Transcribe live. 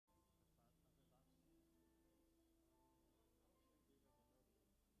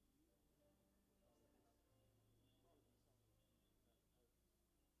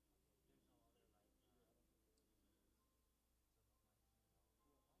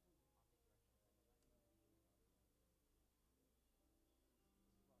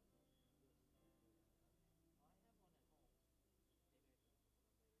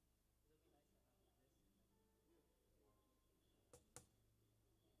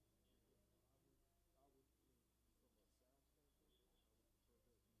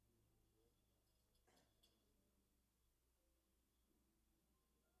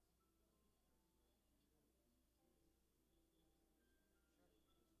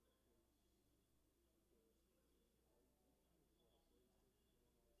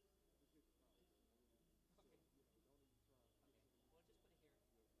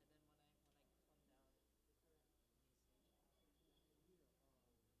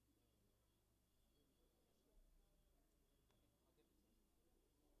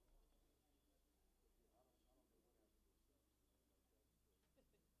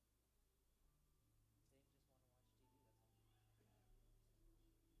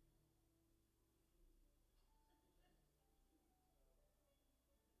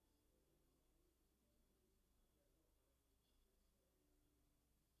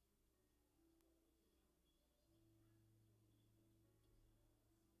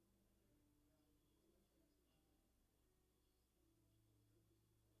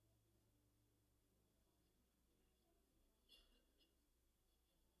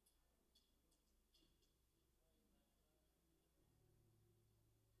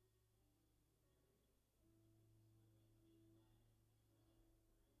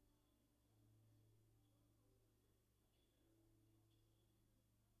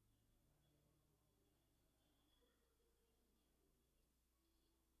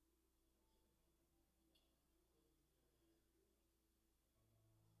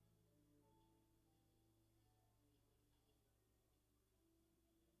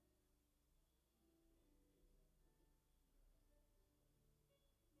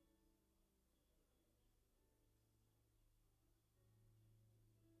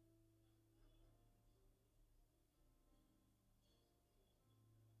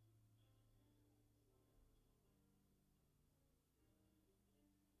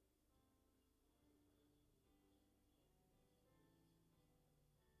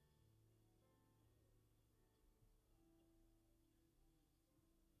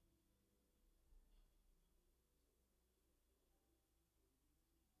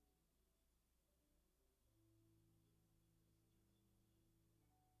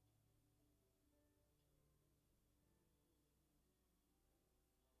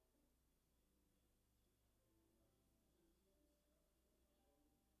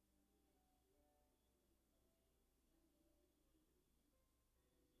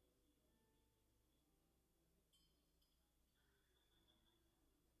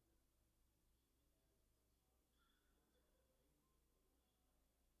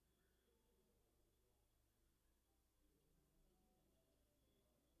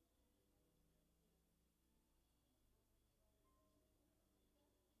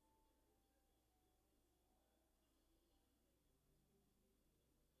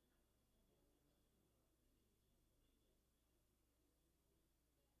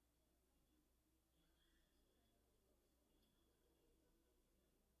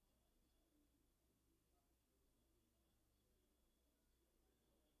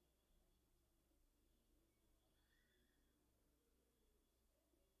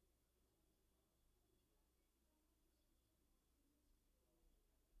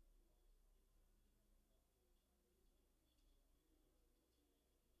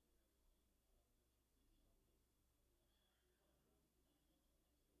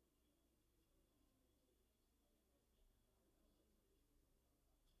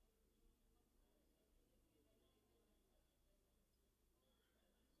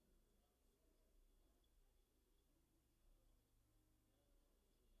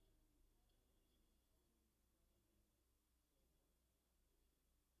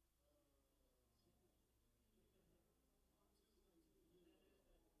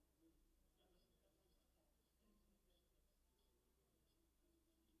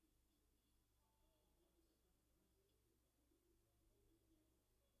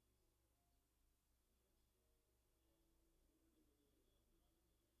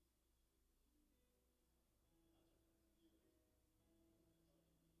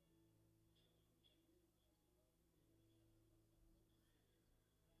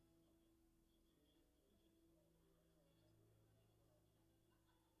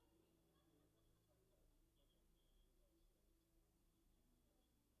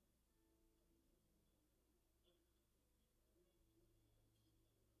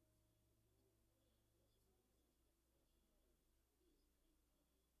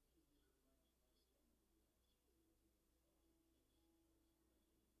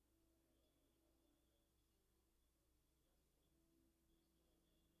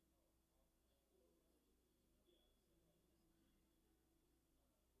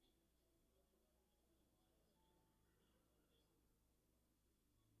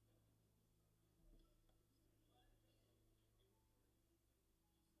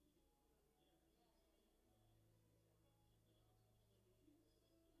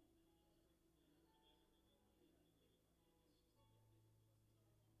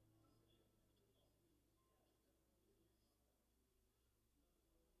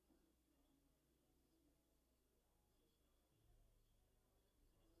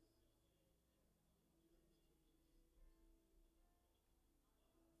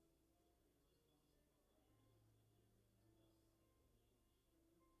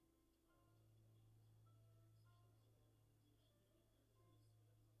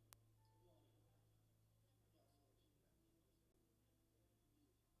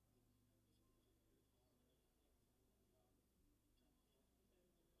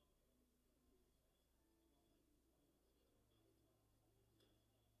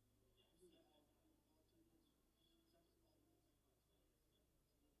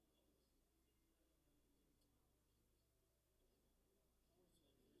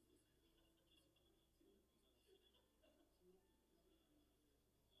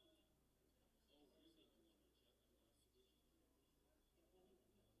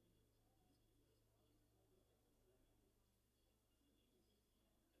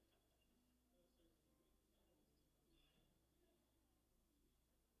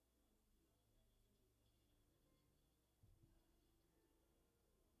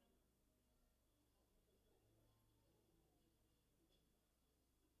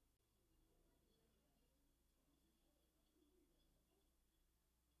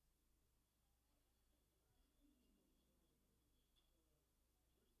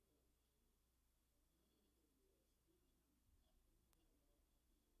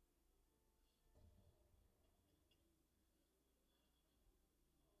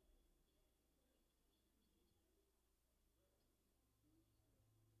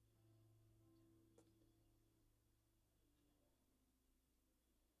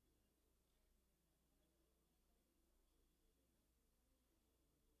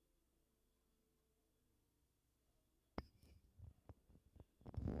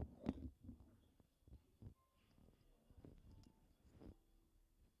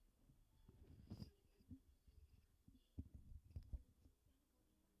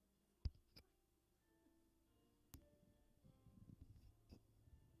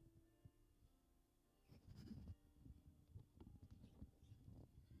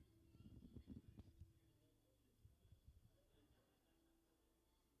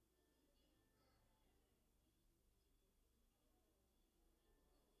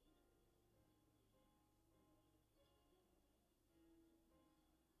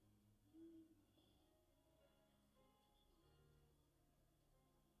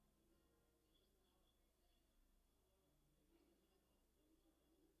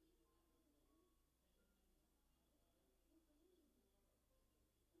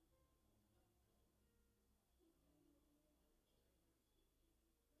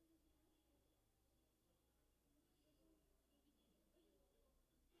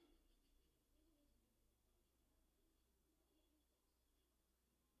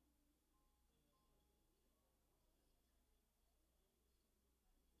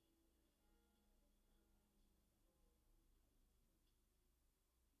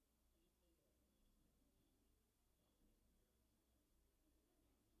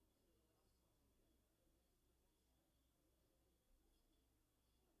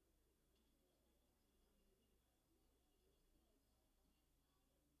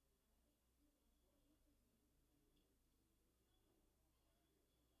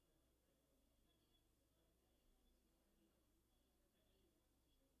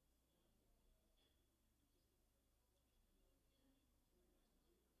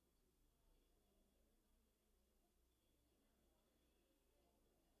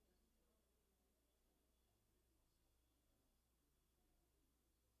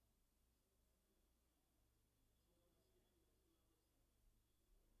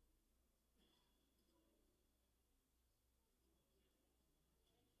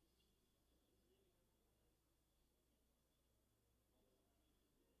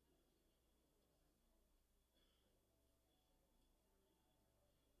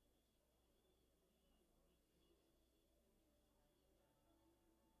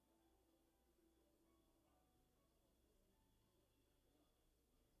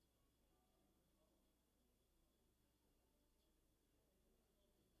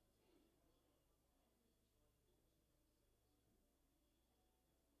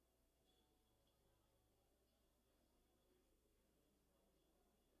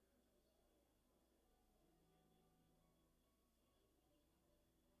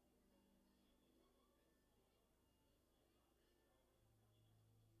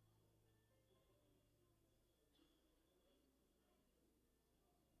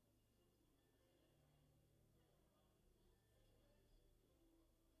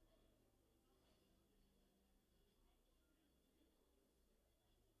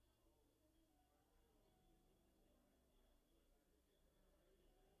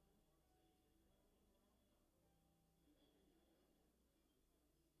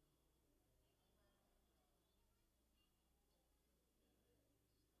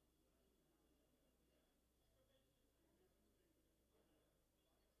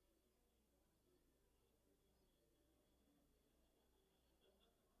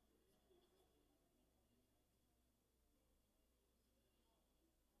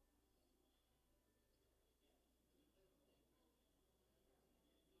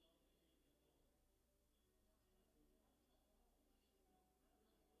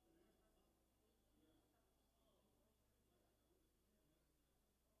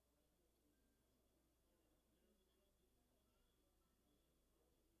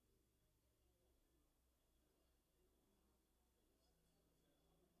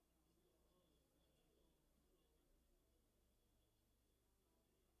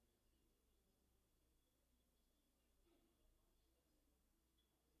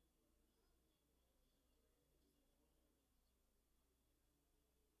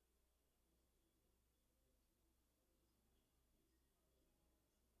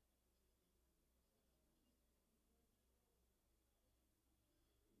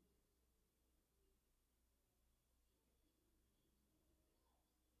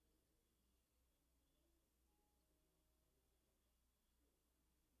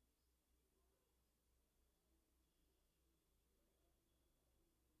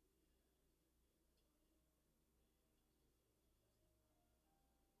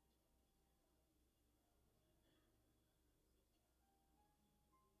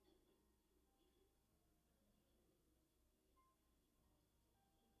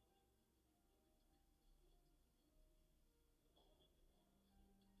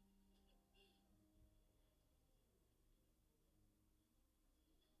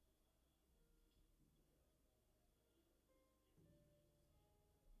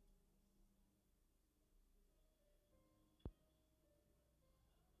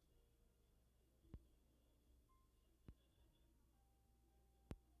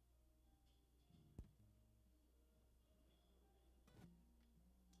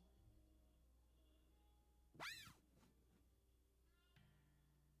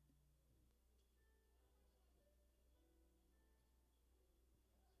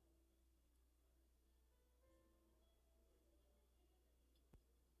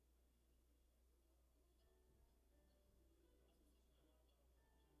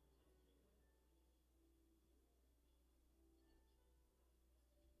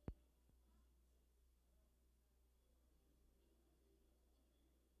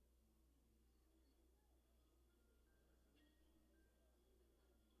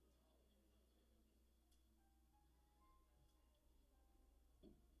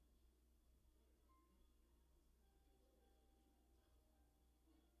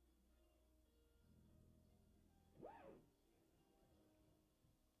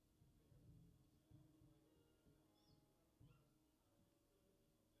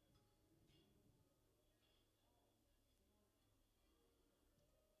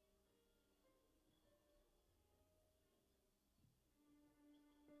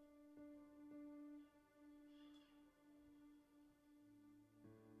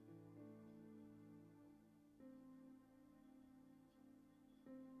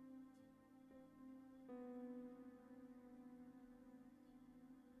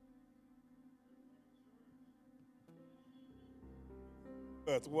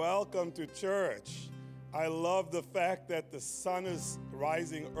Welcome to church. I love the fact that the sun is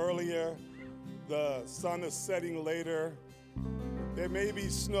rising earlier, the sun is setting later. There may be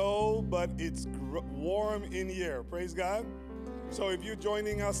snow, but it's warm in here. Praise God. So if you're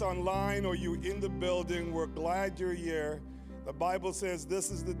joining us online or you're in the building, we're glad you're here. The Bible says this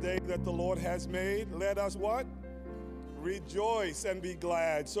is the day that the Lord has made. Let us what? Rejoice and be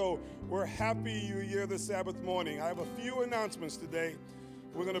glad. So we're happy you're here this Sabbath morning. I have a few announcements today.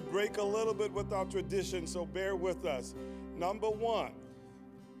 We're going to break a little bit with our tradition, so bear with us. Number one,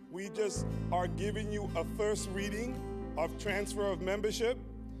 we just are giving you a first reading of transfer of membership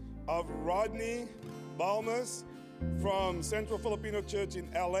of Rodney Balmas from Central Filipino Church in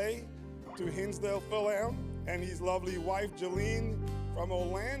LA to Hinsdale Fil-Am, and his lovely wife Jeline from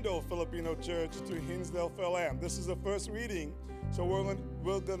Orlando Filipino Church to Hinsdale Fil-Am. This is the first reading, so we're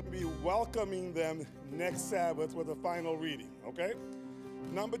going to be welcoming them next Sabbath with a final reading, okay?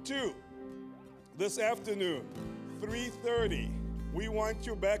 Number two, this afternoon, 3:30, we want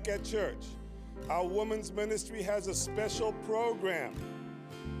you back at church. Our women's ministry has a special program.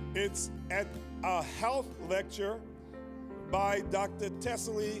 It's at a health lecture by Dr.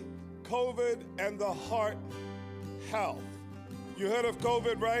 Tessley, COVID and the Heart Health. You heard of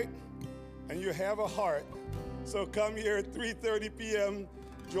COVID, right? And you have a heart. So come here at 3:30 p.m.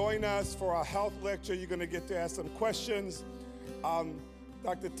 Join us for our health lecture. You're going to get to ask some questions.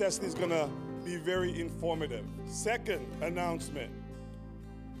 Dr. Tessley is going to be very informative. Second announcement.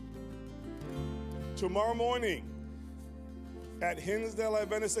 Tomorrow morning at Hinsdale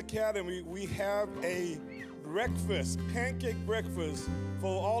Adventist Academy, we have a breakfast, pancake breakfast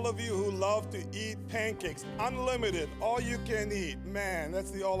for all of you who love to eat pancakes. Unlimited, all you can eat. Man, that's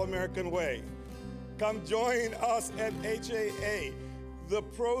the all-American way. Come join us at HAA. The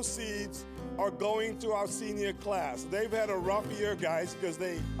proceeds are going to our senior class. They've had a rough year, guys, because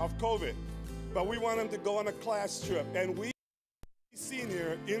of COVID. But we want them to go on a class trip. And we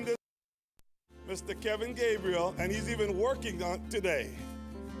senior in the Mr. Kevin Gabriel, and he's even working on today.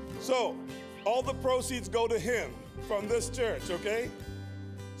 So all the proceeds go to him from this church, okay?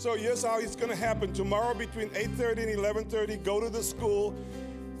 So here's how it's going to happen. Tomorrow between 8:30 and 11:30, go to the school,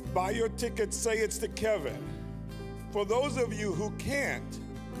 buy your ticket, say it's to Kevin. For those of you who can't,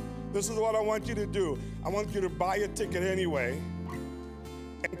 this is what I want you to do. I want you to buy a ticket anyway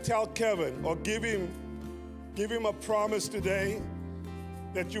and tell Kevin or give him a promise today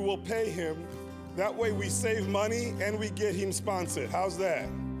that you will pay him. That way we save money and we get him sponsored. How's that?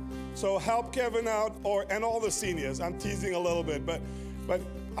 So help Kevin out, and all the seniors. I'm teasing a little bit, but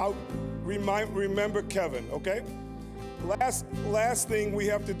I'll remember Kevin, okay? Last thing we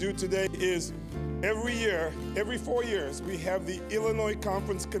have to do today is every year, every 4 years, we have the Illinois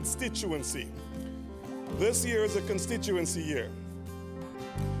Conference constituency. This year is a constituency year.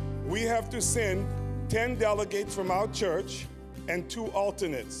 We have to send 10 delegates from our church and 2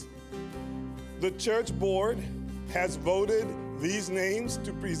 alternates. The church board has voted these names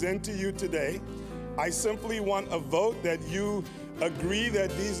to present to you today. I simply want a vote that you agree that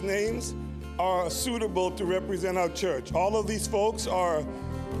these names are suitable to represent our church. All of these folks are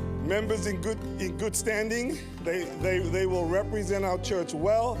members in good standing. They will represent our church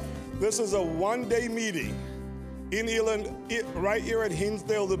well. This is a one-day meeting in Illinois, right here at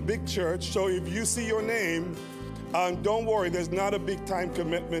Hinsdale, the big church. So if you see your name, don't worry, there's not a big time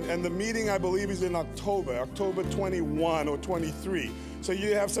commitment. And the meeting, I believe, is in October 21 or 23. So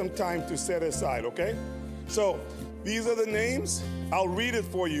you have some time to set aside, okay? So these are the names. I'll read it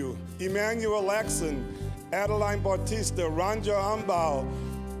for you. Emmanuel Laxon, Adeline Bautista, Ranja Ambao,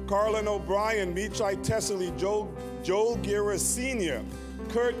 Carlin O'Brien, Michai Tessley, Joel Guerra Sr.,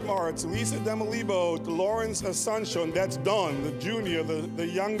 Kurt Martz, Lisa Demolibo, Lawrence Asuncion, that's Don, the junior, the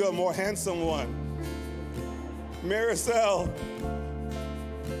younger, more handsome one. Maricel.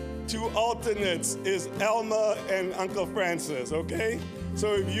 2 alternates is Elma and Uncle Francis, okay?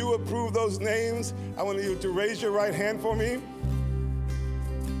 So if you approve those names, I want you to raise your right hand for me.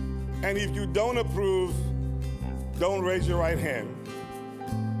 And if you don't approve, don't raise your right hand.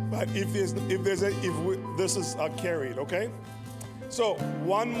 But if this is carried, okay? So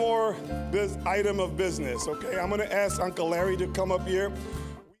one more item of business, okay? I'm going to ask Uncle Larry to come up here. We have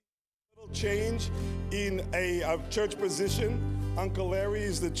a little change in a church position. Uncle Larry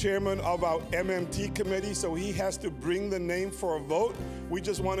is the chairman of our MMT committee, so he has to bring the name for a vote. We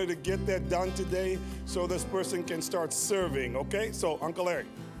just wanted to get that done today so this person can start serving, okay? So, Uncle Larry.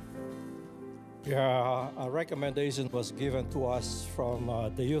 Yeah, a recommendation was given to us from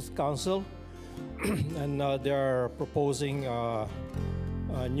the Youth Council, and they're proposing a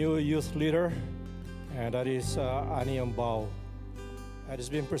new youth leader, and that is Ani Ambao. It has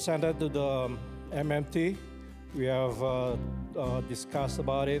been presented to the MMT. We have discussed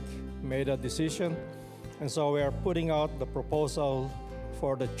about it, made a decision, and so we are putting out the proposal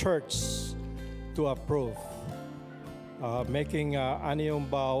for the church to approve, making Ani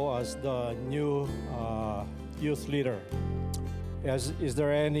Umbao as the new youth leader. Is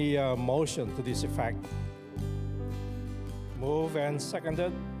there any motion to this effect? Move and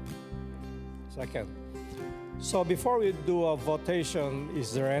seconded? Second. So before we do a votation,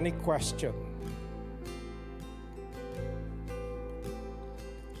 is there any question?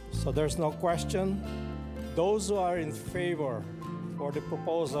 So there's no question. Those who are in favor for the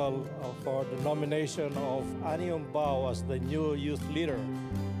proposal for the nomination of Ani Umbao as the new youth leader,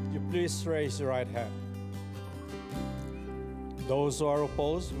 you please raise your right hand. Those who are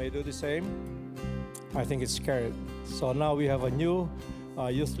opposed may do the same. I think it's carried. So now we have a new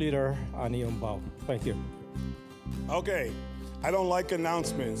youth leader, Ani Umbao. Thank you. Okay, I don't like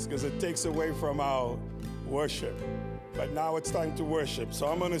announcements because it takes away from our worship. But now it's time to worship. So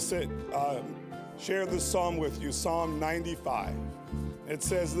I'm going to share this psalm with you, Psalm 95. It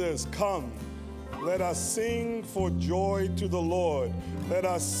says this: Come, let us sing for joy to the Lord. Let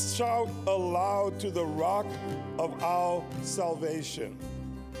us shout aloud to the rock of our salvation.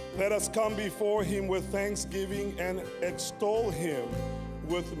 Let us come before him with thanksgiving and extol him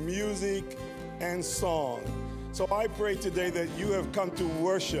with music and song. So I pray today that you have come to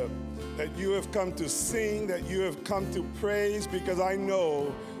worship, that you have come to sing, that you have come to praise, because I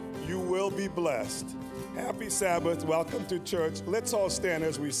know you will be blessed. Happy Sabbath. Welcome to church. Let's all stand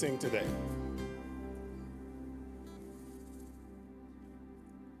as we sing today.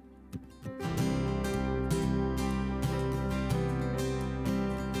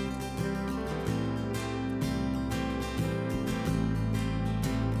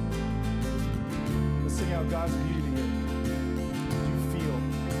 Let's sing out God's beauty together. You feel.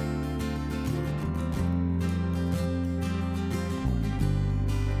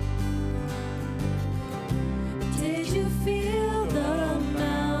 Did you feel the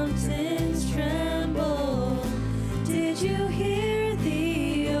mountains tremble? Did you hear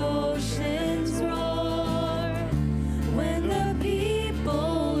the oceans roar? When the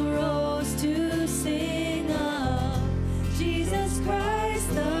people rose to sing of Jesus Christ,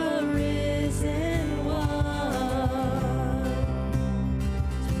 the risen one.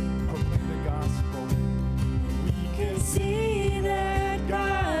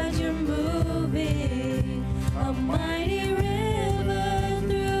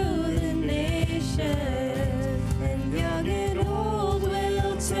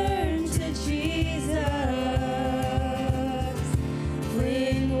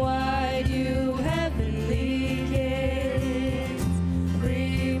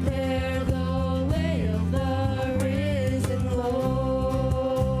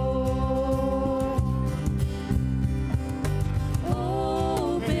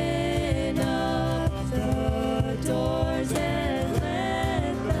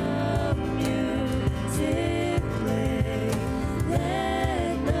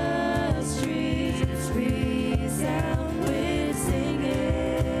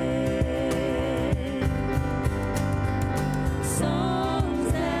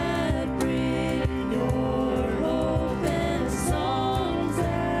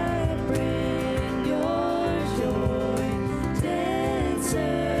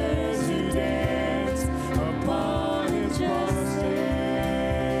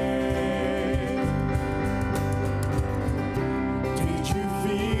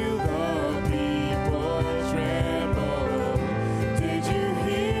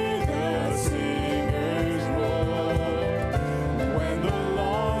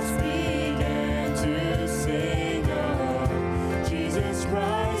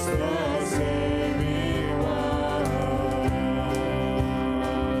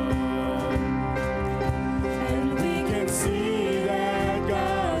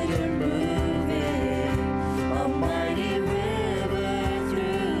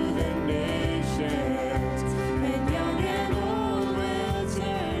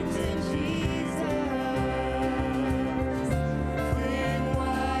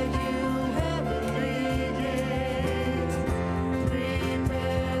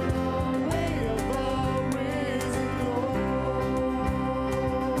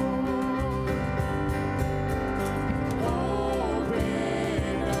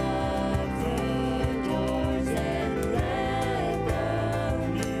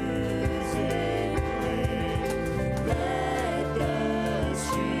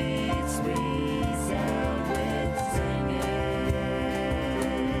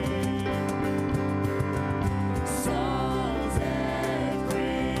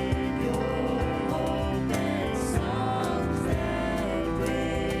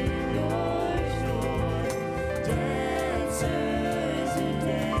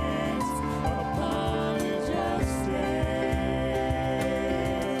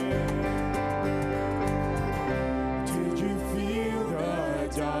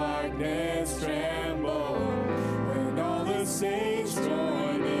 darkness tremble when all the saints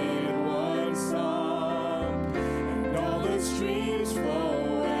join in one song and all the streams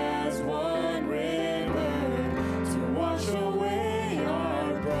flow as one river to wash away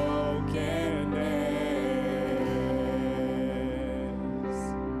our brokenness.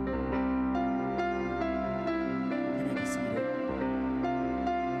 You may be seated.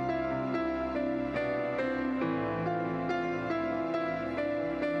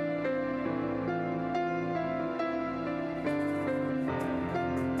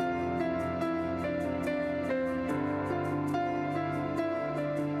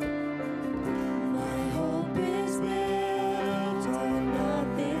 My hope is built on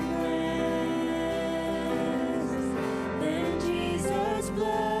nothing less than Jesus'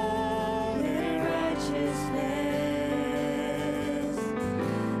 blood and righteousness.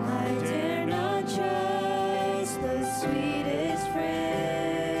 I dare not trust the sweetest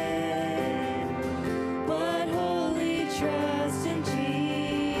friend, but wholly trust in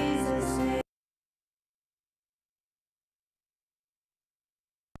Jesus' name.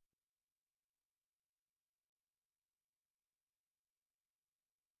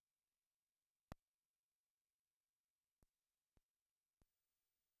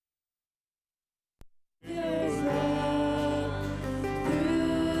 There's love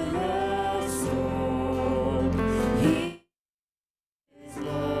through the storm. He is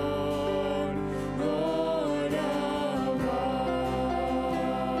Lord, Lord of all.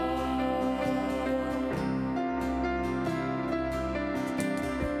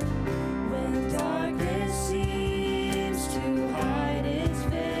 When darkness seems to hide its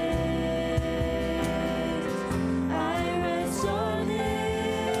face, I rest on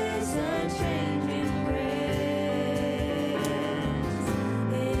His unchanging grace.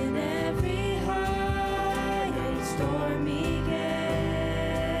 In every high and stormy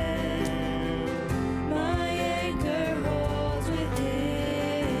gale, my anchor holds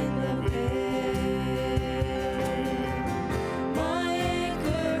within the veil. My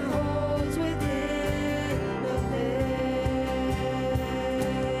anchor holds within the veil.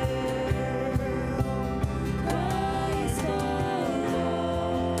 Christ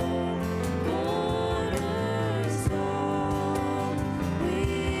alone, cornerstone,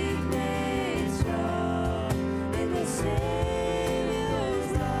 weak made strong in the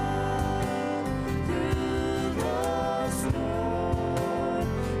Savior's love. Through the storm,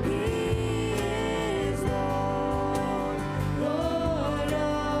 He is Lord, Lord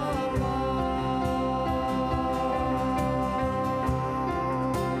of all.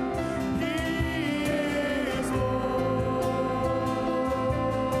 He is Lord,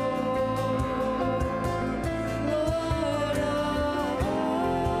 Lord of all.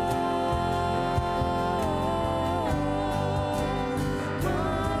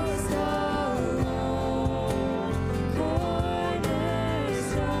 Christ alone,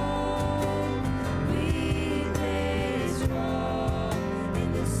 cornerstone, weak made strong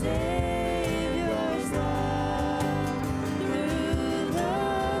in the Savior's love. Through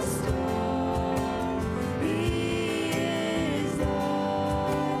the storm, He is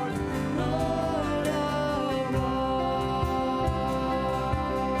Lord, Lord of all.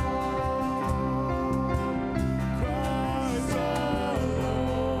 Christ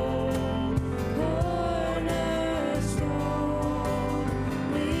alone, cornerstone,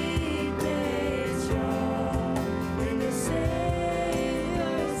 weak made strong in the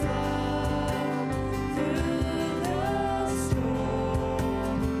Savior's love. Through the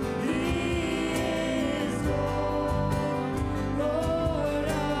storm, He is Lord, Lord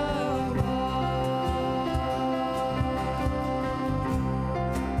of all.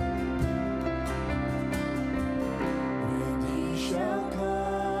 When He shall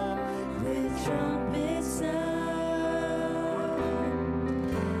come with trumpet sound,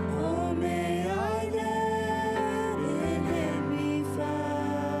 oh, may I then in Him be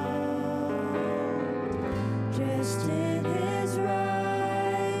found, dressed in His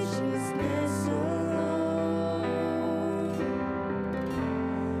righteousness alone,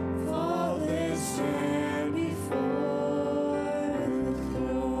 faultless stand before the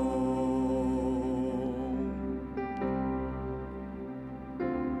throne.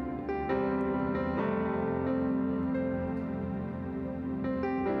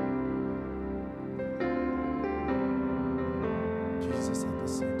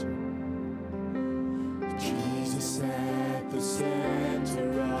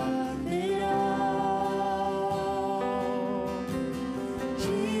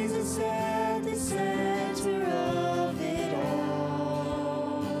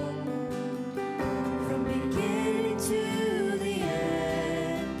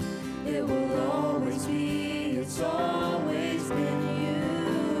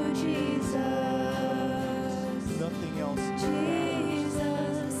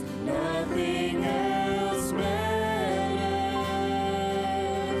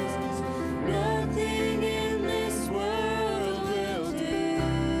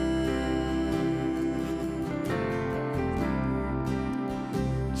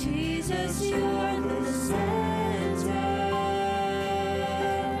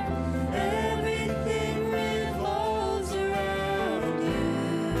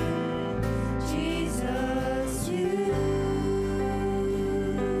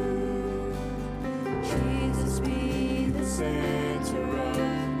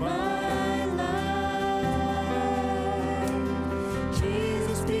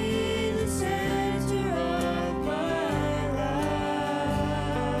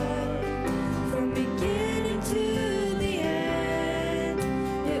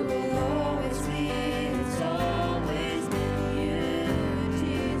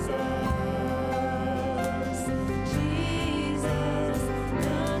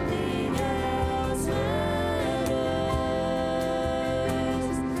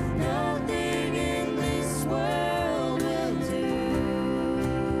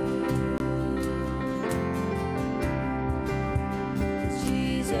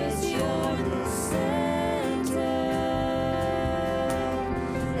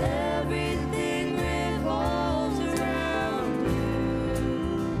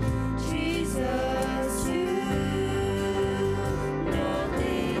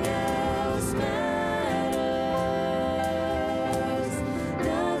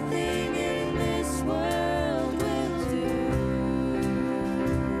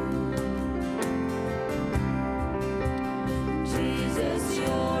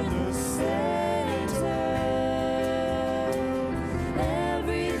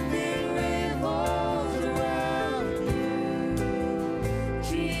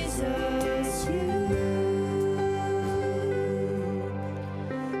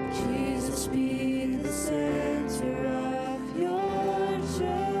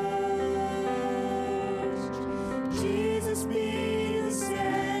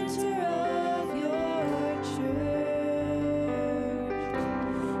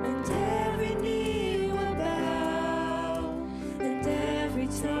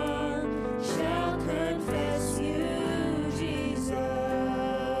 tongue shall confess you, Jesus.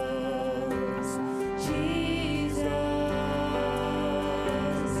 Jesus,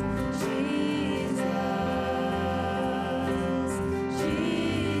 Jesus,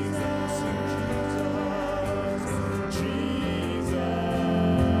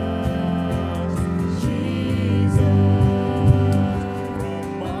 from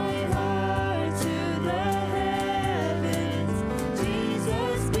my heart to the heavens,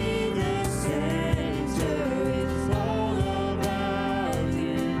 Jesus be the center. It's all about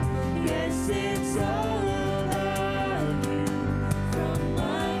you. Yes, it's all about you. From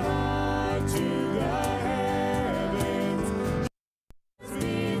my heart to the heavens,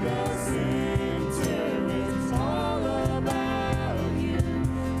 be the center. It's all about you.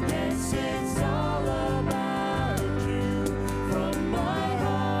 Yes, it's all about you. From my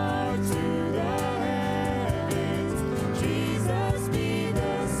heart to the heavens, Jesus be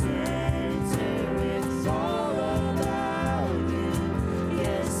the center. It's all about you.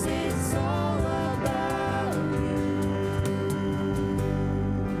 Yes, it's all about you.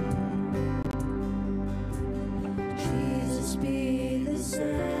 Jesus be the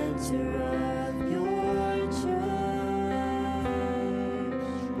center of your church.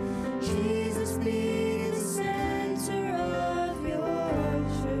 Jesus be the center of your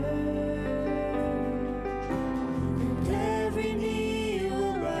church. And every knee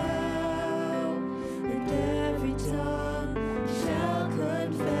will bow, and every tongue shall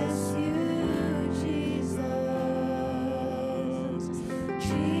confess you, Jesus.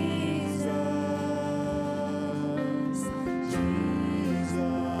 Jesus,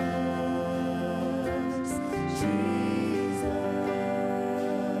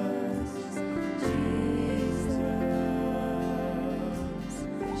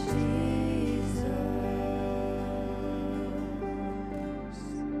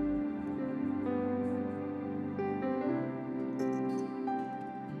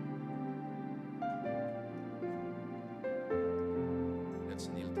 Let's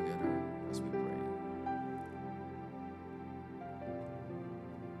kneel together as we pray.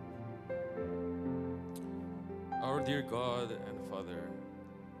 Our dear God and Father,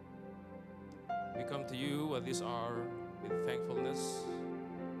 we come to you at this hour with thankfulness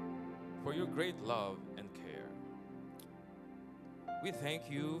for your great love and care. We thank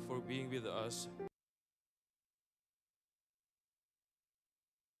you for being with us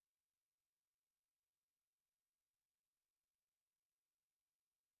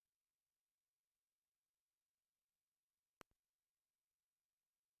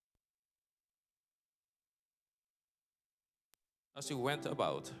as we went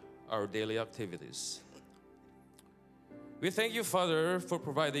about our daily activities. We thank you, Father, for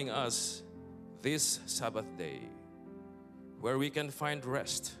providing us this Sabbath day where we can find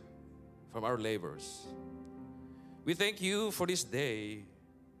rest from our labors. We thank you for this day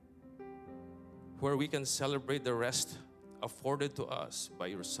where we can celebrate the rest afforded to us by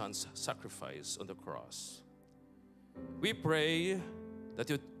your Son's sacrifice on the cross. We pray that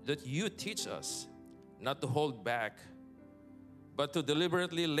you teach us not to hold back, but to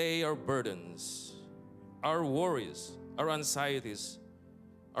deliberately lay our burdens, our worries, our anxieties,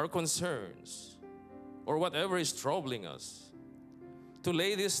 our concerns, or whatever is troubling us, to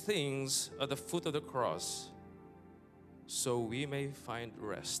lay these things at the foot of the cross so we may find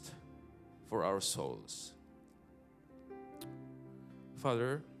rest for our souls.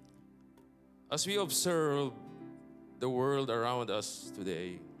 Father, as we observe the world around us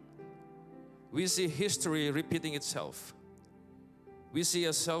today, we see history repeating itself. We see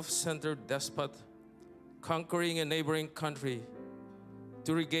a self-centered despot conquering a neighboring country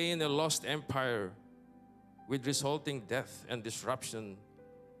to regain a lost empire, with resulting death and disruption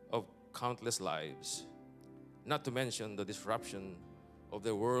of countless lives, not to mention the disruption of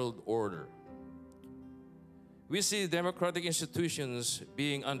the world order. We see democratic institutions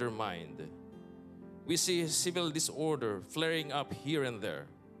being undermined. We see civil disorder flaring up here and there.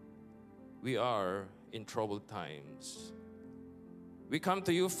 We are in troubled times. We come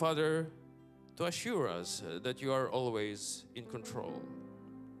to you, Father, to assure us that you are always in control.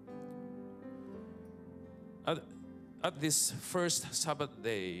 At this first Sabbath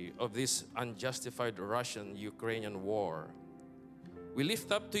day of this unjustified Russian-Ukrainian war, we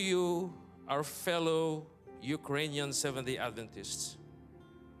lift up to you our fellow Ukrainian Seventh-day Adventists,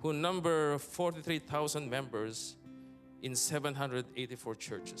 who number 43,000 members in 784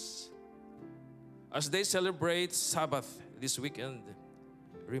 churches. As they celebrate Sabbath this weekend,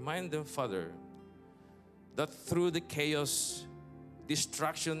 remind them, Father, that through the chaos,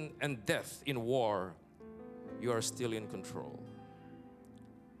 destruction, and death in war, you are still in control.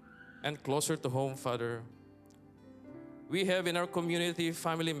 and closer to home, Father, we have in our community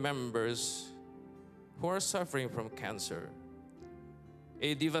family members who are suffering from cancer,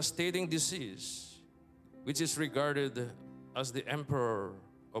 a devastating disease which is regarded as the emperor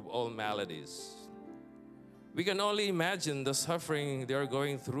of all maladies. We can only imagine the suffering they are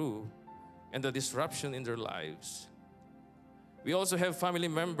going through and the disruption in their lives. We also have family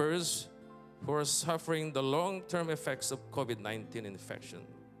members who are suffering the long-term effects of COVID-19 infection.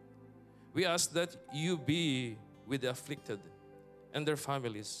 We ask that you be with the afflicted and their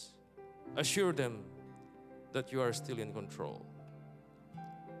families. Assure them that you are still in control.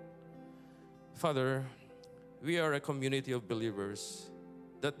 Father, we are a community of believers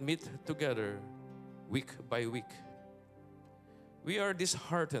that meet together week by week. We are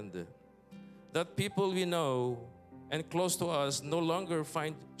disheartened that people we know and close to us no longer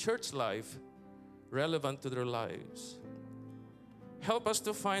find church life relevant to their lives. Help us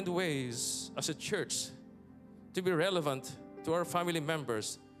to find ways as a church to be relevant to our family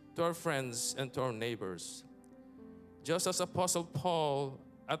members, to our friends, and to our neighbors. Just as Apostle Paul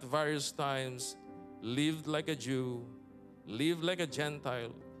at various times lived like a Jew, lived like a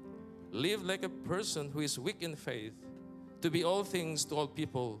Gentile, lived like a person who is weak in faith, to be all things to all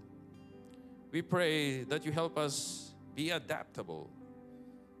people. We pray that you help us be adaptable,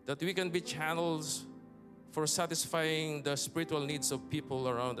 that we can be channels for satisfying the spiritual needs of people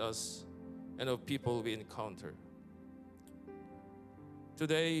around us and of people we encounter.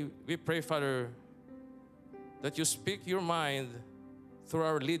 Today, we pray, Father, that you speak your mind through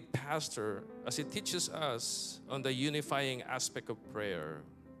our lead pastor as he teaches us on the unifying aspect of prayer.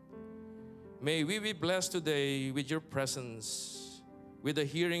 May we be blessed today with your presence, with the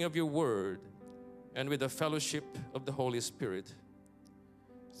hearing of your word, and with the fellowship of the Holy Spirit.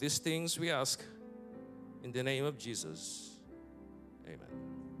 These things we ask in the name of Jesus. Amen.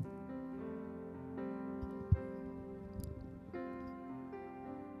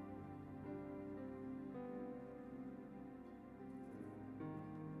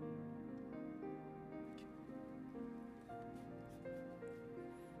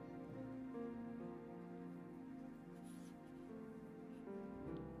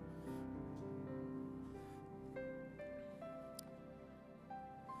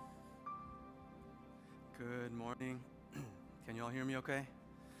 Good morning. Can you all hear me okay?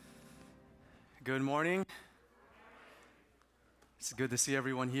 Good morning. It's good to see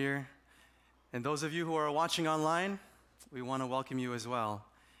everyone here. And those of you who are watching online, we want to welcome you as well.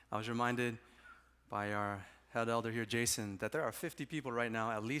 I was reminded by our head elder here, Jason, that there are 50 people right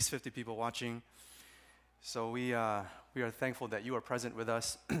now, at least 50 people watching. So we are thankful that you are present with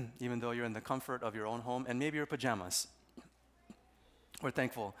us, even though you're in the comfort of your own home and maybe your pajamas. We're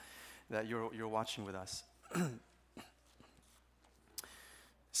thankful that you're watching with us.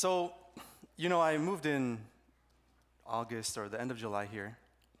 So, you know, I moved in August or the end of July here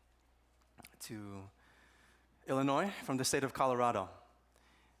to Illinois from the state of Colorado.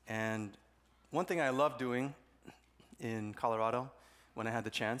 And one thing I love doing in Colorado when I had the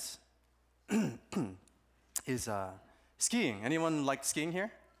chance is skiing. Anyone like skiing here?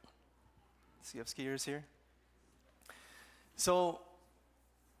 Do you have skiers here? So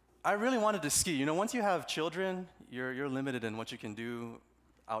I really wanted to ski. You know, once you have children, you're limited in what you can do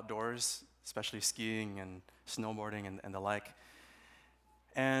outdoors, especially skiing and snowboarding and the like.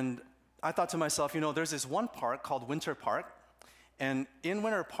 And I thought to myself, you know, there's this one park called Winter Park, and in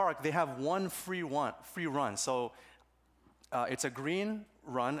Winter Park, they have one free run. So it's a green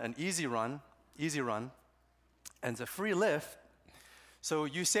run, an easy run, and it's a free lift. So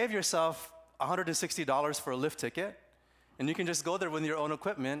you save yourself $160 for a lift ticket, and you can just go there with your own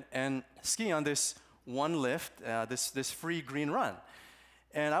equipment and ski on this one lift, this free green run.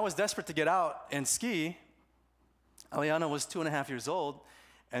 And I was desperate to get out and ski. Eliana was 2.5 years old,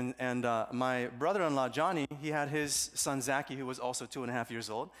 and my brother-in-law, Johnny, he had his son, Zachy, who was also 2.5 years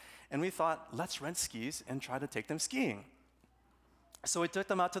old. And we thought, let's rent skis and try to take them skiing. So we took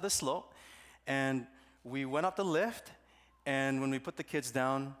them out to the slope, and we went up the lift, and when we put the kids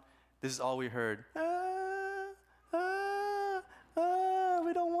down, this is all we heard.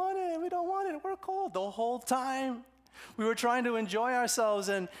 We don't want it, we're cold. The whole time we were trying to enjoy ourselves,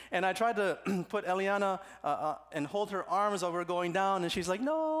 and I tried to put Eliana and hold her arms while we were going down, and she's like,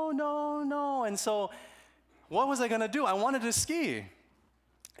 no, no, no. And so what was I gonna do? I wanted to ski.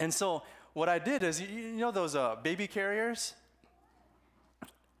 And so what I did is, you know those baby carriers?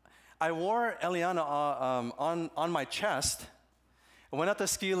 I wore Eliana on my chest. I went up the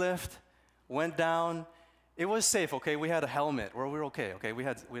ski lift, went down. It was safe, okay? We had a helmet, we were okay? We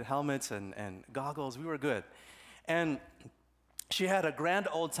had helmets and goggles, we were good. And she had a grand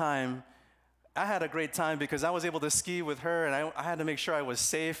old time. I had a great time because I was able to ski with her, and I had to make sure I was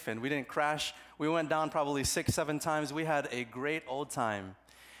safe and we didn't crash. We went down probably 6, 7 times. We had a great old time.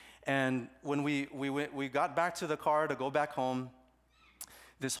 And when we got back to the car to go back home,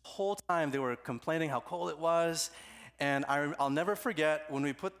 this whole time they were complaining how cold it was. And I'll never forget when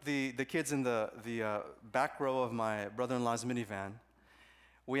we put the kids in the back row of my brother-in-law's minivan.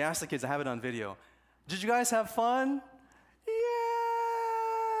 We asked the kids, I have it on video, did you guys have fun?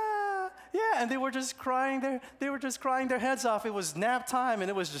 Yeah, and they were just crying their heads off. It was nap time, and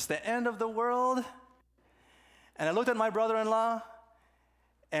it was just the end of the world. And I looked at my brother-in-law,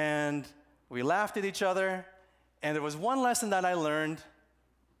 and we laughed at each other. And there was one lesson that I learned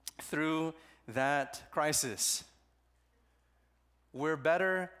through that crisis. We're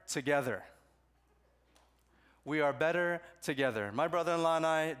better together. We are better together. My brother-in-law and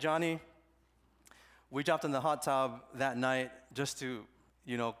I, Johnny, we jumped in the hot tub that night just to,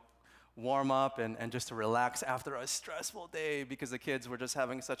 warm up and just to relax after a stressful day because the kids were just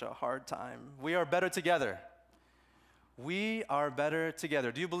having such a hard time. We are better together. We are better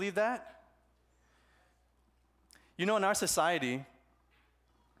together. Do you believe that? In our society,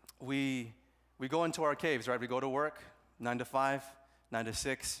 we go into our caves, right? We go to work, 9 to 5, 9 to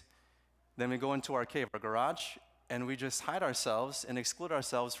 6. Then we go into our cave, our garage, and we just hide ourselves and exclude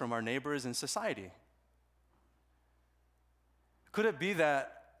ourselves from our neighbors and society. Could it be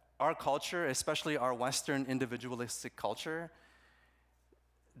that our culture, especially our Western individualistic culture,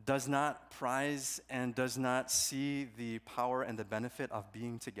 does not prize and does not see the power and the benefit of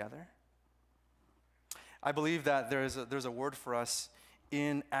being together? I believe that there's a word for us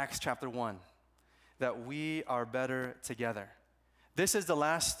in Acts chapter 1, that we are better together. This is the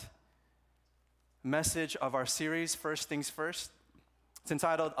last message of our series, First Things First. It's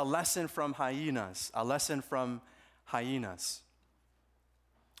entitled, A Lesson from Hyenas. A Lesson from Hyenas.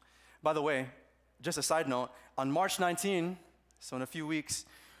 By the way, just a side note, on March 19, so in a few weeks,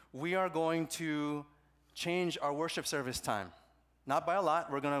 we are going to change our worship service time. Not by a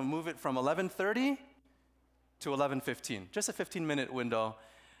lot. We're going to move it from 11:30 to 11:15. Just a 15-minute window,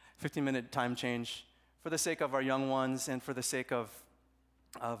 15-minute time change for the sake of our young ones and for the sake of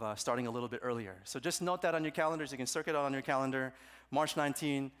starting a little bit earlier. So just note that on your calendars. You can circle it out on your calendar. March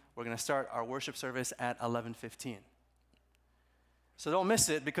 19, we're going to start our worship service at 11:15. So don't miss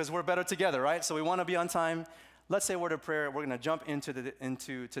it because we're better together, right? So we want to be on time. Let's say a word of prayer. We're going to jump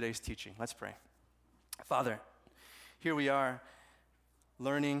into today's teaching. Let's pray. Father, here we are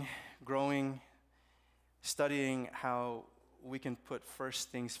learning, growing, studying how we can put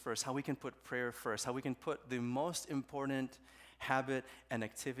first things first, how we can put prayer first, how we can put the most important habit and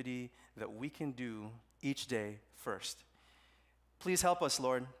activity that we can do each day first. Please help us,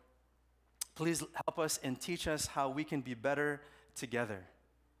 Lord. Please help us and teach us how we can be better together.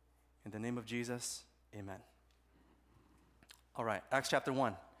 In the name of Jesus, amen. All right, Acts chapter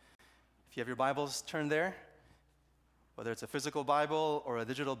 1. If you have your Bibles, turn there, whether it's a physical Bible or a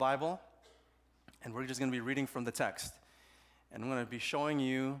digital Bible, and we're just going to be reading from the text. And I'm going to be showing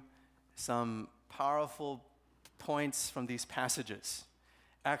you some powerful points from these passages.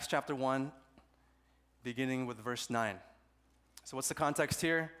 Acts chapter 1, beginning with verse 9. So what's the context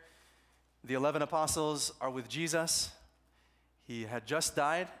here? The 11 apostles are with Jesus. He had just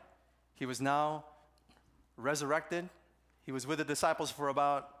died. He was now resurrected. He was with the disciples for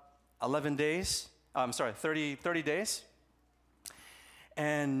about 30 days.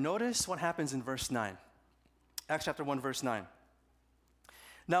 And notice what happens in verse 9. Acts chapter 1, verse 9.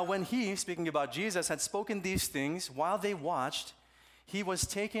 Now when he, speaking about Jesus, had spoken these things, while they watched, he was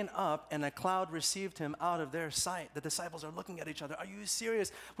taken up, and a cloud received him out of their sight. The disciples are looking at each other. Are you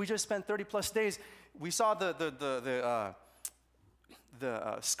serious? We just spent 30 plus days. We saw the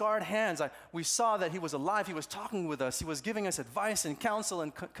scarred hands. We saw that he was alive. He was talking with us. He was giving us advice and counsel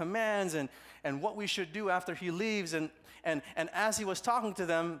and commands and what we should do after he leaves. And as he was talking to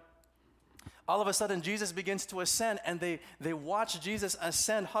them, all of a sudden Jesus begins to ascend, and they watch Jesus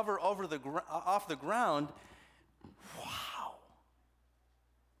ascend, hover over off the ground. Wow.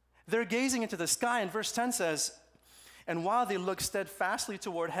 They're gazing into the sky, and verse 10 says, and while they looked steadfastly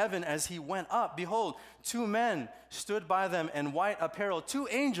toward heaven as he went up, behold, 2 men stood by them in white apparel. 2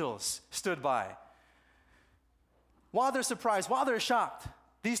 angels stood by. While they're surprised, while they're shocked,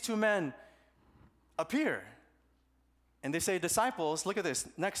 these 2 men appear. And they say, disciples, look at this,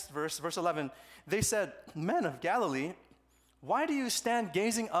 next verse 11. They said, men of Galilee, why do you stand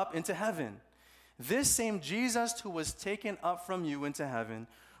gazing up into heaven? This same Jesus who was taken up from you into heaven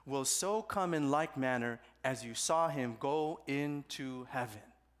will so come in like manner as you saw him go into heaven.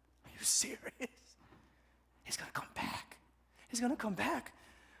 Are you serious? He's going to come back. He's going to come back.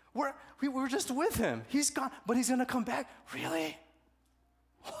 We were just with him. He's gone, but he's going to come back. Really?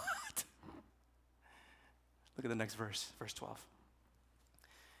 What? Look at the next verse, verse 12.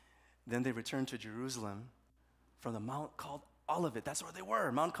 Then they returned to Jerusalem from the mount called Olivet. That's where they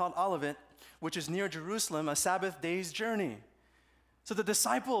were, mount called Olivet, which is near Jerusalem, a Sabbath day's journey. So the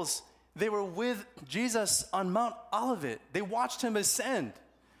disciples, they were with Jesus on Mount Olivet. They watched him ascend.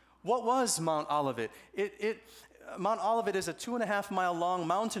 What was Mount Olivet? Mount Olivet is a 2.5-mile long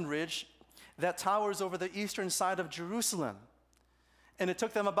mountain ridge that towers over the eastern side of Jerusalem. And it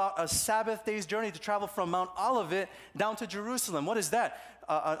took them about a Sabbath day's journey to travel from Mount Olivet down to Jerusalem. What is that?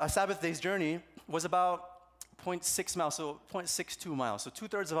 A Sabbath day's journey was about 0.6 miles, so 0.62 miles, so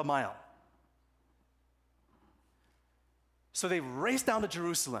 2/3 of a mile. So they raced down to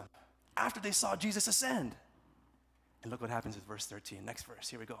Jerusalem after they saw Jesus ascend. And look what happens with verse 13. Next verse,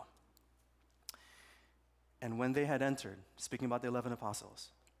 here we go. And when they had entered, speaking about the 11 apostles,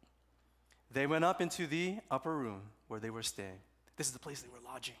 they went up into the upper room where they were staying. This is the place they were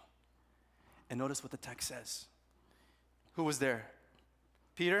lodging. And notice what the text says. Who was there?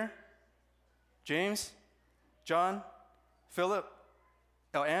 Peter, James, John,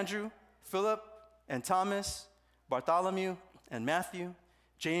 Andrew, Philip, and Thomas, Bartholomew, and Matthew,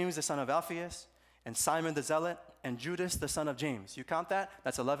 James, the son of Alphaeus, and Simon the Zealot, and Judas, the son of James. You count that?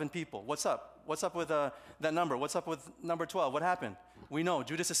 That's 11 people. What's up? What's up with that number? What's up with number 12? What happened? We know.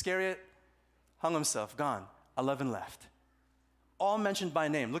 Judas Iscariot hung himself, gone. 11 left. All mentioned by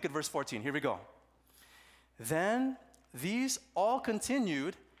name. Look at verse 14. Here we go. Then these all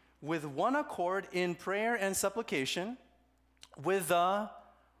continued with one accord in prayer and supplication with the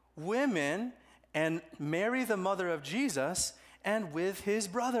women and Mary, the mother of Jesus, and with his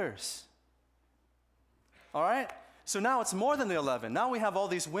brothers. All right? So now it's more than the 11. Now we have all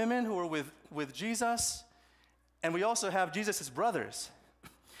these women who are with Jesus, and we also have Jesus' brothers.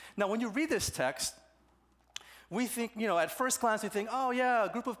 Now, when you read this text, we think, at first glance, we think, oh, yeah, a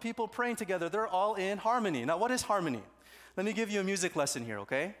group of people praying together. They're all in harmony. Now, what is harmony? Let me give you a music lesson here,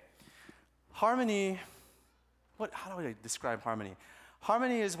 okay? Harmony, how do I describe harmony?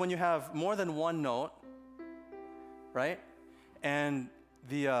 Harmony is when you have more than one note, right? And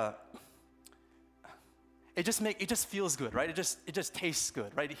it just feels good, right? It just tastes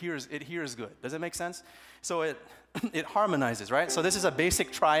good, right? It hears good. Does it make sense? So it harmonizes, right? So this is a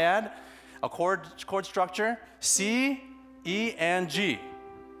basic triad, a chord structure, C, E, and G.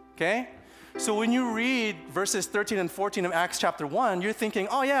 Okay? So when you read verses 13 and 14 of Acts chapter 1, you're thinking,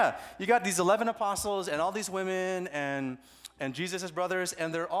 oh yeah, you got these 11 apostles and all these women and Jesus' brothers,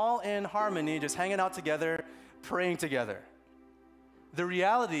 and they're all in harmony, just hanging out together, praying together. The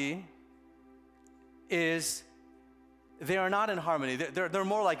reality is they are not in harmony. They're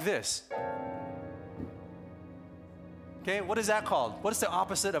more like this. Okay, what is that called? What is the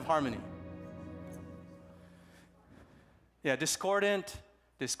opposite of harmony? Yeah, discordance,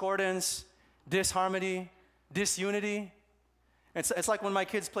 disharmony, disunity. It's like when my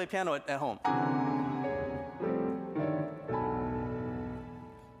kids play piano at home.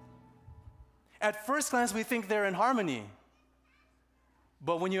 At first glance, we think they're in harmony.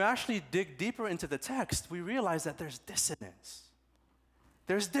 But when you actually dig deeper into the text, we realize that there's dissonance.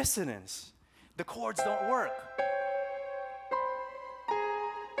 There's dissonance. The chords don't work.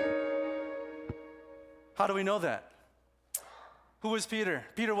 How do we know that? Who was Peter?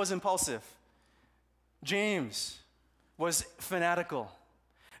 Peter was impulsive. James was fanatical.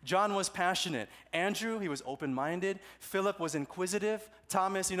 John was passionate. Andrew, he was open-minded. Philip was inquisitive.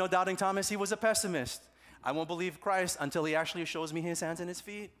 Thomas, doubting Thomas, he was a pessimist. I won't believe Christ until he actually shows me his hands and his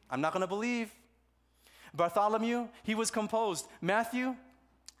feet. I'm not going to believe. Bartholomew, he was composed. Matthew,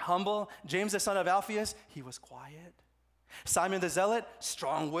 humble. James, the son of Alphaeus, he was quiet. Simon the Zealot,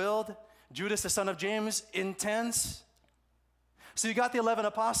 strong-willed. Judas, the son of James, intense. So you got the 11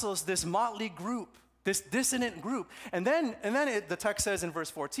 apostles, this motley group, this dissonant group. And then the text says in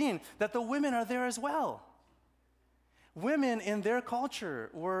verse 14 that the women are there as well. Women in their culture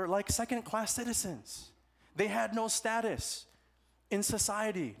were like second-class citizens. They had no status in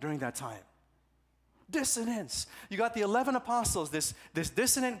society during that time. Dissonance. You got the 11 apostles, this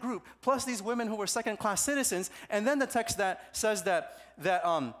dissonant group, plus these women who were second-class citizens, and then the text that says that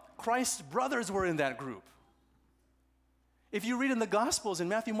Christ's brothers were in that group. If you read in the Gospels, in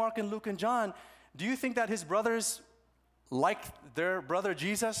Matthew, Mark, and Luke, and John, do you think that his brothers liked their brother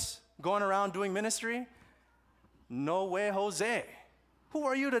Jesus going around doing ministry? No way, Jose. Who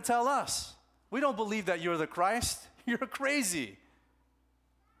are you to tell us? We don't believe that you're the Christ. You're crazy.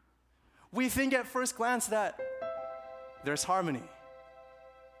 We think at first glance that there's harmony.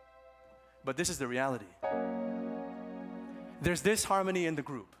 But this is the reality. there's disharmony in the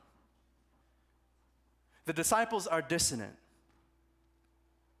group. The disciples are dissonant.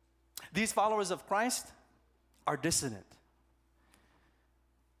 These followers of Christ are dissonant.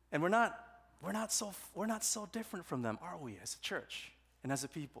 And we're not so different from them, are we, as a church and as a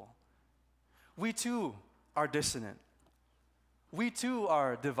people? We too are dissonant. We too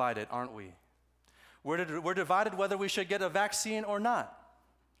are divided, aren't we? We're divided whether we should get a vaccine or not.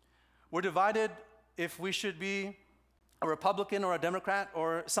 We're divided if we should be a Republican or a Democrat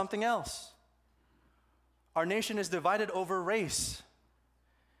or something else. Our nation is divided over race.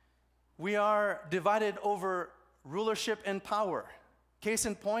 We are divided over rulership and power. Case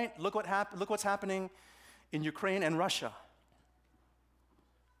in point, look what's happening in Ukraine and Russia.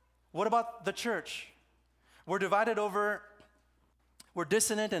 What about the church? We're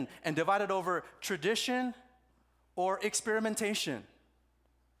dissonant and divided over tradition or experimentation,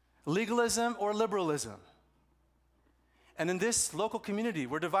 legalism or liberalism. And in this local community,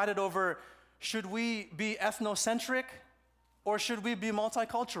 we're divided over, should we be ethnocentric or should we be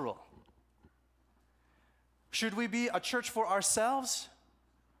multicultural? Should we be a church for ourselves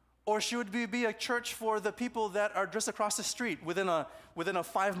or should we be a church for the people that are just across the street within a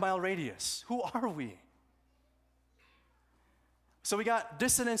 5-mile radius? Who are we? So we got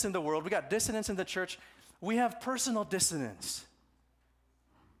dissonance in the world, we got dissonance in the church, we have personal dissonance.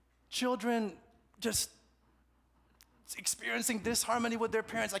 Children just experiencing disharmony with their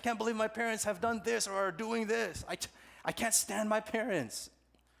parents. I can't believe my parents have done this or are doing this. I can't stand my parents.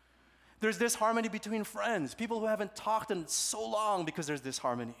 There's disharmony between friends, people who haven't talked in so long because there's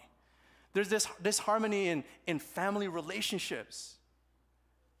disharmony. There's this disharmony in family relationships.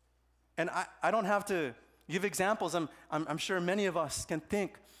 And I don't have to give examples. I'm sure many of us can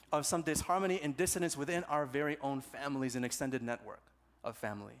think of some disharmony and dissonance within our very own families and extended network of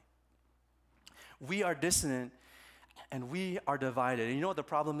family. We are dissonant and we are divided. And you know what the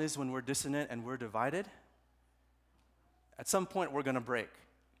problem is when we're dissonant and we're divided? At some point, we're going to break.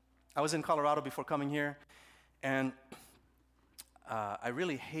 I was in Colorado before coming here, and I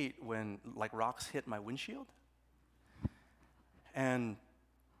really hate when like rocks hit my windshield. And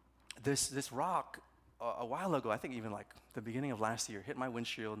this rock a while ago, I think even like the beginning of last year, hit my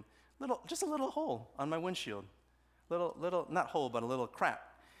windshield. Just a little hole on my windshield, little not hole but a little crack.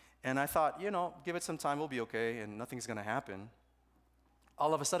 And I thought, give it some time, we'll be okay, and nothing's going to happen.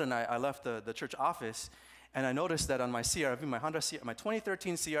 All of a sudden, I left the church office, and I noticed that on my CRV, my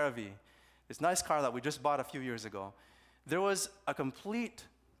 2013 CRV, this nice car that we just bought a few years ago, there was a complete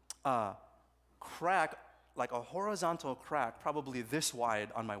crack, like a horizontal crack, probably this wide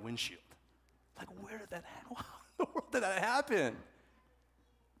on my windshield. Like, where did that happen? How in the world did that happen?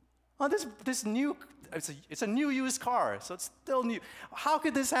 Oh, this new, it's a new used car, so it's still new. How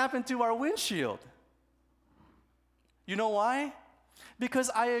could this happen to our windshield? You know why? Because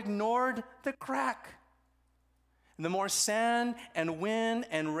I ignored the crack. And the more sand and wind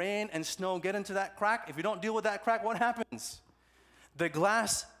and rain and snow get into that crack, if you don't deal with that crack, what happens? The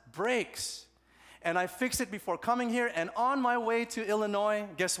glass breaks. And I fixed it before coming here, and on my way to Illinois,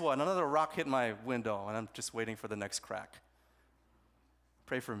 guess what? Another rock hit my window, and I'm just waiting for the next crack.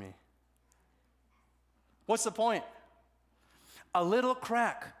 Pray for me. What's the point? A little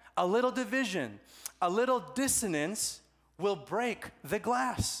crack, a little division, a little dissonance will break the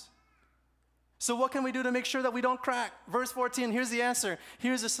glass. So what can we do to make sure that we don't crack? Verse 14, here's the answer.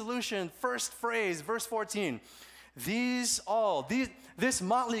 Here's the solution. First phrase, verse 14. This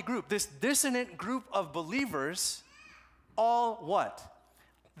motley group, this dissonant group of believers, all what?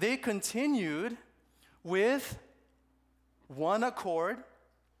 They continued with one accord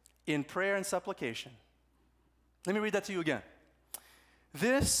in prayer and supplication. Let me read that to you again.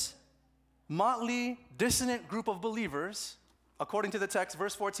 This motley, dissonant group of believers, according to the text,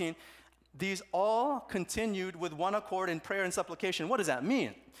 verse 14, these all continued with one accord in prayer and supplication. What does that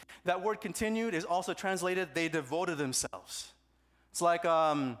mean? That word continued is also translated, they devoted themselves. It's like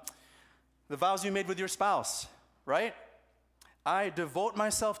the vows you made with your spouse, right? I devote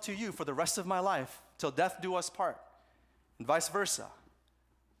myself to you for the rest of my life, till death do us part, and vice versa.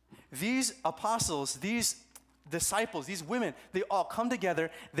 These apostles, these disciples, these women, they all come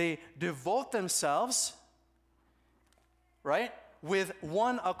together, they devote themselves, right, with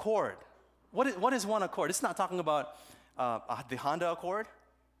one accord. What is one accord? It's not talking about the Honda Accord.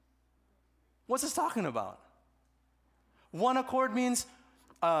 What's this talking about? One accord means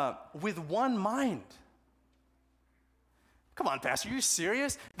with one mind. Come on, Pastor, are you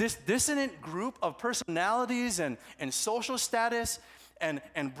serious? This dissonant group of personalities and social status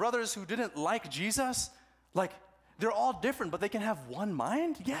and brothers who didn't like Jesus, like, they're all different, but they can have one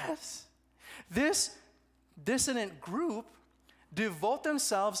mind? Yes. This dissonant group devote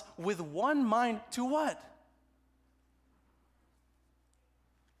themselves with one mind to what?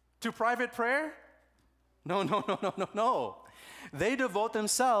 To private prayer? No. They devote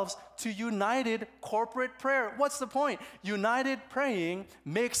themselves to united corporate prayer. What's the point? United praying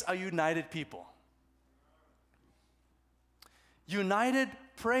makes a united people. United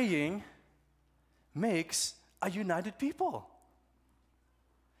praying makes a united people.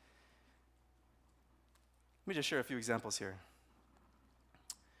 Let me just share a few examples here.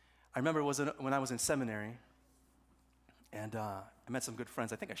 I remember when I was in seminary, and I met some good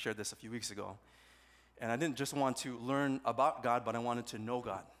friends. I think I shared this a few weeks ago. And I didn't just want to learn about God, but I wanted to know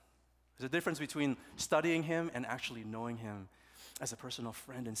God. There's a difference between studying Him and actually knowing Him as a personal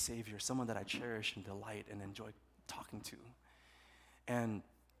friend and Savior, someone that I cherish and delight and enjoy talking to. And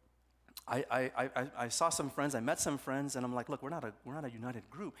I saw some friends, I met some friends, and I'm like, look, we're not a united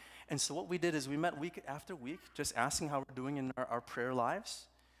group. And so what we did is we met week after week, just asking how we're doing in our prayer lives.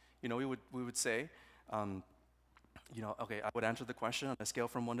 You know, we would say, okay, I would answer the question on a scale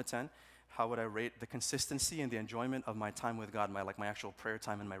from 1 to 10. How would I rate the consistency and the enjoyment of my time with God, my actual prayer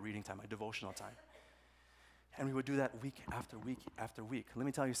time and my reading time, my devotional time? And we would do that week after week after week. Let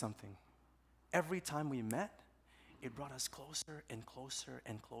me tell you something. Every time we met, it brought us closer and closer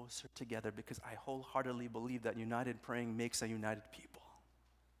and closer together, because I wholeheartedly believe that united praying makes a united people.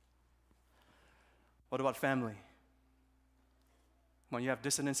 What about family? When you have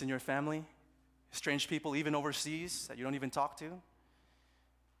dissonance in your family, strange people even overseas that you don't even talk to,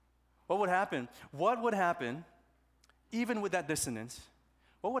 what would happen? What would happen, even with that dissonance,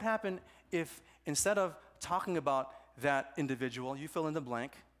 what would happen if instead of talking about that individual, you fill in the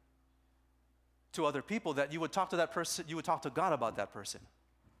blank, to other people, that you would talk to that person, you would talk to God about that person?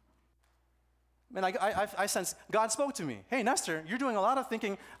 And I sense God spoke to me. Hey, Nestor, you're doing a lot of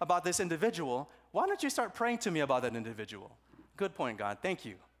thinking about this individual. Why don't you start praying to me about that individual? Good point, God. Thank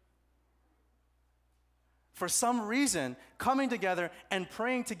you. For some reason, coming together and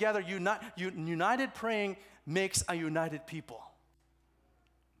praying together, united praying makes a united people.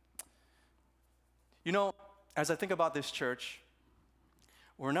 You know, as I think about this church,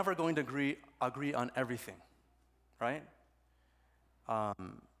 we're never going to agree on everything, right?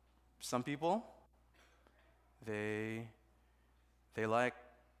 Some people, they like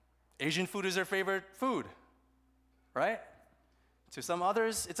Asian food is their favorite food, right? To some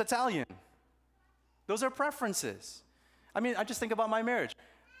others, it's Italian. Those are preferences. I mean, I just think about my marriage.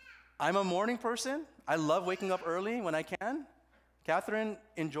 I'm a morning person. I love waking up early when I can. Catherine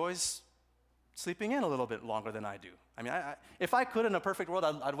enjoys sleeping in a little bit longer than I do. I mean, if I could in a perfect world,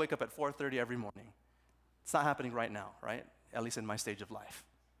 I'd wake up at 4:30 every morning. It's not happening right now, right? At least in my stage of life.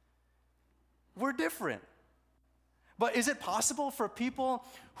 We're different. But is it possible for people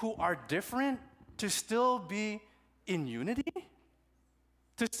who are different to still be in unity?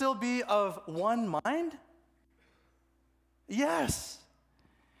 To still be of one mind? Yes.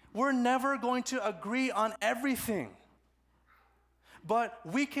 We're never going to agree on everything. But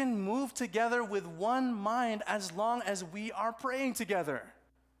we can move together with one mind as long as we are praying together.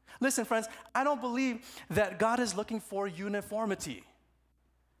 Listen, friends, I don't believe that God is looking for uniformity.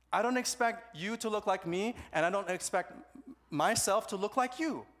 I don't expect you to look like me, and I don't expect myself to look like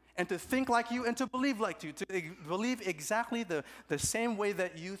you, and to think like you, and to believe like you, to believe exactly the same way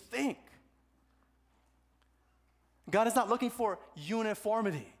that you think. God is not looking for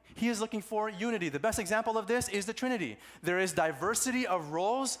uniformity. He is looking for unity. The best example of this is the Trinity. There is diversity of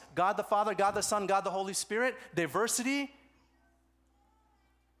roles, God the Father, God the Son, God the Holy Spirit, diversity,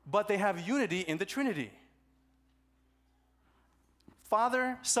 but they have unity in the Trinity.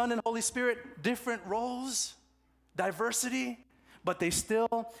 Father, Son, and Holy Spirit, different roles, diversity, but they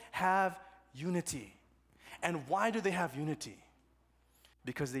still have unity. And why do they have unity?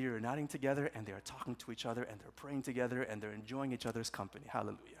 Because they are uniting together, and they are talking to each other, and they're praying together, and they're enjoying each other's company.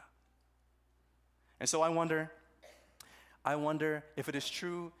 Hallelujah. And so I wonder if it is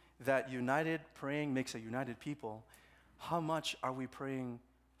true that united praying makes a united people, how much are we praying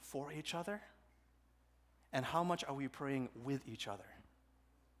for each other? And how much are we praying with each other?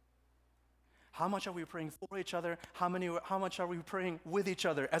 How much are we praying for each other? How much are we praying with each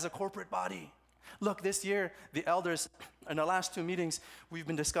other as a corporate body? Look, this year, the elders, in the last 2 meetings, we've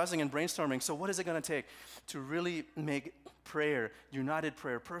been discussing and brainstorming. So what is it going to take to really make prayer, united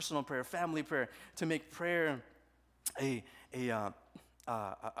prayer, personal prayer, family prayer, to make prayer an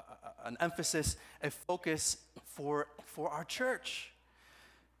emphasis, a focus for our church?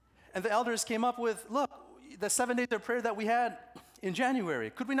 And the elders came up with, look, the 7 days of prayer that we had in January,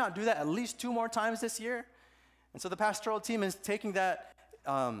 could we not do that at least 2 more times this year? And so the pastoral team is taking that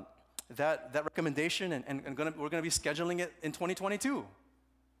that recommendation, and we're going to be scheduling it in 2022.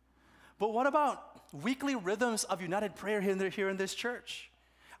 But what about weekly rhythms of united prayer here in this church?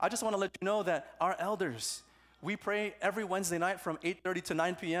 I just want to let you know that our elders, we pray every Wednesday night from 8:30 to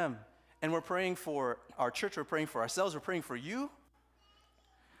 9 p.m. And we're praying for our church, we're praying for ourselves, we're praying for you.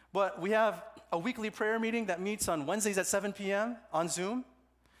 But we have a weekly prayer meeting that meets on Wednesdays at 7 p.m. on Zoom.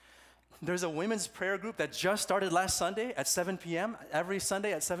 There's a women's prayer group that just started last Sunday at 7 p.m., every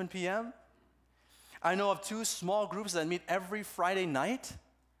Sunday at 7 p.m. I know of 2 small groups that meet every Friday night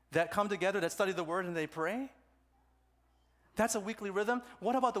that come together, that study the Word, and they pray. That's a weekly rhythm.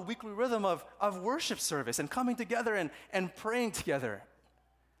 What about the weekly rhythm of worship service and coming together and praying together?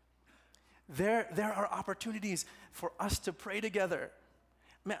 There are opportunities for us to pray together.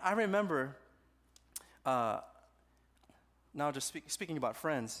 Man, I remember, now just speaking about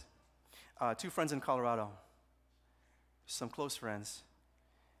friends, 2 friends in Colorado, some close friends,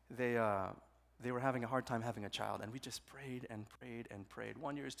 they were having a hard time having a child, and we just prayed and prayed and prayed.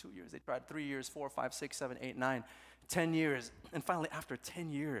 1 year, 2 years, they tried 3 years, 4, 5, 6, 7, 8, 9, 10 years, and finally after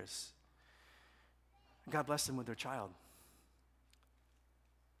 10 years, God blessed them with their child.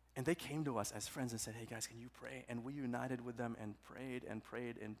 And they came to us as friends and said, hey guys, can you pray? And we united with them and prayed and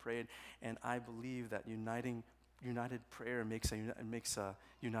prayed and prayed. And I believe that united prayer makes a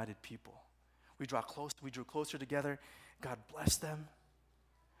united people. We drew closer together. God bless them.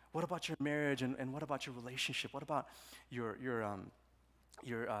 What about your marriage and what about your relationship? What about your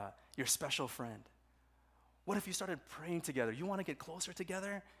special friend? What if you started praying together? You want to get closer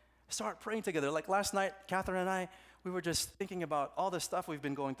together? Start praying together. Like last night, Catherine and I, we were just thinking about all the stuff we've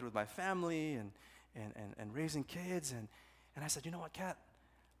been going through with my family and raising kids. And I said, you know what, Kat?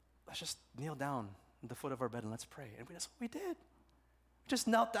 Let's just kneel down at the foot of our bed and let's pray. And that's what we did. We just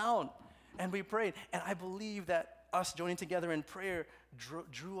knelt down and we prayed. And I believe that us joining together in prayer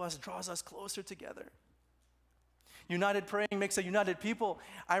draws us closer together. United praying makes a united people.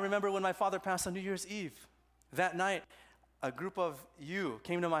 I remember when my father passed on New Year's Eve. That night, a group of you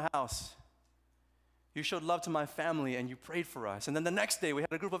came to my house. You showed love to my family and you prayed for us. And then the next day, we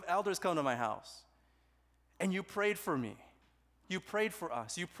had a group of elders come to my house. And you prayed for me. You prayed for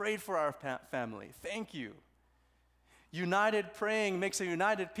us. You prayed for our family. Thank you. United praying makes a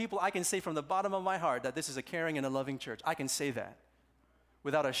united people. I can say from the bottom of my heart that this is a caring and a loving church. I can say that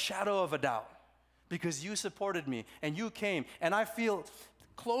without a shadow of a doubt because you supported me and you came and I feel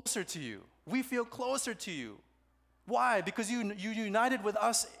closer to you. We feel closer to you. Why? Because you united with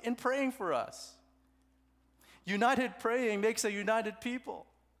us in praying for us. United praying makes a united people.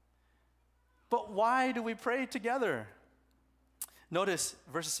 But why do we pray together? Notice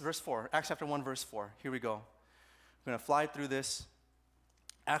verse 4, Acts chapter 1, verse 4. Here we go. We're going to fly through this.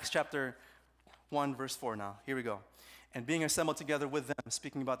 Acts chapter 1, verse 4 now. Here we go. And being assembled together with them,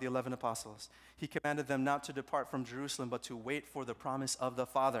 speaking about the 11 apostles, he commanded them not to depart from Jerusalem, but to wait for the promise of the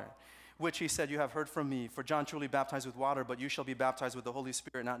Father, which he said, you have heard from me. For John truly baptized with water, but you shall be baptized with the Holy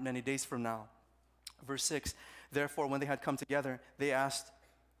Spirit not many days from now. Verse 6, therefore, when they had come together, they asked,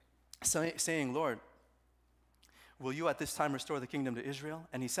 saying, Lord, will you at this time restore the kingdom to Israel?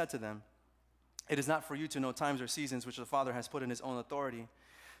 And he said to them, it is not for you to know times or seasons which the Father has put in his own authority,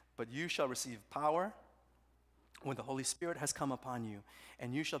 but you shall receive power when the Holy Spirit has come upon you,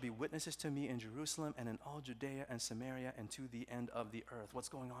 and you shall be witnesses to me in Jerusalem and in all Judea and Samaria and to the end of the earth. What's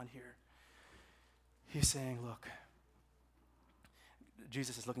going on here? He's saying, look,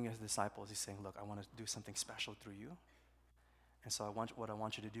 Jesus is looking at his disciples. He's saying, look, I want to do something special through you. And so what I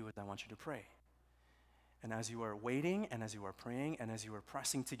want you to do is I want you to pray. And as you are waiting and as you are praying and as you are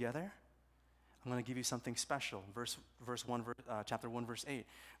pressing together, I'm going to give you something special. Chapter 1, verse 8.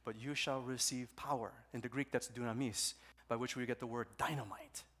 But you shall receive power. In the Greek, that's dunamis, by which we get the word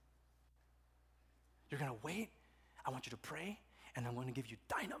dynamite. You're going to wait. I want you to pray, and I'm going to give you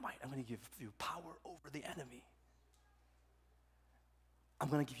dynamite. I'm going to give you power over the enemy. I'm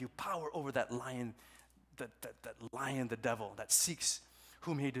going to give you power over that lion, the devil, that seeks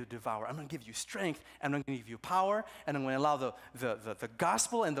whom he to devour. I'm going to give you strength, and I'm going to give you power, and I'm going to allow the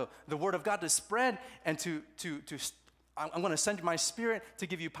gospel and the word of God to spread, and I'm going to send my spirit to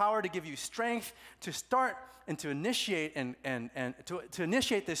give you power, to give you strength, to start and to initiate and to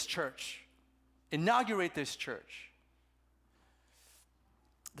initiate this church, inaugurate this church.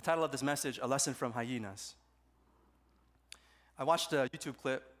 The title of this message, A Lesson from Hyenas. I watched a YouTube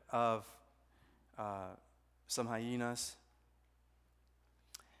clip of some hyenas.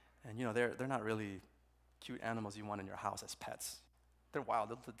 And you know, they're not really cute animals you want in your house as pets. They're wild.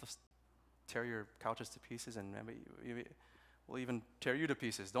 They'll just tear your couches to pieces and maybe will even tear you to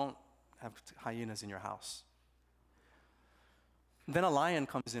pieces. Don't have hyenas in your house. Then a lion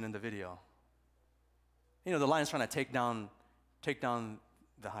comes in the video. You know, the lion's trying to take down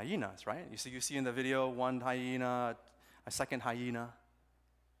the hyenas, right? You see in the video one hyena, a second hyena.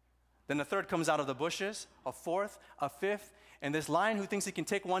 Then the third comes out of the bushes, a fourth, a fifth, and this lion who thinks he can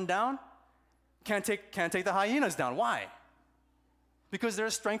take one down can't take the hyenas down. Why? Because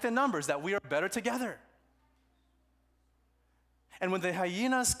there's strength in numbers, that we are better together. And when the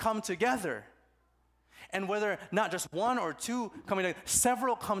hyenas come together, and whether not just one or two coming together,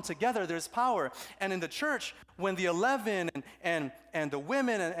 several come together, there's power. And in the church, when the 11 and the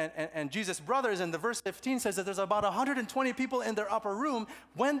women and Jesus' brothers, and the verse 15 says that there's about 120 people in their upper room,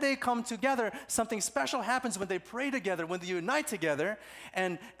 when they come together, something special happens when they pray together, when they unite together.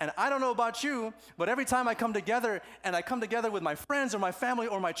 And I don't know about you, but every time I come together, and I come together with my friends or my family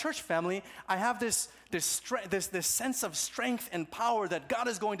or my church family, I have this sense of strength and power that God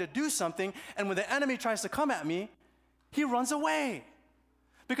is going to do something. And when the enemy tries to come at me, he runs away.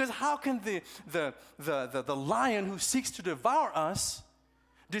 Because how can the lion who seeks to devour us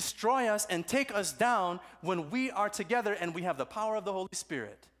destroy us and take us down when we are together and we have the power of the Holy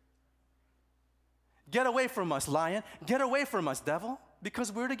Spirit? Get away from us, lion. Get away from us, devil,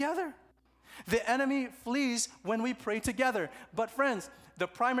 because we're together. The enemy flees when we pray together. But friends, the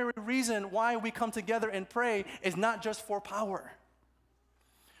primary reason why we come together and pray is not just for power.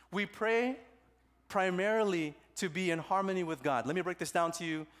 We pray primarily to be in harmony with God. Let me break this down to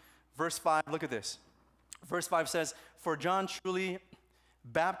you. Verse 5, look at this. Verse 5 says, "For John truly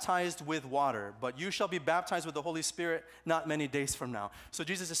baptized with water, but you shall be baptized with the Holy Spirit not many days from now." So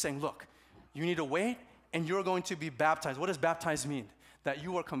Jesus is saying, look, you need to wait and you're going to be baptized. What does baptized mean? That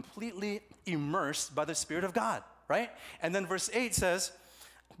you are completely immersed by the Spirit of God, right? And then verse 8 says,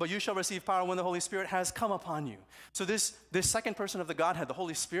 "But you shall receive power when the Holy Spirit has come upon you." So this second person of the Godhead, the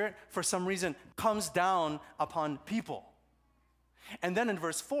Holy Spirit, for some reason comes down upon people. And then in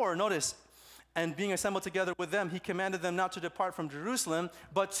verse 4, notice, "And being assembled together with them, he commanded them not to depart from Jerusalem,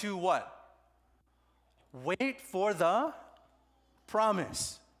 but to" what? "Wait for the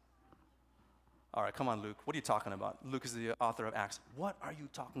promise." All right, come on, Luke. What are you talking about? Luke is the author of Acts. What are you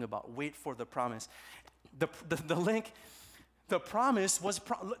talking about? Wait for the promise. The link, the promise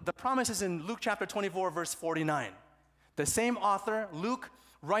is in Luke chapter 24, verse 49. The same author, Luke,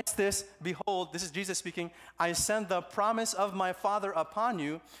 writes this, "Behold," this is Jesus speaking, "I send the promise of my Father upon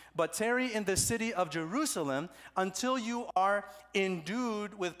you, but tarry in the city of Jerusalem until you are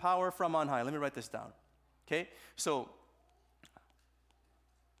endued with power from on high." Let me write this down. Okay? So,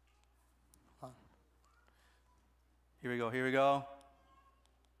 here we go.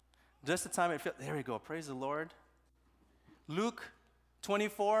 Just the time it feels, there we go, praise the Lord. Luke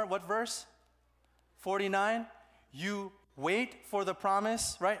 24, what verse? 49. "You wait for the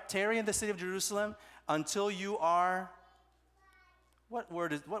promise," right? "Tarry in the city of Jerusalem until you are," what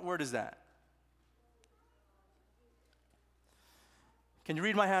word is that? Can you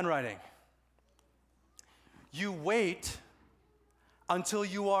read my handwriting? "You wait until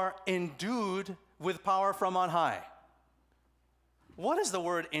you are endued with power from on high." What does the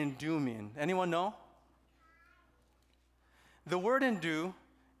word endue mean? Anyone know? The word endue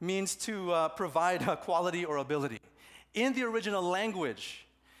means to provide a quality or ability. In the original language,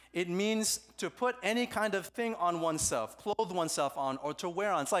 it means to put any kind of thing on oneself, clothe oneself on, or to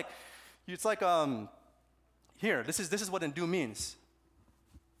wear on. It's like here, this is what endue means.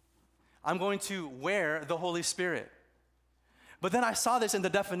 I'm going to wear the Holy Spirit. But then I saw this in the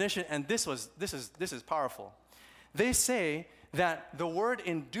definition, and this is powerful. They say that the word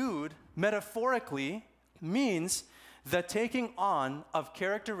endued metaphorically means the taking on of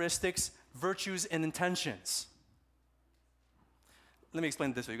characteristics, virtues, and intentions. Let me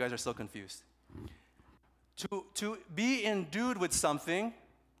explain it this way. You guys are still confused. To be endued with something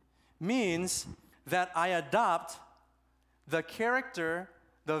means that I adopt the character,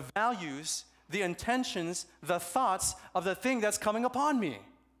 the values, the intentions, the thoughts of the thing that's coming upon me.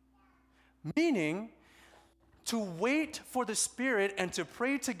 Meaning, to wait for the Spirit and to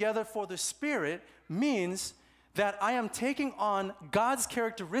pray together for the Spirit means that I am taking on God's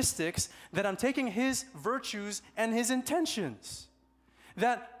characteristics, that I'm taking His virtues and His intentions.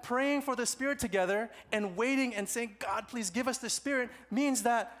 That praying for the Spirit together and waiting and saying, God, please give us the Spirit, means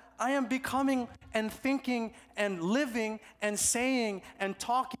that I am becoming and thinking and living and saying and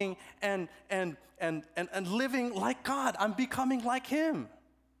talking and living like God. I'm becoming like Him.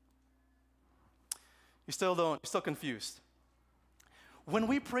 You're still confused. When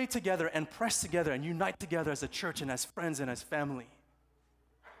we pray together and press together and unite together as a church and as friends and as family,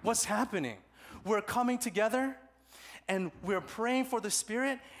 what's happening? We're coming together and we're praying for the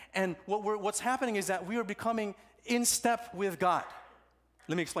Spirit, and what's happening is that we are becoming in step with God.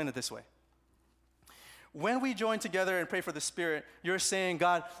 Let me explain it this way. When we join together and pray for the Spirit, you're saying,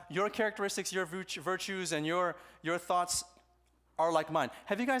 God, your characteristics, your virtues, and your thoughts are like mine.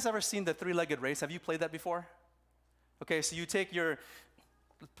 Have you guys ever seen the three-legged race? Have you played that before? Okay, so you take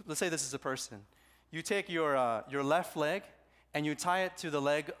let's say this is a person. You take your left leg and you tie it to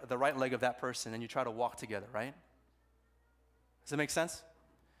the right leg of that person, and you try to walk together, right? Does that make sense?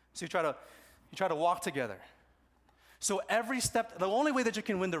 So you try to walk together. So every step, the only way that you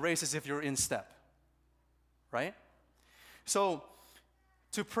can win the race is if you're in step, right? So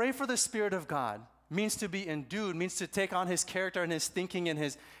to pray for the Spirit of God means to be endued, means to take on His character and His thinking and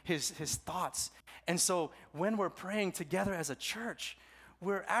His thoughts. And so when we're praying together as a church,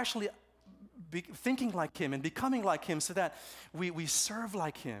 we're actually thinking like Him and becoming like Him, so that we serve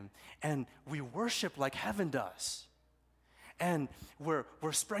like Him and we worship like heaven does. And we're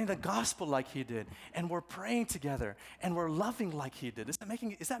spreading the gospel like He did, and we're praying together, and we're loving like He did. Is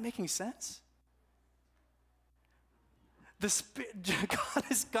that making sense? The Spirit,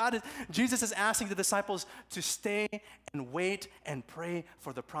 Jesus is asking the disciples to stay and wait and pray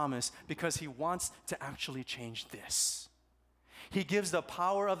for the promise, because He wants to actually change this. He gives the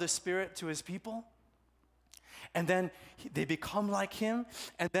power of the Spirit to His people, and then they become like Him,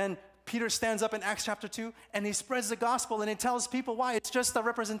 and then Peter stands up in Acts chapter 2, and he spreads the gospel, and he tells people why. It's just a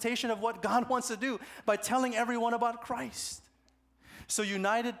representation of what God wants to do by telling everyone about Christ. So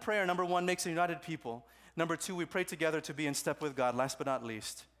united prayer, number one, makes a united people. Number two, we pray together to be in step with God. Last but not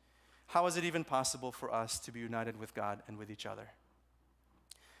least, how is it even possible for us to be united with God and with each other?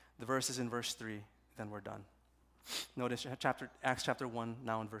 The verse is in verse 3, then we're done. Notice Acts chapter 1,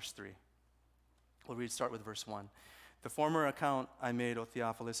 now in verse 3. We'll start with verse 1. The former account I made, O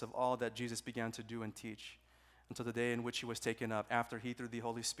Theophilus, of all that Jesus began to do and teach until the day in which He was taken up, after He, through the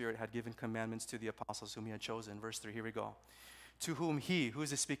Holy Spirit, had given commandments to the apostles whom He had chosen. Verse 3, here we go. To whom He, who is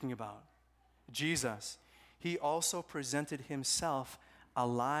this speaking about? Jesus. He also presented Himself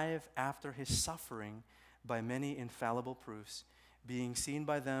alive after His suffering by many infallible proofs, being seen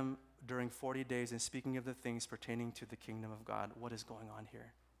by them during 40 days and speaking of the things pertaining to the kingdom of God. What is going on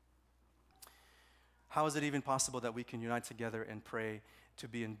here? How is it even possible that we can unite together and pray to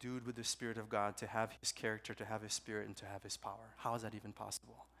be endued with the Spirit of God, to have His character, to have His Spirit, and to have His power? How is that even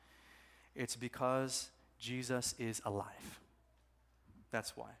possible? It's because Jesus is alive.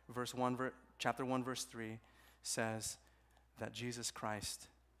 That's why. Chapter 1, verse 3 says that Jesus Christ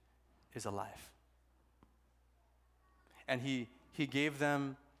is alive. And He gave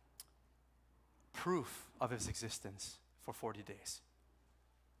them proof of His existence for 40 days,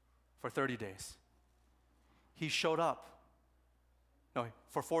 for 30 days. He showed up. No,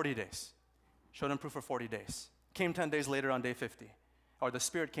 for 40 days. Showed them proof for 40 days. Came 10 days later on day 50. Or the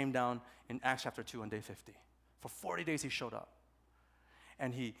Spirit came down in Acts chapter 2 on day 50. For 40 days He showed up.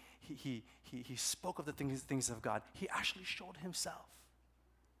 And He spoke of the things of God. He actually showed Himself.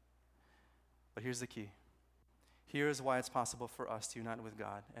 But here's the key. Here's why it's possible for us to unite with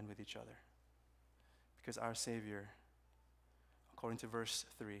God and with each other. Because our Savior, according to verse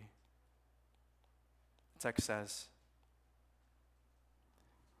 3, the text says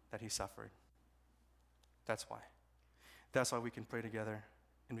that He suffered. That's why. That's why we can pray together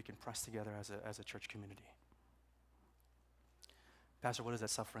and we can press together as a church community. Pastor, what does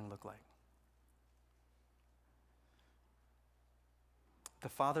that suffering look like? The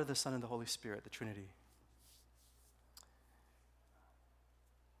Father, the Son, and the Holy Spirit, the Trinity,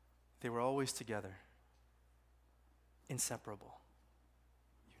 they were always together, inseparable,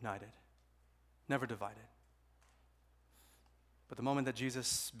 united, never divided. But the moment that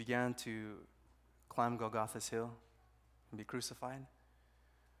Jesus began to climb Golgotha's hill and be crucified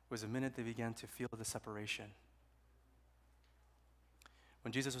was the minute they began to feel the separation.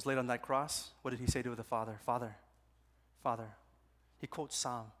 When Jesus was laid on that cross, what did He say to the Father? Father, Father. He quotes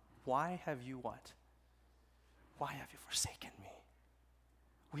Psalm. Why have you what? Why have you forsaken me?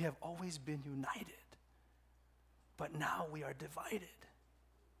 We have always been united, but now we are divided.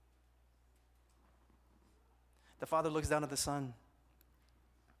 The Father looks down at the Son.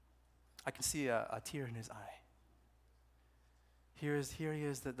 I can see a tear in His eye. Here He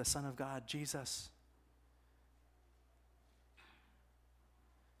is, the Son of God, Jesus.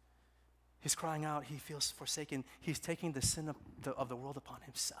 He's crying out. He feels forsaken. He's taking the sin of the world upon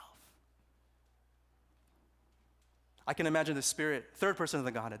Himself. I can imagine the Spirit, third person of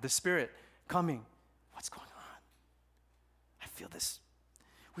the Godhead, the Spirit coming. What's going on? I feel this.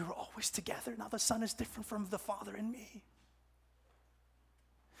 We were always together. Now the Son is different from the Father and me.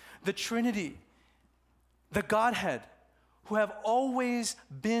 The Trinity, the Godhead, who have always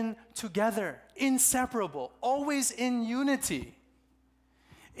been together, inseparable, always in unity,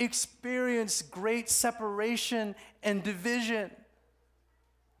 experience great separation and division.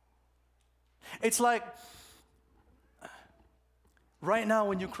 It's like right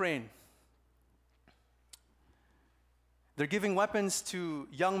now in Ukraine, they're giving weapons to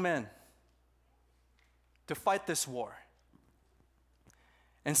young men to fight this war.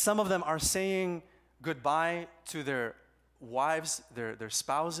 And some of them are saying goodbye to their wives, their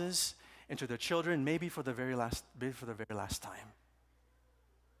spouses, and to their children, maybe for the very last time.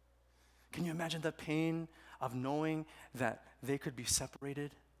 Can you imagine the pain of knowing that they could be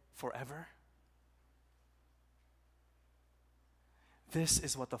separated forever? This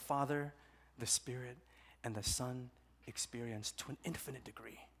is what the Father, the Spirit, and the Son experience to an infinite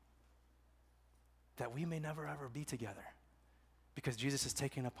degree. That we may never ever be together. Because Jesus has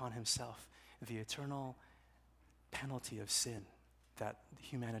taken upon himself the eternal penalty of sin that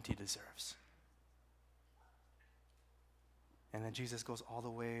humanity deserves. And then Jesus goes all the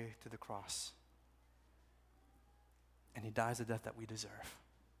way to the cross. And he dies the death that we deserve.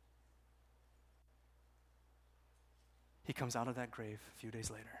 He comes out of that grave a few days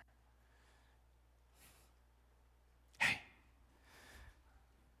later. Hey,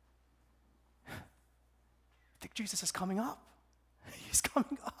 I think Jesus is coming up. He's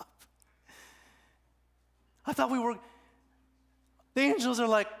coming up. I thought the angels are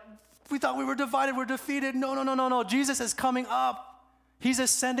like, we thought we were divided, we're defeated. No. Jesus is coming up. He's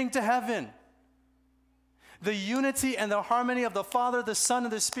ascending to heaven. The unity and the harmony of the Father, the Son,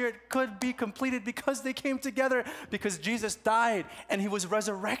 and the Spirit could be completed because they came together, because Jesus died and he was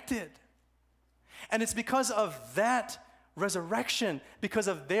resurrected. And it's because of that resurrection, because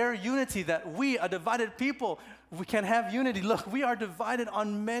of their unity, that we, a divided people, we can have unity. Look, we are divided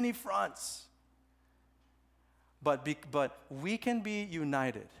on many fronts. But we can be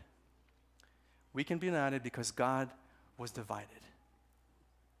united. We can be united because God was divided.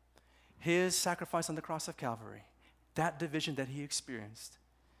 His sacrifice on the cross of Calvary, that division that he experienced,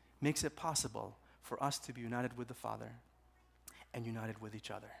 makes it possible for us to be united with the Father and united with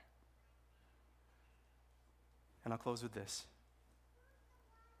each other. And I'll close with this.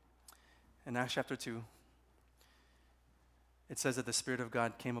 In Acts chapter 2, it says that the Spirit of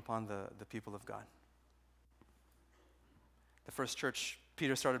God came upon the people of God. The first church,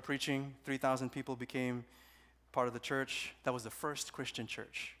 Peter started preaching, 3,000 people became part of the church. That was the first Christian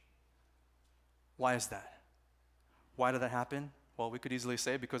church. Why is that? Why did that happen? Well, we could easily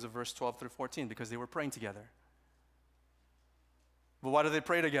say because of verse 12 through 14, because they were praying together. But why did they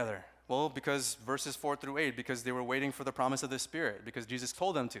pray together? Well, because verses 4 through 8, because they were waiting for the promise of the Spirit, because Jesus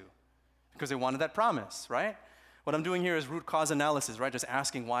told them to, because they wanted that promise, right? What I'm doing here is root cause analysis, right? Just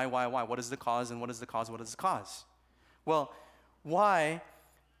asking why? What is the cause and what is the cause? What is the cause? Well, why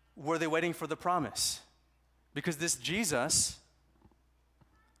were they waiting for the promise? Because this Jesus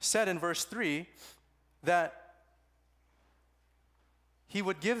said in verse 3 that he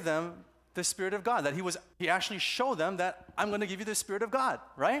would give them the Spirit of God, that he actually showed them that I'm going to give you the Spirit of God,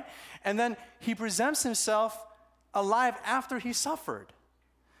 right? And then he presents himself alive after he suffered.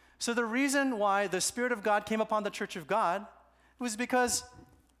 So the reason why the Spirit of God came upon the church of God was because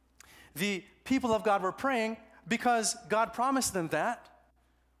the people of God were praying, because God promised them that.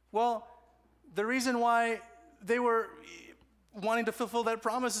 Well, the reason why they were wanting to fulfill that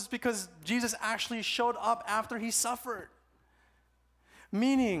promise is because Jesus actually showed up after he suffered.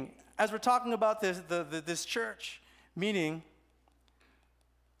 Meaning, as we're talking about this church, meaning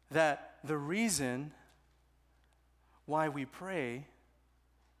that the reason why we pray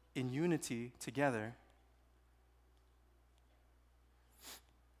in unity together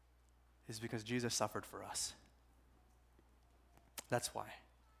is because Jesus suffered for us. That's why.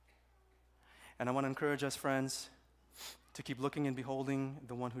 And I want to encourage us, friends, to keep looking and beholding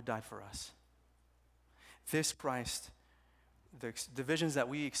the one who died for us. This Christ, the divisions that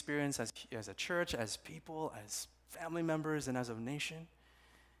we experience as a church, as people, as family members, and as a nation,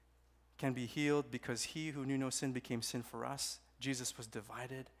 can be healed because he who knew no sin became sin for us. Jesus was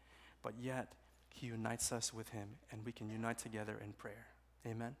divided, but yet he unites us with him, and we can unite together in prayer.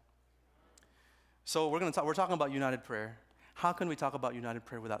 Amen? So we're talking about united prayer. How can we talk about united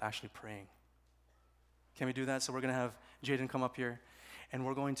prayer without actually praying? Can we do that? So we're going to have Jaden come up here, and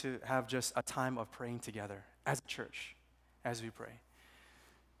we're going to have just a time of praying together as a church, as we pray.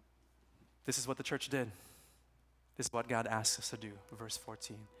 This is what the church did. This is what God asks us to do, verse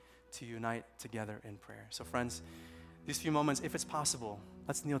 14, to unite together in prayer. So friends, these few moments, if it's possible,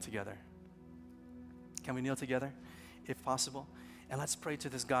 let's kneel together. Can we kneel together, if possible? And let's pray to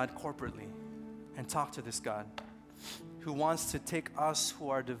this God corporately and talk to this God. who wants to take us who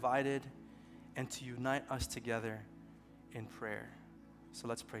are divided and to unite us together in prayer. So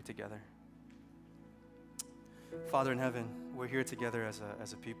let's pray together. Father in heaven, we're here together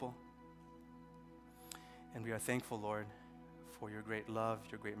as a people. And we are thankful, Lord, for your great love,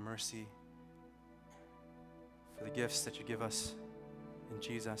 your great mercy, for the gifts that you give us in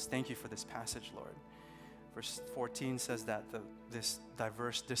Jesus. Thank you for this passage, Lord. Verse 14 says that this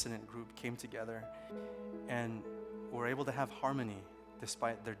diverse, dissonant group came together and were able to have harmony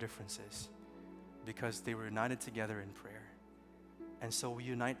despite their differences because they were united together in prayer. And so we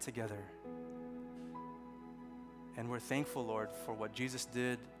unite together. And we're thankful, Lord, for what Jesus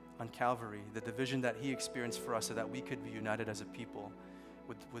did on Calvary, the division that he experienced for us so that we could be united as a people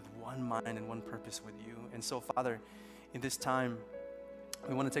with one mind and one purpose with you. And so, Father, in this time,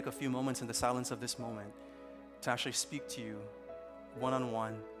 we want to take a few moments in the silence of this moment to actually speak to you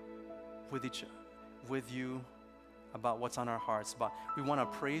one-on-one with you about what's on our hearts. But we want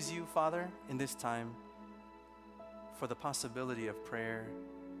to praise you, Father, in this time for the possibility of prayer.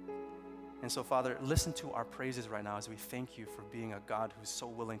 And so, Father, listen to our praises right now as we thank you for being a God who's so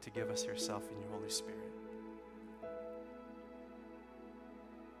willing to give us yourself in your Holy Spirit.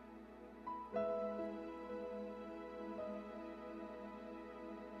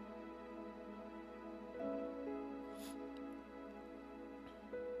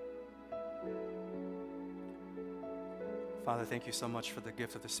 Father, thank you so much for the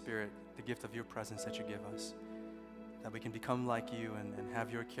gift of the Spirit, the gift of your presence that you give us, that we can become like you and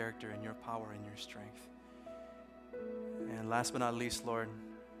have your character and your power and your strength. And last but not least, Lord,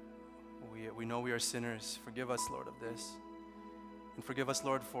 we know we are sinners. Forgive us, Lord, of this. And forgive us,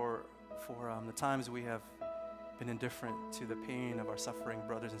 Lord, for the times we have been indifferent to the pain of our suffering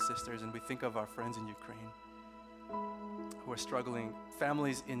brothers and sisters. And we think of our friends in Ukraine who are struggling,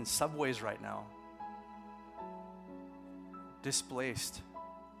 families in subways right now, displaced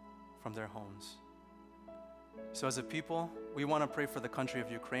from their homes. So as a people, we want to pray for the country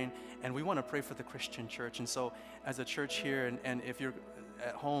of Ukraine, and we want to pray for the Christian church. And so as a church here, and if you're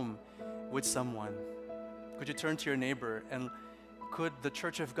at home with someone, could you turn to your neighbor, and could the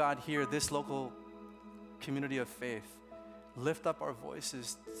Church of God here, this local community of faith, lift up our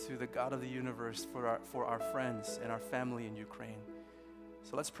voices to the God of the universe for our friends and our family in Ukraine?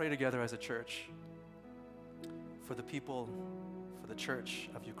 So let's pray together as a church for the people, for the church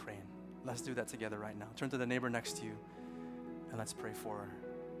of Ukraine. Let's do that together right now. Turn to the neighbor next to you and let's pray for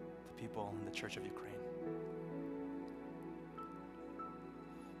the people in the church of Ukraine.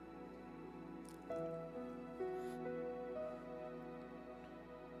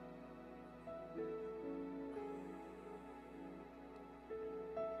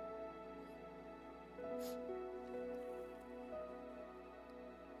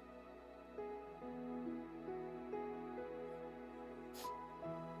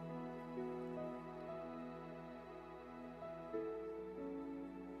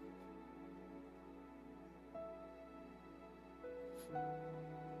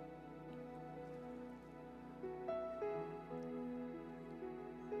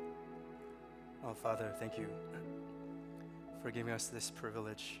 Oh, Father, thank you for giving us this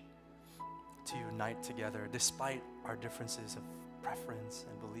privilege to unite together despite our differences of preference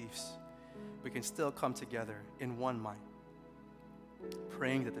and beliefs. We can still come together in one mind,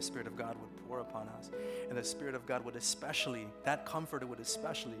 praying that the Spirit of God would pour upon us, and the Spirit of God would especially, that comforter would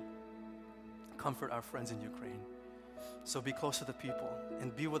especially comfort our friends in Ukraine. So be close to the people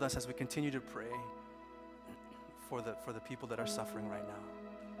and be with us as we continue to pray for the people that are suffering right now.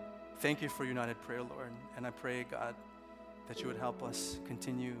 Thank you for united prayer, Lord. And I pray, God, that you would help us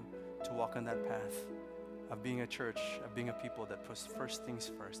continue to walk on that path of being a church, of being a people that puts first things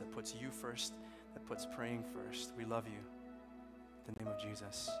first, that puts you first, that puts praying first. We love you. In the name of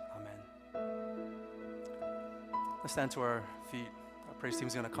Jesus, amen. Let's stand to our feet. Our praise team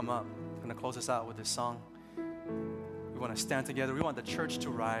is going to come up. We're going to close us out with this song. We want to stand together. We want the church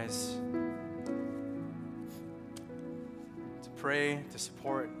to rise, to pray, to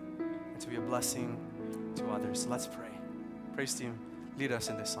support, and to be a blessing to others. So let's pray. Praise team, lead us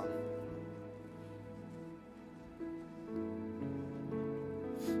in this song.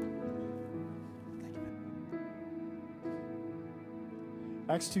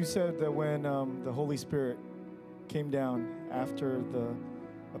 Acts 2 said that when the Holy Spirit came down after the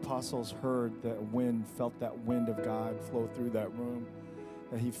apostles heard that wind, felt that wind of God flow through that room,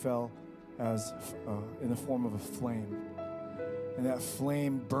 that he fell as in the form of a flame. And that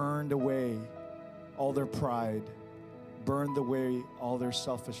flame burned away all their pride, burned away all their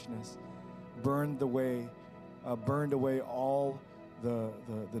selfishness, burned away all the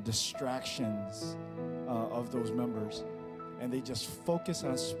distractions of those members. And they just focused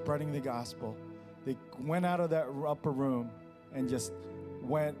on spreading the gospel. They went out of that upper room and just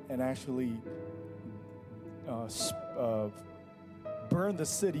went and actually burned the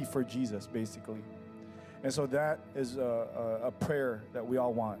city for Jesus, basically. And so that is a prayer that we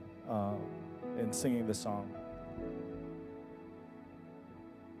all want in singing this song.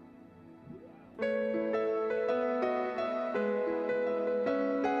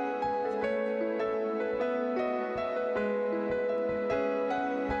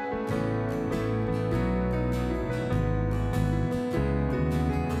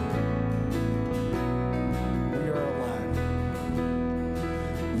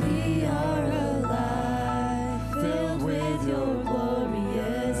 We are alive, filled with your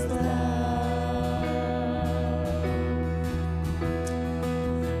glorious love.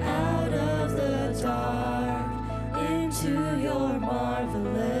 Out of the dark, into your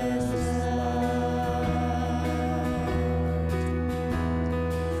marvelous light.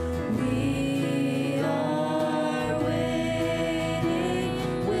 We are waiting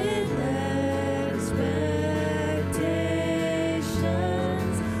with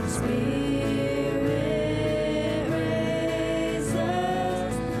expectations. Spirit, raise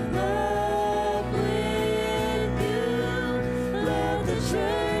us up with you. Let the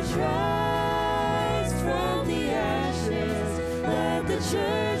church rise from the ashes. Let the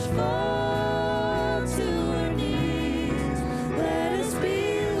church fall to her knees. Let us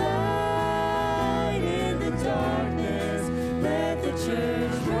be light in the darkness. Let the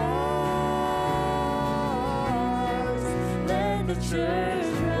church rise. Let the church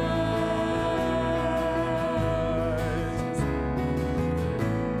rise.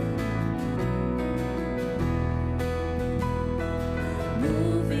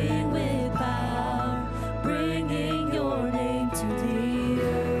 Moving with power, bringing your name to the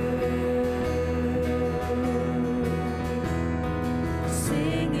earth.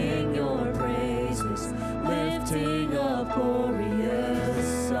 Singing your praises, lifting up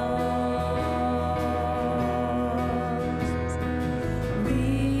glorious songs.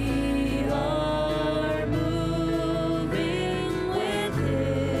 We are moving with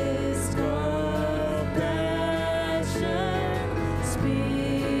His compassion.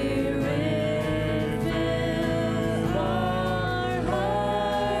 Spirit, fill our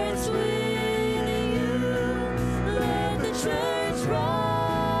hearts with you. Let the church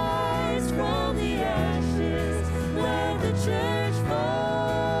rise from the ashes. Let the church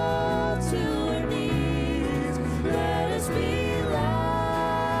fall to her knees. Let us be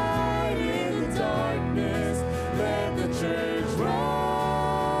light in the darkness. Let the church rise.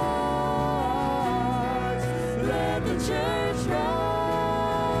 Let the church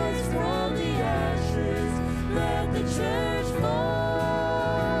rise from the ashes. Let the church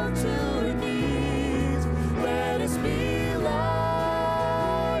fall to her knees. Let us be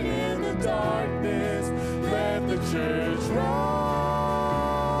light in the darkness. Let the church rise.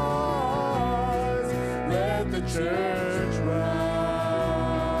 Let the church rise.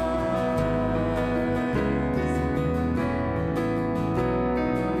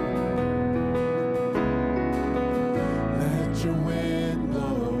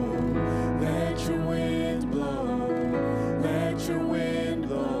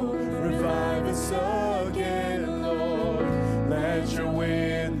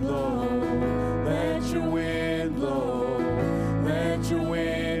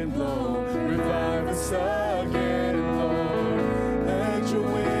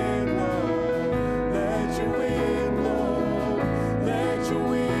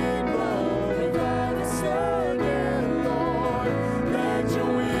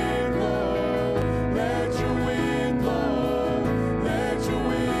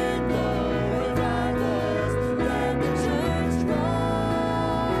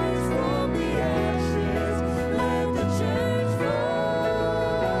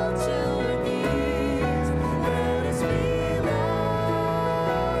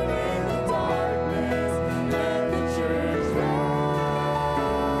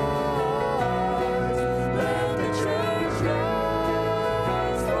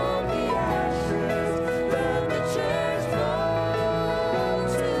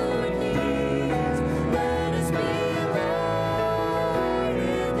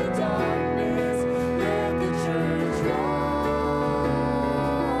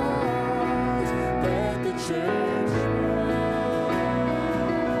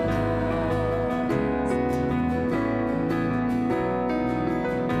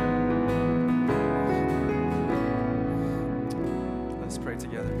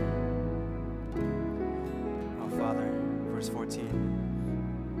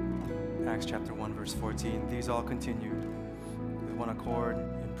 Acts chapter 1, verse 14. These all continued with one accord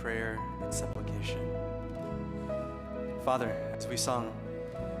in prayer and supplication. Father, as we sung,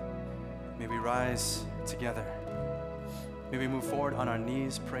 may we rise together. May we move forward on our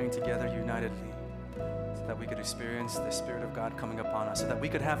knees, praying together unitedly, so that we could experience the Spirit of God coming upon us, so that we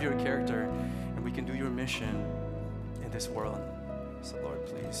could have your character and we can do your mission in this world. So Lord,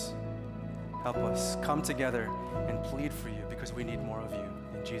 please help us come together and plead for you, because we need more of you.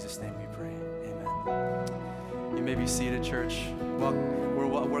 In Jesus' name we pray. Amen. You may be seated, church. Well,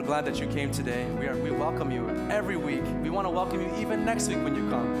 we're glad that you came today. We welcome you every week. We want to welcome you even next week when you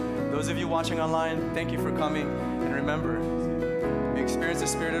come. Those of you watching online, thank you for coming. And remember, we experience the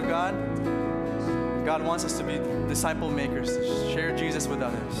Spirit of God. God wants us to be disciple makers, to share Jesus with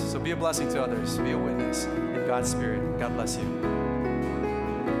others. So be a blessing to others. Be a witness in God's Spirit. God bless you.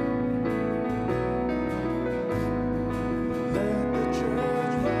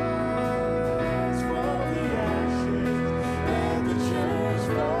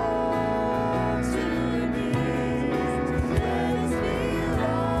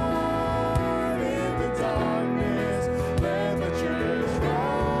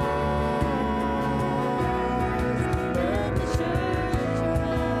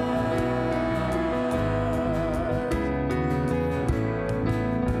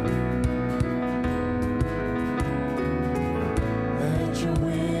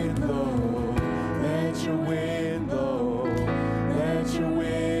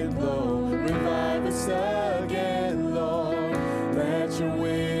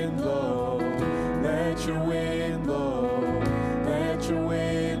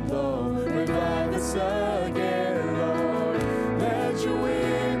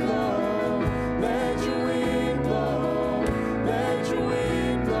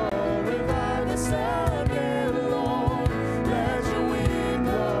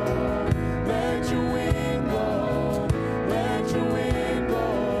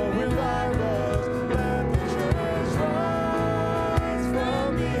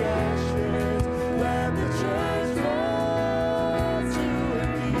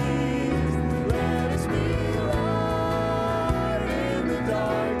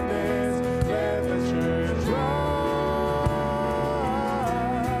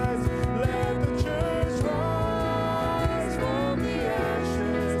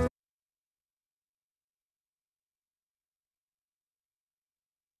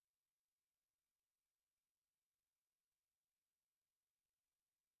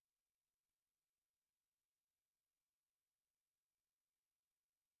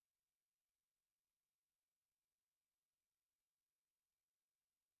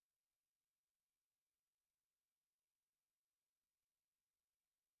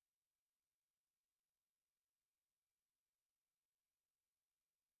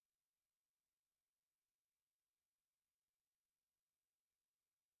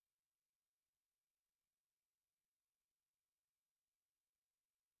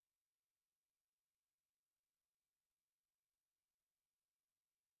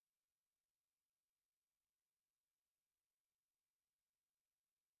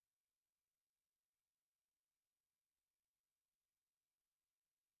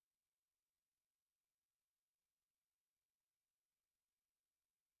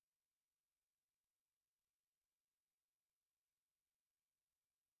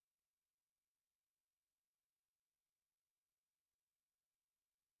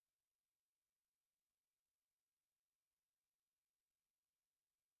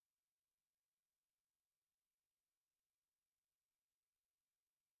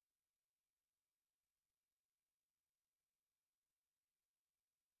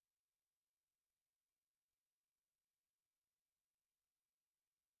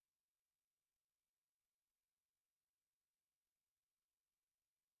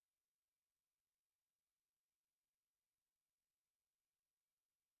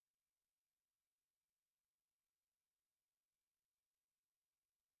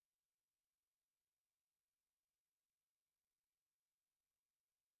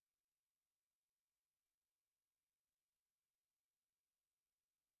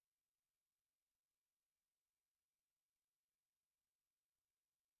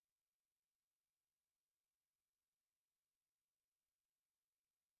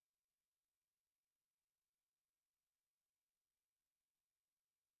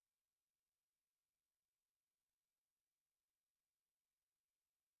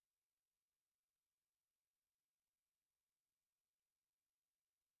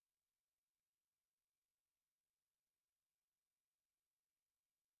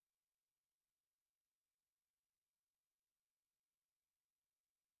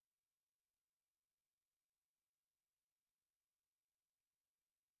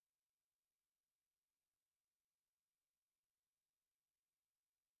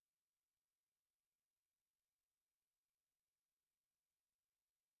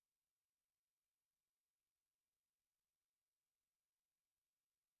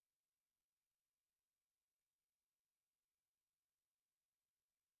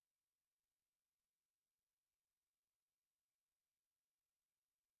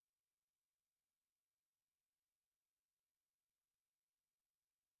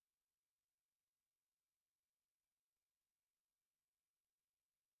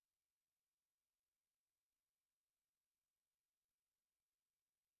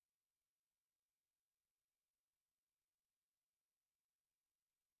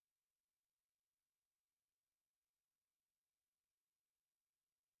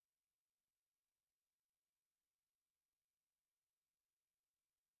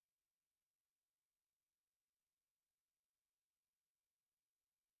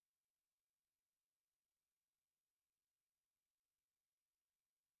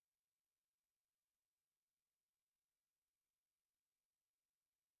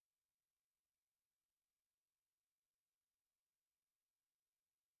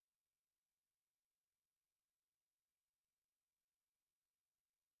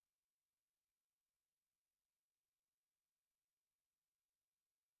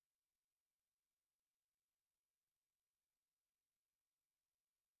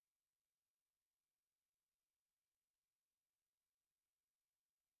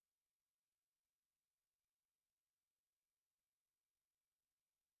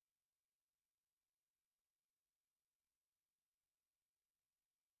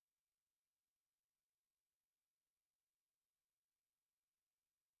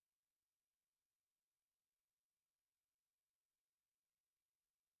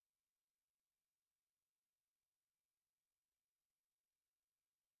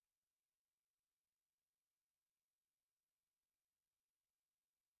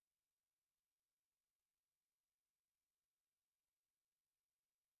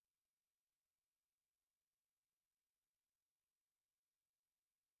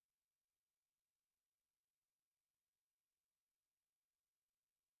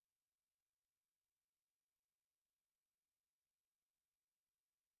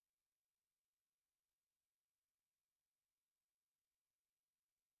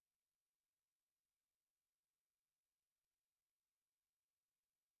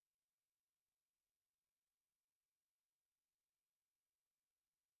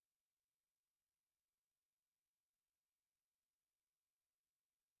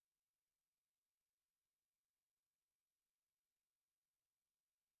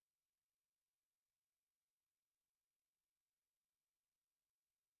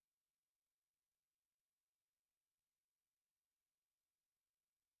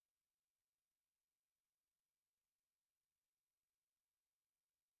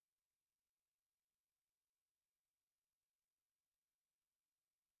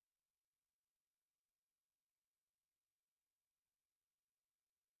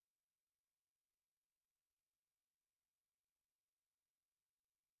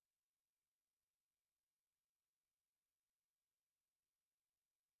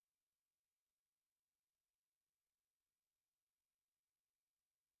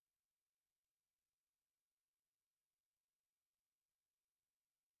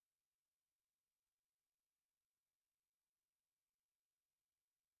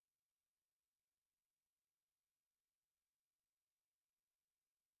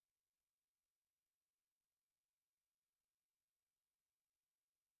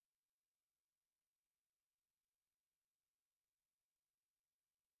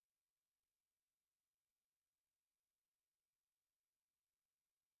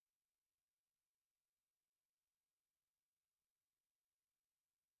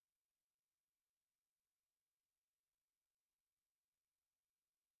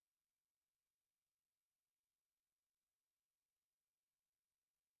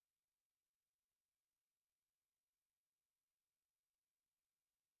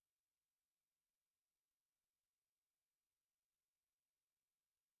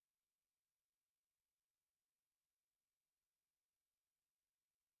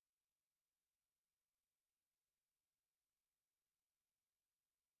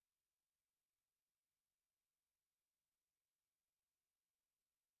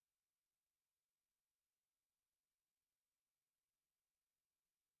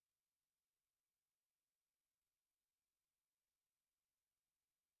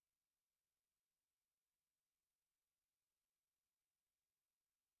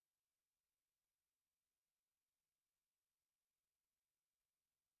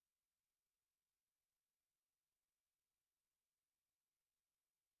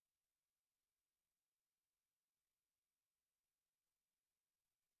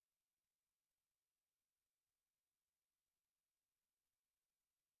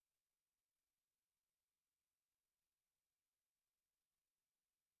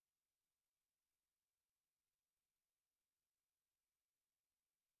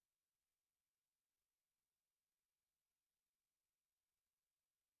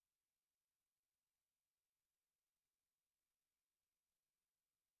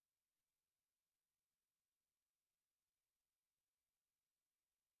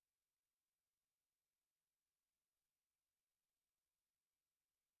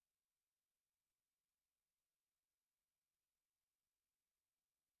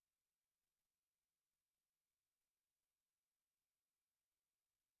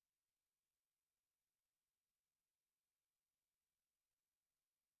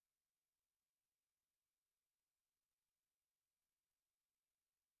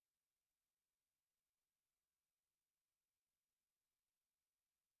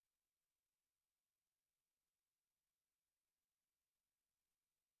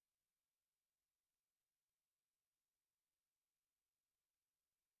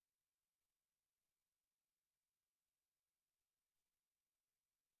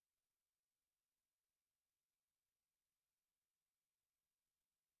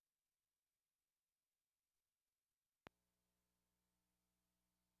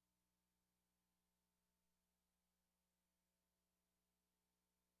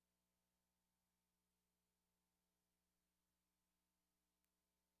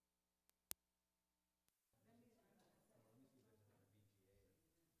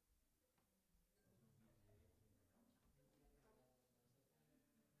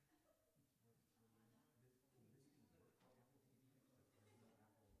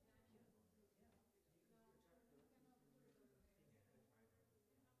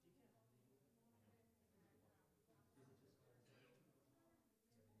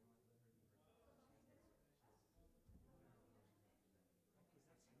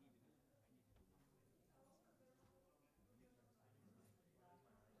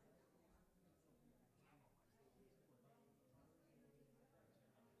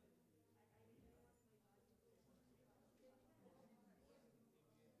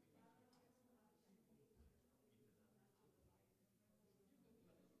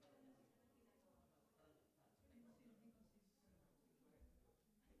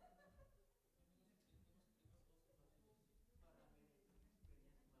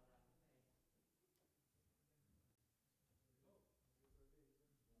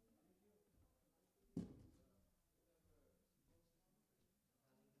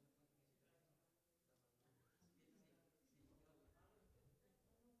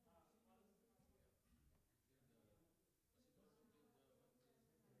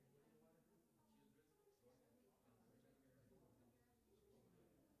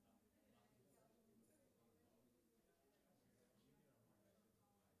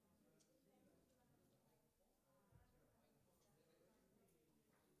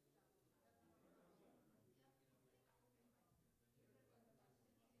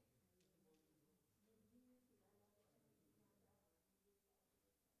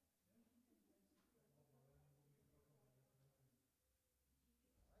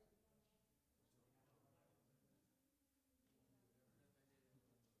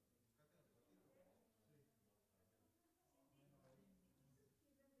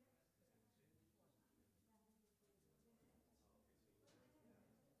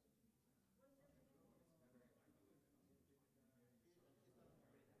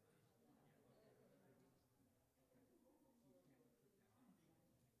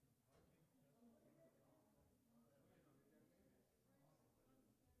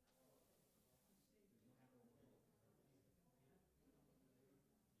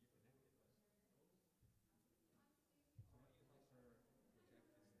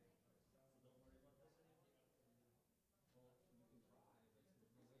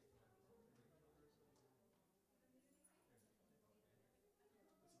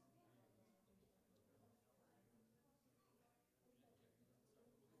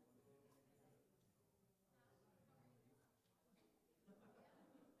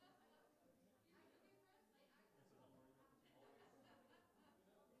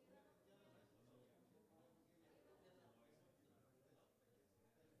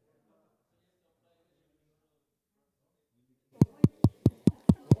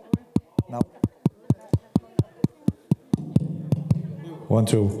 1,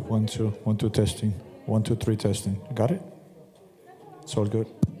 2, 1, 2, 1, 2, testing. 1, 2, 3, testing. Got it? It's all good.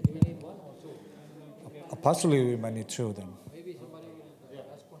 Possibly we might need 2 then. Maybe somebody will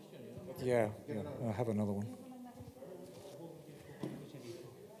ask questions. Yeah, I have another one.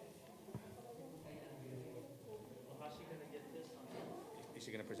 Is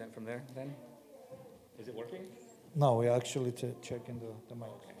she going to present from there then? Is it working? No, we're actually checking the mic.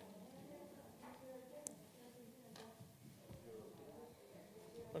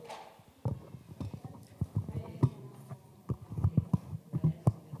 Okay.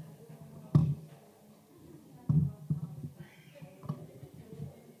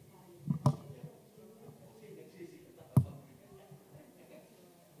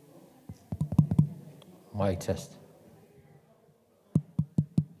 Mic test.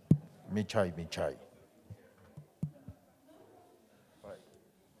 Me chai.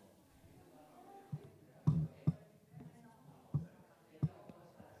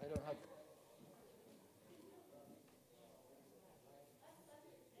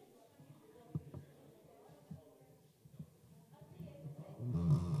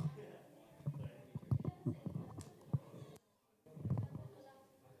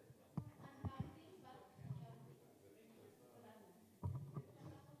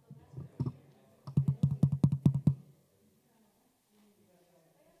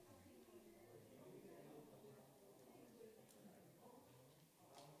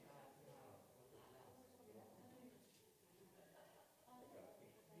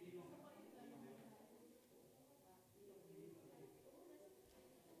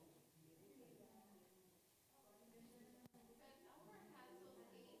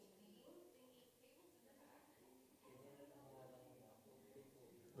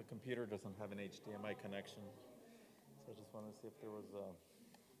 The computer doesn't have an HDMI connection, so I just wanted to see if there was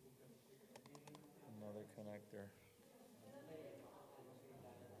another connector.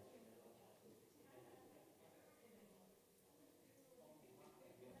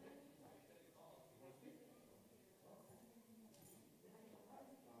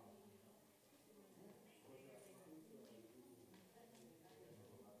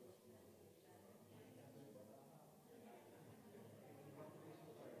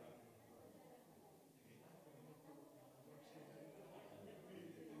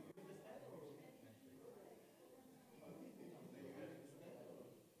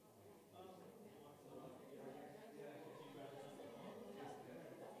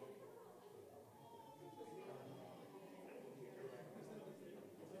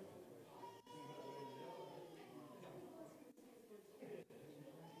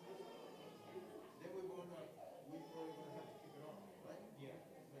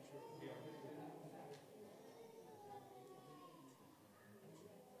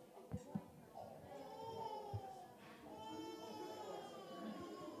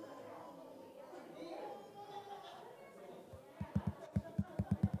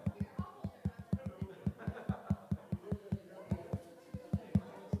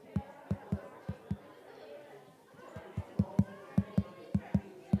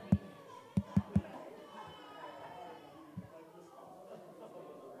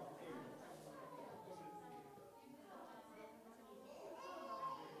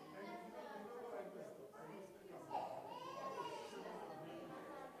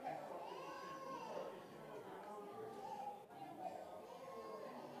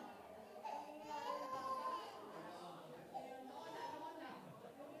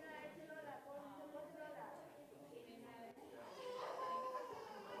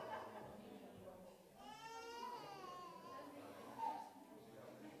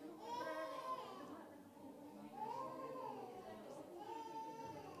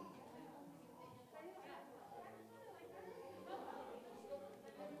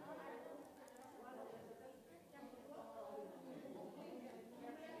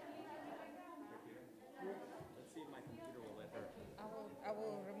 I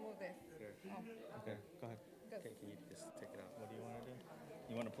will remove this. Sure. Okay, go ahead. Okay, can you just take it out? What do you want to do?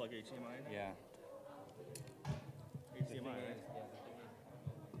 You want to plug HDMI in? Yeah. HDMI, right?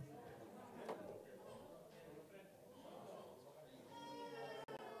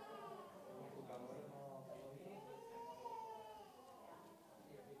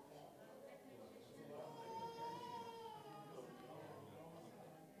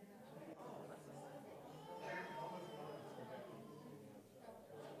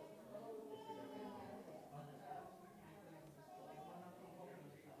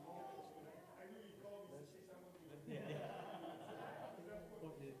 Yeah.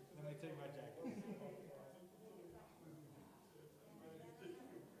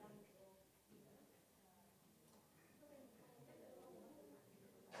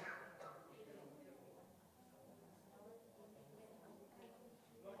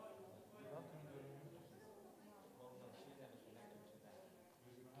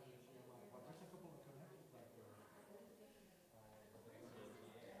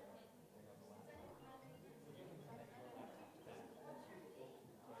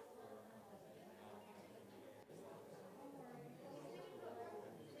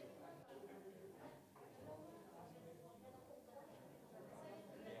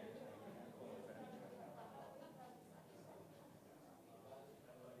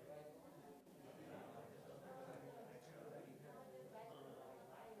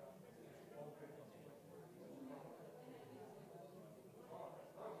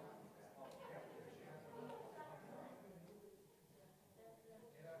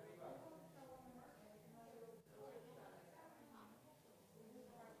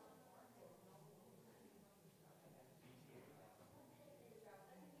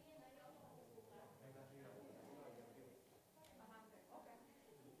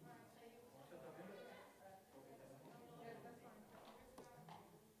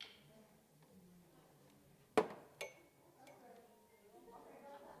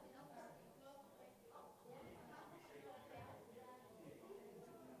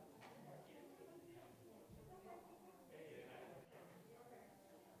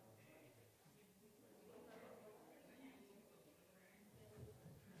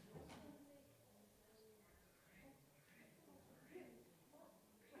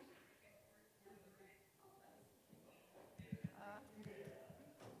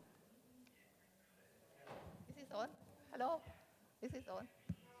 Is on?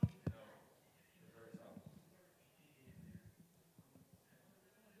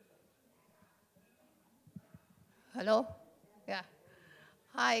 Hello? Yeah.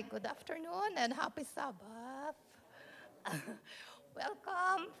 Hi, good afternoon and happy Sabbath.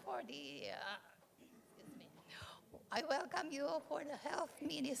 Welcome for the, excuse me. I welcome you for the health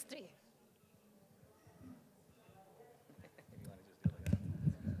ministry.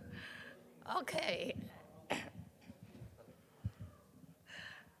 Okay.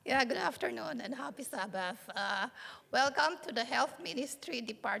 Yeah, good afternoon and happy Sabbath. Welcome to the Health Ministry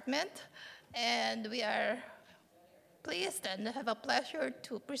Department, and we are pleased and have a pleasure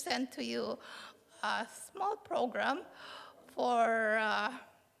to present to you a small program for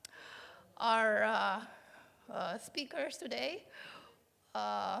our speakers today.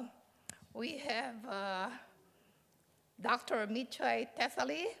 We have Dr. Michai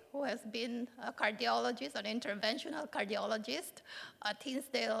Tessali, who has been a cardiologist, an interventional cardiologist at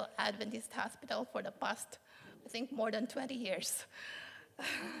Hinsdale Adventist Hospital for the past, I think, more than 20 years.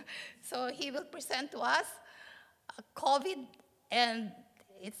 So he will present to us COVID and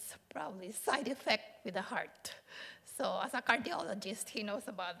its probably side effect with the heart. So as a cardiologist, he knows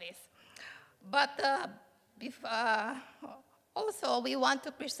about this. But also, we want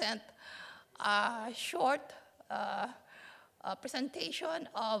to present a short presentation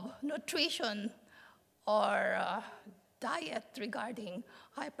of nutrition or diet regarding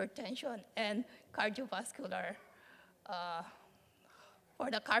hypertension and cardiovascular,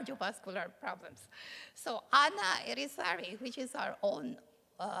 for the cardiovascular problems. So Anna Erisari, which is our own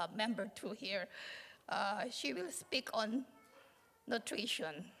member too here, she will speak on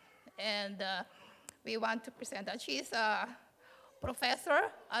nutrition. And we want to present that. She's a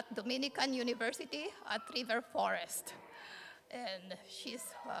professor at Dominican University at River Forest. And she's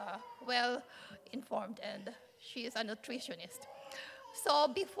well informed, and she is a nutritionist. So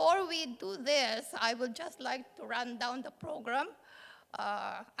before we do this, I would just like to run down the program.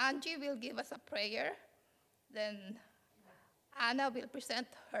 Angie will give us a prayer. Then Anna will present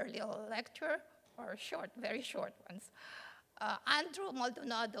her little lecture, or short, very short ones. Andrew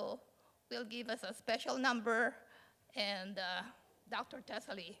Maldonado will give us a special number, and Dr.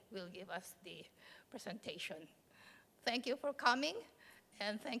 Tessali will give us the presentation. Thank you for coming,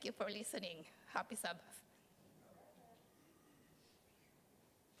 and thank you for listening. Happy Sabbath.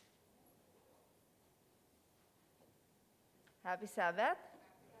 Happy Sabbath.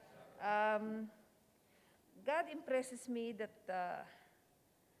 God impresses me that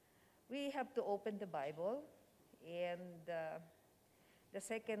we have to open the Bible, and the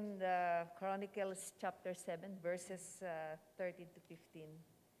second Chronicles chapter 7, verses 13 to 15.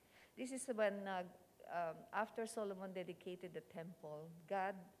 This is when after Solomon dedicated the temple,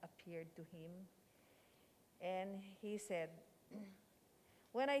 God appeared to him, and he said,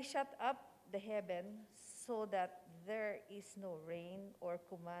 "When I shut up the heaven so that there is no rain, or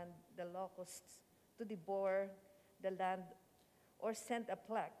command the locusts to devour the land, or send a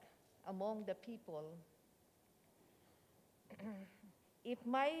plague among the people, if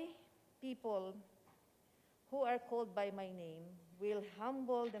my people who are called by my name will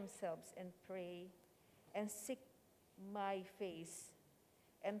humble themselves and pray and seek my face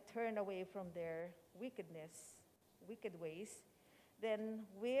and turn away from their wicked ways, then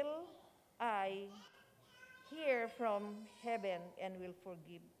will I hear from heaven and will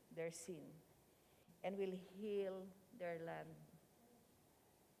forgive their sin and will heal their land.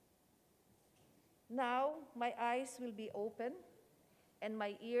 Now my eyes will be open and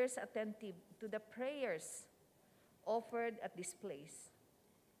my ears attentive to the prayers offered at this place."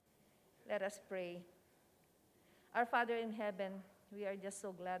 Let us pray. Our Father in heaven, we are just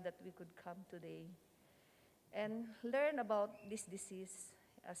so glad that we could come today and learn about this disease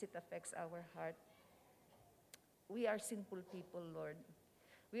as it affects our heart. We are sinful people, Lord.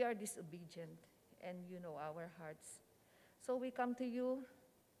 We are disobedient, and you know our hearts. So we come to you,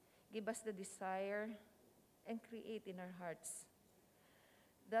 give us the desire and create in our hearts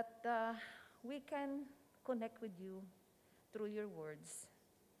that we can connect with you through your words.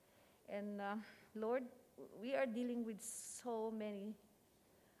 And Lord, we are dealing with so many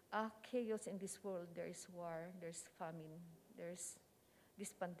chaos in this world. There is war, there's famine, there's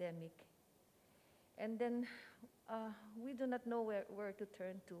this pandemic. And then we do not know where to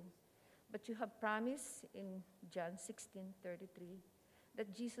turn to. But you have promised in John 16:33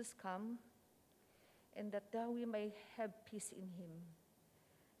 that Jesus come and that we may have peace in him.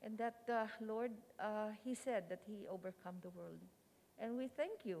 And that, Lord, he said that he overcome the world. And we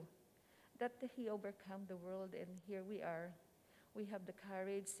thank you that he overcome the world, and here we are. We have the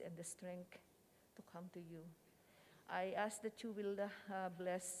courage and the strength to come to you. I ask that you will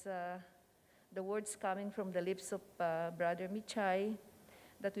bless the words coming from the lips of Brother Michai,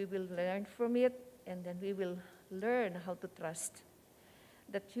 that we will learn from it, and then we will learn how to trust.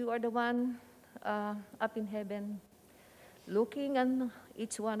 That you are the one up in heaven, looking on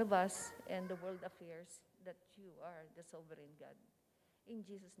each one of us and the world affairs, that you are the sovereign God. In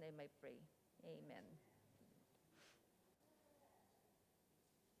Jesus' name I pray. Amen.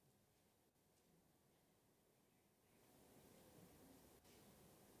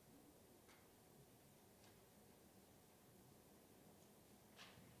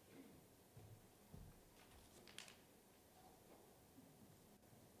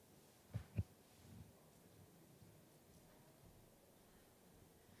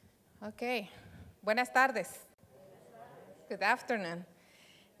 Okay. Buenas tardes. Good afternoon.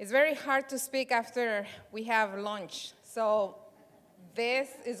 It's very hard to speak after we have lunch, so this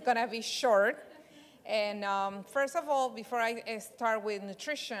is going to be short. And first of all, before I start with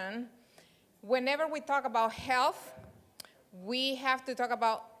nutrition, whenever we talk about health, we have to talk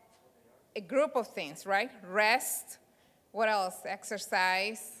about a group of things, right? Rest, what else?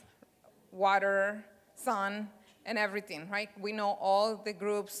 Exercise, water, sun, and everything, right? We know all the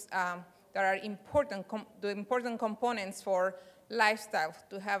groups that are important, the important components for lifestyle,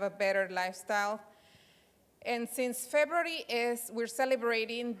 to have a better lifestyle. And since February we're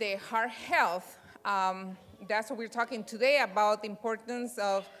celebrating the heart health, that's what we're talking today about, the importance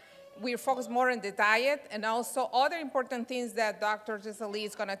of, we're focused more on the diet and also other important things that Dr. Gisali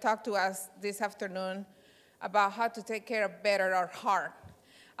is gonna talk to us this afternoon about how to take care of better our heart.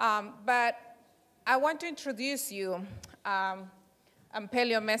 But I want to introduce you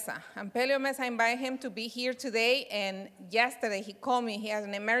Ampelio Mesa. Ampelio Mesa, I invited him to be here today, and yesterday he called me. He has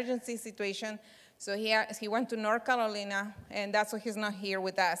an emergency situation, so he went to North Carolina, and that's why he's not here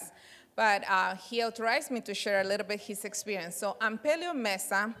with us. But he authorized me to share a little bit his experience. So Ampelio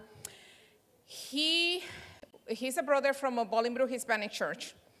Mesa, he's a brother from a Bolingbrook Hispanic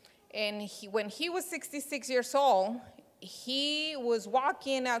church, and when he was 66 years old, he was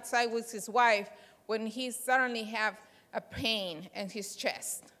walking outside with his wife when he suddenly had a pain in his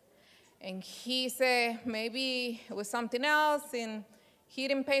chest. And he said maybe it was something else, and he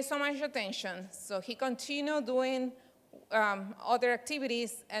didn't pay so much attention. So he continued doing other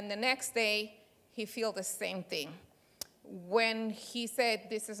activities, and the next day, he felt the same thing. When he said,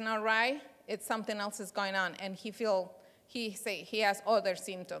 this is not right, it's something else is going on, and he said he has other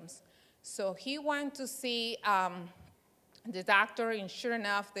symptoms. So he went to see the doctor, and sure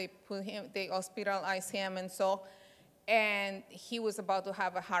enough, they hospitalized him, and he was about to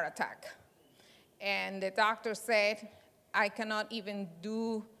have a heart attack. And the doctor said, I cannot even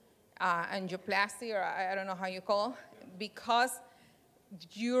do angioplasty, or I don't know how you call it, because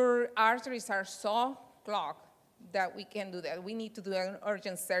your arteries are so clogged that we can't do that. We need to do an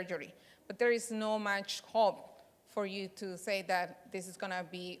urgent surgery. But there is no much hope for you to say that this is gonna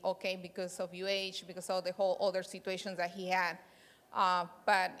be okay because of your age, because of the whole other situations that he had.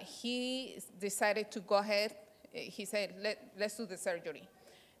 But he decided to go ahead. He said, let's do the surgery.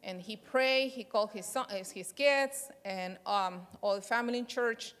 And he prayed, he called his kids, and all the family in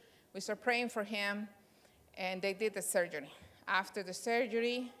church. We started praying for him, and they did the surgery. After the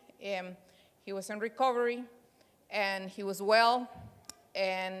surgery, he was in recovery, and he was well,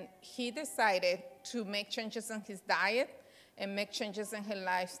 and he decided to make changes in his diet and make changes in his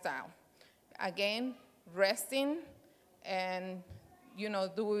lifestyle. Again, resting and,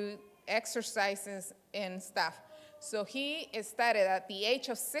 do exercises and stuff. So he started at the age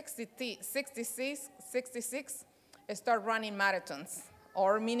of 66, start running marathons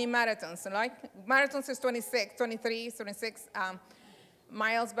or mini marathons. Like marathons is 23, 26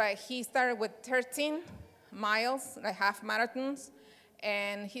 miles, but he started with 13 miles, like half marathons.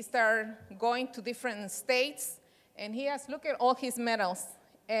 And he started going to different states, and he has, look at all his medals.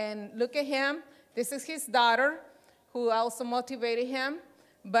 And look at him, this is his daughter, who also motivated him,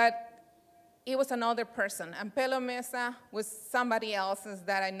 but it was another person. Ampelio Mesa was somebody else's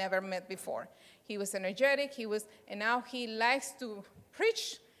that I never met before. He was energetic, and now he likes to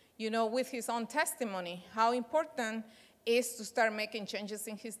preach, with his own testimony, how important is to start making changes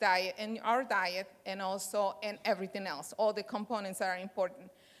in his diet, in our diet, and also in everything else. All the components are important.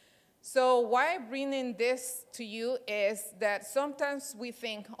 So why I'm bringing this to you is that sometimes we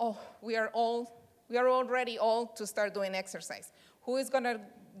think, oh, we are already old to start doing exercise. Who is gonna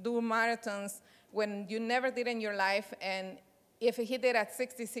do marathons when you never did in your life? And if he did at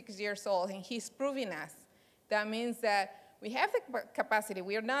 66 years old, and he's proving us, that means that we have the capacity.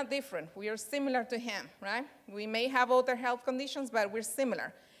 We are not different. We are similar to him, right? We may have other health conditions, but we're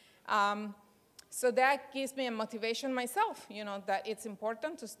similar. So that gives me a motivation myself, that it's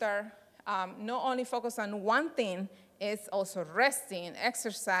important to start not only focus on one thing, it's also resting,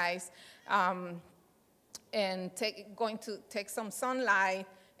 exercise, and going to take some sunlight,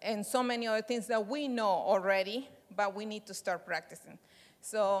 and so many other things that we know already, but we need to start practicing.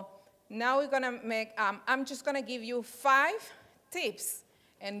 So now we're gonna make, I'm just gonna give you 5 tips,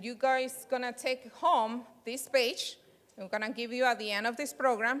 and you guys gonna take home this page. I'm gonna give you at the end of this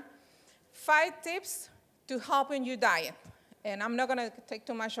program 5 tips to help in your diet. And I'm not gonna take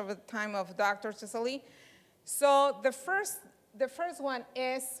too much of the time of Dr. Cecily. So the first one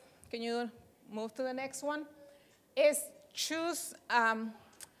is, can you move to the next one? Is choose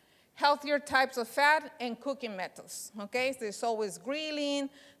healthier types of fat and cooking methods, okay? So there's always grilling,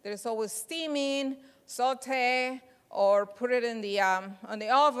 there's always steaming, saute, or put it in the, on the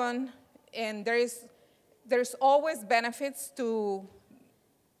oven, and there's always benefits to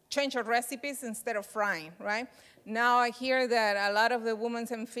change our recipes instead of frying, right? Now I hear that a lot of the women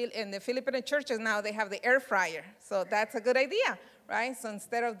in the Filipino churches now, they have the air fryer, so that's a good idea, right? So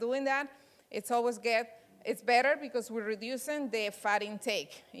instead of doing that, it's better because we're reducing the fat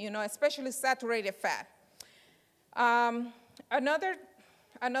intake, especially saturated fat.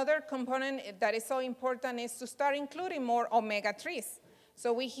 Another component that is so important is to start including more omega-3s.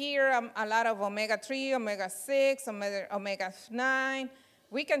 So we hear a lot of omega-3, omega-6, omega-9.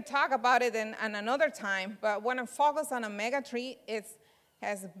 We can talk about it in another time, but when I focus on omega-3, it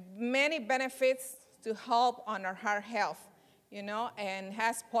has many benefits to help on our heart health, and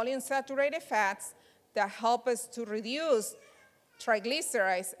has polyunsaturated fats that help us to reduce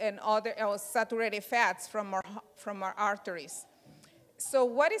triglycerides and other saturated fats from our arteries. So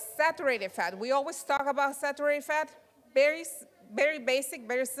what is saturated fat? We always talk about saturated fat. Very, very basic,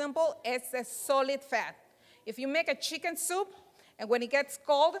 very simple. It's a solid fat. If you make a chicken soup, and when it gets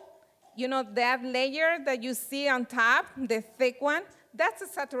cold, that layer that you see on top, the thick one, that's a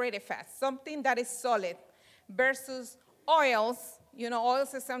saturated fat, something that is solid, versus oils.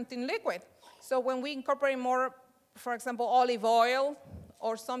 Oils is something liquid. So when we incorporate more, for example, olive oil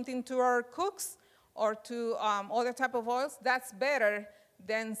or something to our cooks or to other type of oils, that's better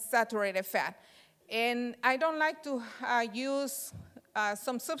than saturated fat. And I don't like to use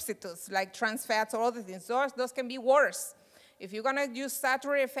some substitutes like trans fats or other things. Those can be worse. If you're gonna use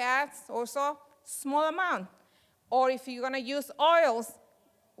saturated fats, also small amount. Or if you're gonna use oils,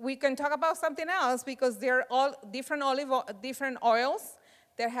 we can talk about something else because they're all different oils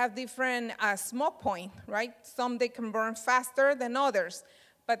that have different smoke point, right? Some they can burn faster than others.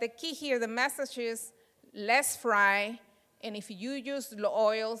 But the key here, the message is less fry, and if you use low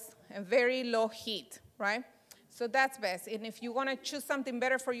oils and very low heat, right? So that's best. And if you wanna choose something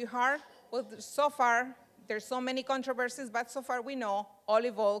better for your heart, well, so far, there's so many controversies, but so far we know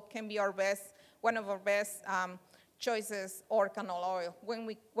olive oil can be one of our best choices, or canola oil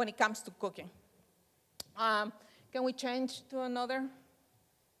when it comes to cooking. Can we change to another?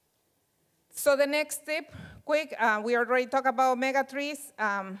 So the next tip, quick, we already talked about omega-3s,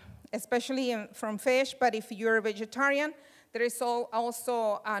 especially from fish, but if you're a vegetarian, there is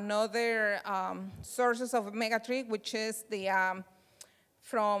also another sources of omega-3, which is the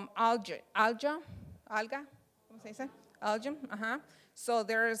from alga, ¿cómo se dice? Algae, So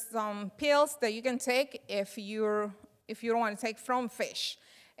there's some pills that you can take if you don't want to take from fish.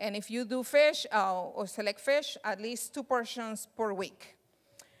 And if you do fish or select fish, at least 2 portions per week.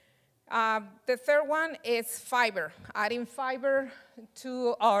 The third one is fiber. Adding fiber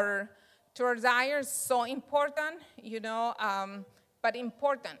to our diet is so important, but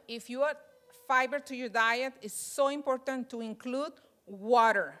important. If you add fiber to your diet, it's so important to include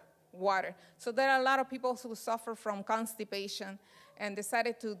water. So there are a lot of people who suffer from constipation and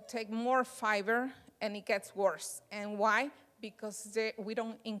decided to take more fiber, and it gets worse. And why? Because we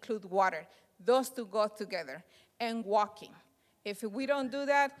don't include water. Those two go together. And walking. If we don't do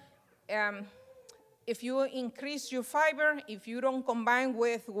that, if you increase your fiber, if you don't combine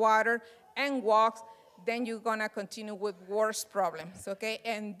with water and walks, then you're gonna continue with worse problems, okay?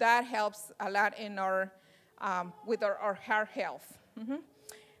 And that helps a lot in with our heart health.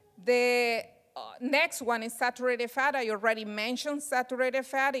 The next one is saturated fat. I already mentioned saturated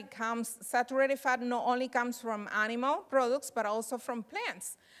fat. Saturated fat not only comes from animal products, but also from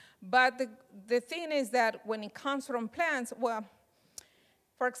plants. But the thing is that when it comes from plants, well,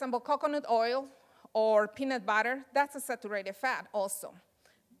 for example, coconut oil or peanut butter, that's a saturated fat also.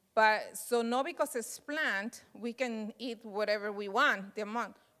 But so not because it's plant, we can eat whatever we want, the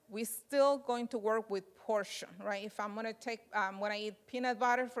amount. We're still going to work with portion, right? If I'm gonna take, when I eat peanut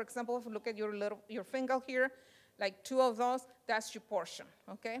butter, for example, if you look at your finger here, like 2 of those, that's your portion,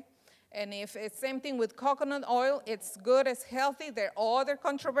 okay? And if it's same thing with coconut oil, it's good, it's healthy. There are other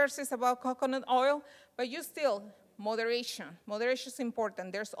controversies about coconut oil, but you still, moderation. Moderation is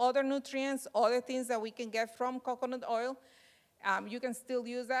important. There's other nutrients, other things that we can get from coconut oil. You can still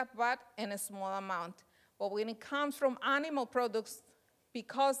use that, but in a small amount. But when it comes from animal products,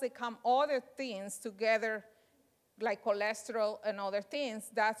 because they come other things together, like cholesterol and other things,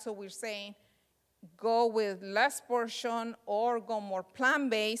 that's what we're saying. Go with less portion or go more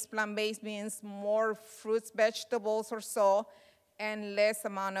plant-based. Plant-based means more fruits, vegetables or so, and less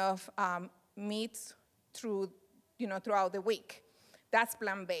amount of meat throughout the week. That's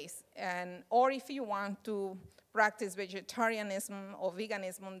plant-based. Or if you want to practice vegetarianism or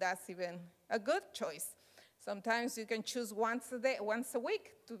veganism, that's even a good choice. Sometimes you can choose once a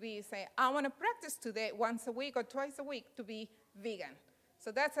week to say, I want to practice today once a week or twice a week to be vegan.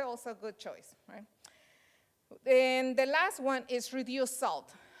 So that's also a good choice, right? And the last one is reduce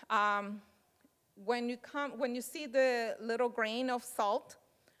salt. When you see the little grain of salt,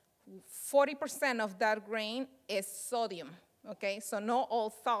 40% of that grain is sodium, okay? So not all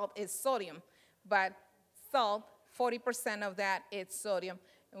salt is sodium, but salt, 40% of that is sodium.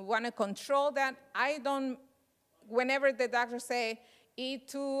 We want to control that. Whenever the doctors say, eat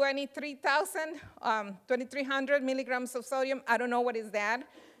 2,300 milligrams of sodium, I don't know what is that.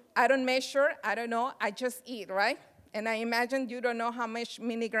 I don't measure, I don't know, I just eat, right? And I imagine you don't know how much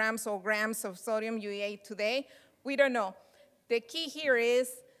milligrams or grams of sodium you ate today. We don't know. The key here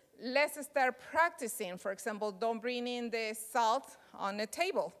is, let's start practicing. For example, don't bring in the salt on the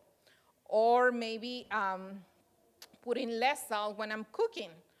table. Or maybe put in less salt when I'm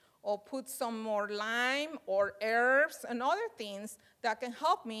cooking. Or put some more lime or herbs and other things that can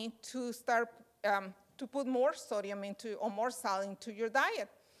help me to start to put more sodium into or more salt into your diet.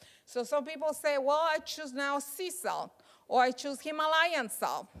 So some people say, well, I choose now sea salt or I choose Himalayan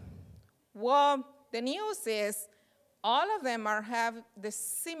salt. Well, the news is all of them have the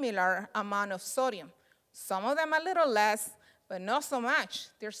similar amount of sodium. Some of them a little less, but not so much.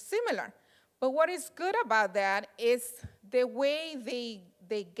 They're similar. But what is good about that is the way they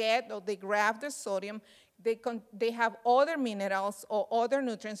get or they grab the sodium, they have other minerals or other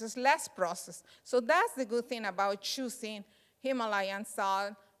nutrients. It's less processed. So that's the good thing about choosing Himalayan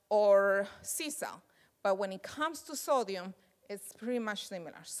salt or sea salt. But when it comes to sodium, it's pretty much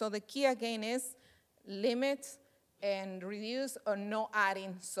similar. So the key again is limit and reduce or no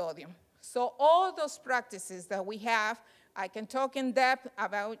adding sodium. So all those practices that we have, I can talk in depth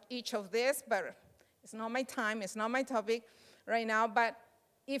about each of this, but it's not my time, it's not my topic right now. But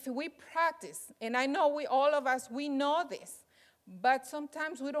if we practice, and I know all of us, we know this, but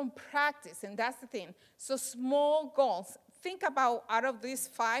sometimes we don't practice, and that's the thing. So small goals. Think about, out of these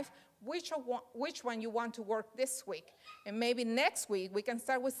 5, which one you want to work this week. And maybe next week we can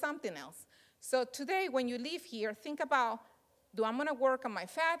start with something else. So today when you leave here, think about, do I want to work on my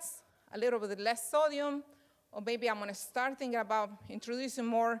fats, a little bit less sodium, or maybe I'm going to start thinking about introducing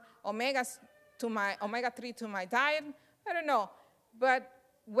more omega-3 to my diet. I don't know. But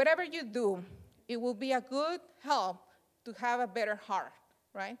whatever you do, it will be a good help to have a better heart,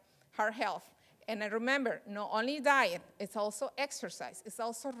 right? Heart health. And remember, not only diet, it's also exercise, it's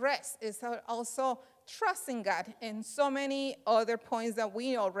also rest, it's also trusting God, and so many other points that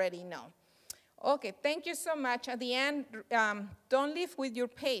we already know. Okay, thank you so much. At the end, don't leave with your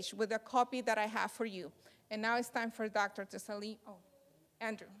page, with a copy that I have for you. And now it's time for Dr. Tesali. Oh,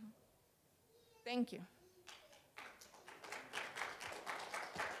 Andrew. Thank you.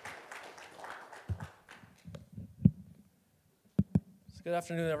 Good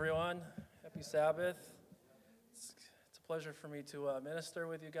afternoon, everyone. Happy Sabbath. It's a pleasure for me to minister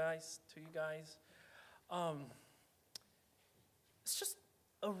with you guys, It's just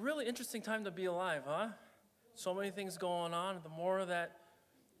a really interesting time to be alive, huh? So many things going on. The more that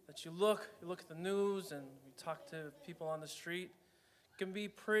you look at the news and you talk to people on the street, it can be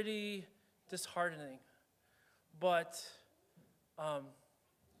pretty disheartening. But I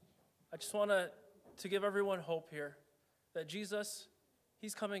just want to give everyone hope here that Jesus,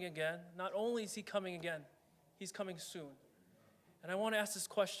 He's coming again. Not only is He coming again, He's coming soon. And I want to ask this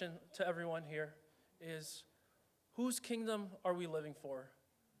question to everyone here is, whose kingdom are we living for?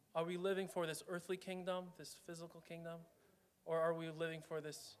 Are we living for this earthly kingdom, this physical kingdom? Or are we living for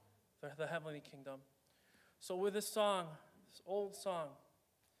the heavenly kingdom? So with this song, this old song,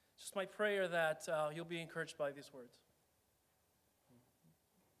 it's just my prayer that you'll be encouraged by these words.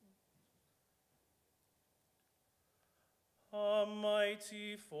 A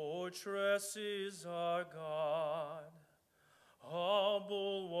mighty fortress is our God, a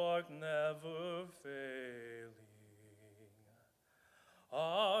bulwark never failing.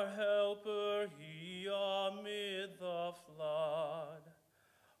 our helper, he amid the flood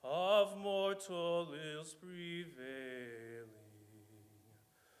of mortal ills prevailing.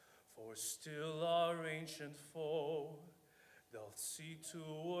 For still our ancient foe doth seek to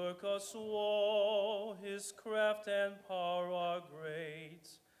work us woe. His craft and power are great,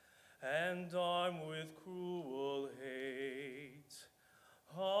 and armed with cruel hate.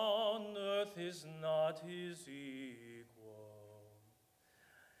 On earth is not his equal.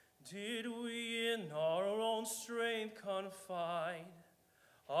 Did we in our own strength confide,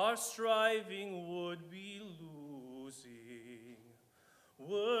 our striving would be losing.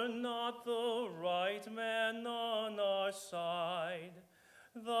 Were not the right man on our side,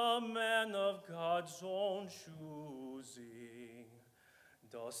 the man of God's own choosing.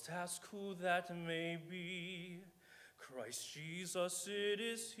 Dost ask who that may be? Christ Jesus, it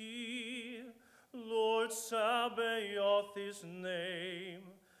is he. Lord Sabaoth his name,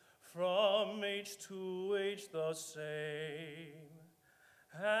 from age to age the same.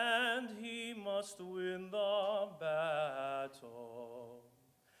 And he must win the battle.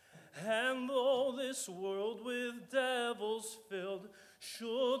 And though this world with devils filled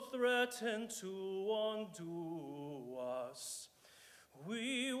should threaten to undo us,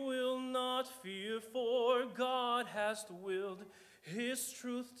 we will not fear, for God hath willed his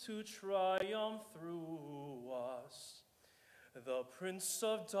truth to triumph through us. The prince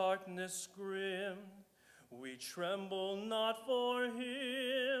of darkness grim, we tremble not for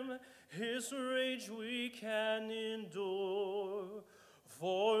him. His rage we can endure,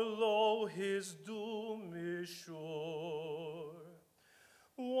 for lo, his doom is sure.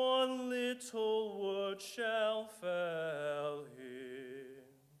 One little word shall fell him,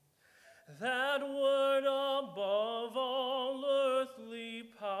 that word above all earthly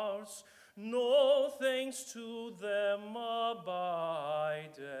powers. No thanks to them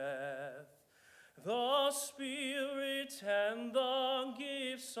abideth. The Spirit and the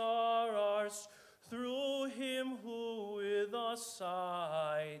gifts are ours, through him who with us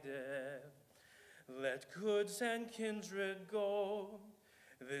sideth. Let goods and kindred go,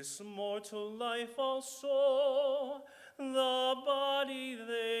 this mortal life also, the body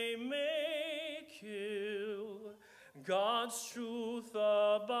they may kill. God's truth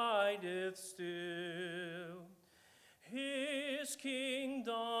abideth still. His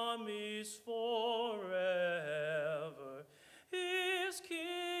kingdom is forever. His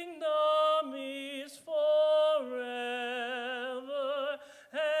kingdom is forever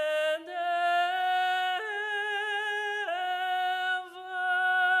and ever.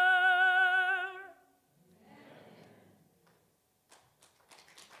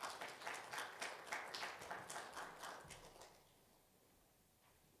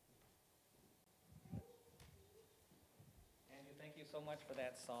 Andrew, thank you so much for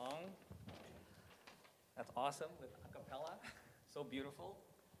that song. That's awesome with a cappella. So beautiful.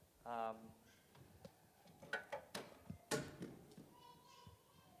 I'm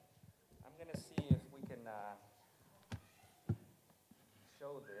going to see if we can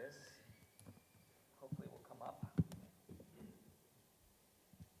show this. Hopefully it will come up.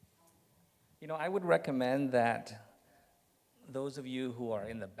 You know, I would recommend that those of you who are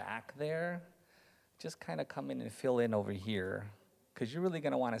in the back there just kind of come in and fill in over here, because you're really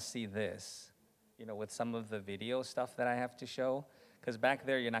going to want to see this. You know, with some of the video stuff that I have to show, because back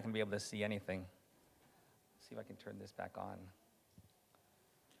there you're not going to be able to see anything. Let's see if I can turn this back on.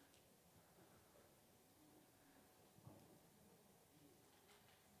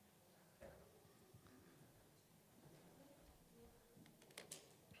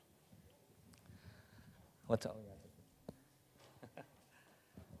 What's up?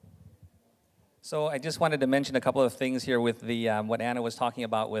 So I just wanted to mention a couple of things here with the what Anna was talking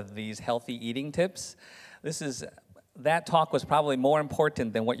about with these healthy eating tips. That talk was probably more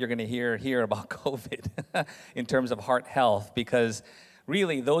important than what you're going to hear here about COVID in terms of heart health, because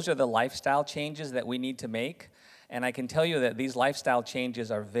really those are the lifestyle changes that we need to make. And I can tell you that these lifestyle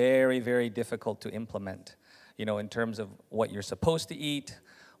changes are very, very difficult to implement, you know, in terms of what you're supposed to eat,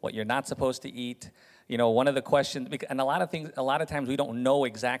 what you're not supposed to eat. You know, one of the questions, and a lot of times we don't know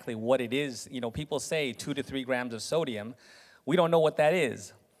exactly what it is. You know, people say 2 to 3 grams of sodium. We don't know what that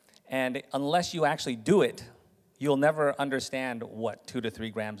is. And unless you actually do it, you'll never understand what 2 to 3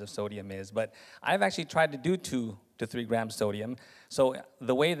 grams of sodium is. But I've actually tried to do 2 to 3 grams sodium. So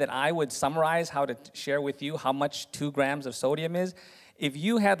the way that I would summarize how to share with you how much 2 grams of sodium is, if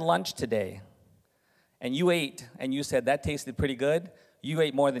you had lunch today and you ate and you said that tasted pretty good, you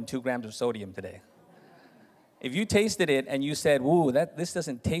ate more than 2 grams of sodium today. If you tasted it and you said, "Woo, this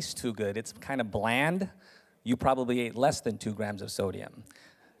doesn't taste too good, it's kind of bland," you probably ate less than 2 grams of sodium.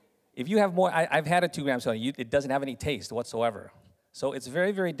 If you have more, I've had a 2 gram sodium, it doesn't have any taste whatsoever. So it's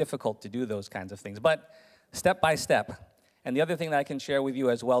very, very difficult to do those kinds of things, but step by step. And the other thing that I can share with you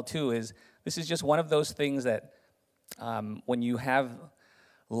as well too is this is just one of those things that when you have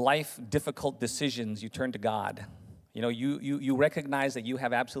life difficult decisions, you turn to God. You know, you recognize that you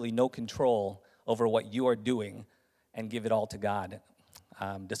have absolutely no control over what you are doing and give it all to God.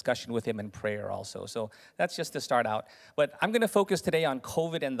 Discussion with Him and prayer also. So that's just to start out. But I'm going to focus today on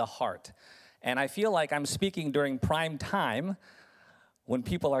COVID and the heart. And I feel like I'm speaking during prime time when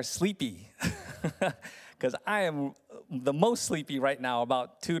people are sleepy. Because I am the most sleepy right now,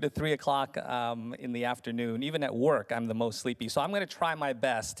 about 2 to 3 o'clock in the afternoon. Even at work, I'm the most sleepy. So I'm going to try my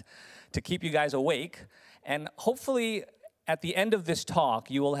best to keep you guys awake. And hopefully, at the end of this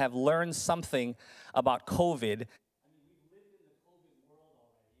talk, you will have learned something about COVID.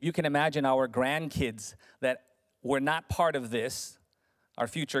 You can imagine our grandkids that were not part of this, our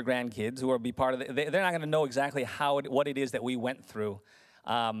future grandkids who will be part of it, they're not going to know exactly what it is that we went through.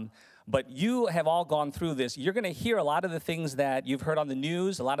 But you have all gone through this. You're going to hear a lot of the things that you've heard on the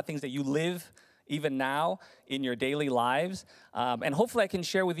news, a lot of things that you live even now in your daily lives. And hopefully I can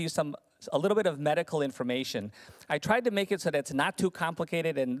share with you a little bit of medical information. I tried to make it so that it's not too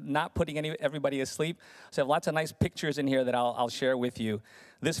complicated and not putting everybody asleep. So I have lots of nice pictures in here that I'll share with you.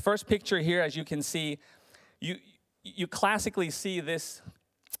 This first picture here, as you can see, you classically see this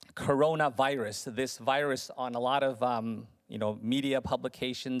coronavirus, this virus on a lot of media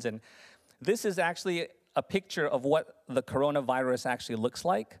publications. And this is actually a picture of what the coronavirus actually looks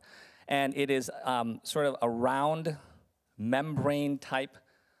like. And it is sort of a round membrane type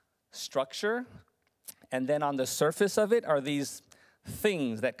structure, and then on the surface of it are these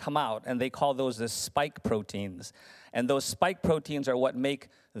things that come out, and they call those the spike proteins. And those spike proteins are what make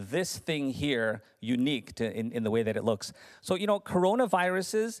this thing here unique in the way that it looks. So,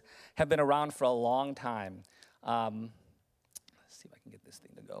 coronaviruses have been around for a long time. Let's see if I can get this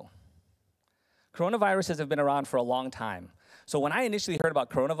thing to go. Coronaviruses have been around for a long time. So when I initially heard about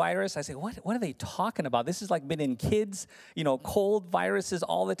coronavirus, I said, what are they talking about? This has like been in kids, cold viruses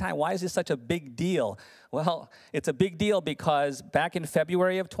all the time. Why is this such a big deal? Well, it's a big deal because back in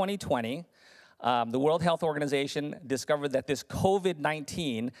February of 2020, the World Health Organization discovered that this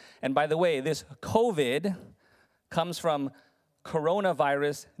COVID-19, and by the way, this COVID comes from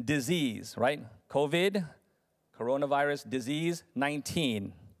coronavirus disease, right? COVID, coronavirus disease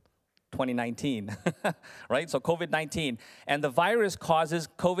 19. 2019, right? So COVID-19, and the virus that causes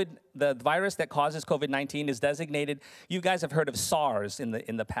COVID-19 is designated. You guys have heard of SARS in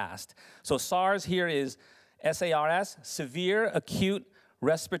the past. So SARS here is SARS, severe acute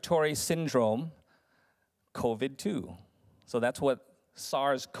respiratory syndrome, COVID-2. So that's what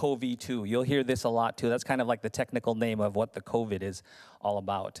SARS-CoV-2. You'll hear this a lot too. That's kind of like the technical name of what the COVID is all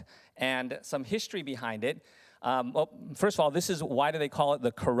about. And some history behind it. First of all, this is why do they call it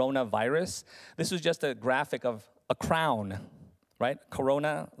the coronavirus? This was just a graphic of a crown, right?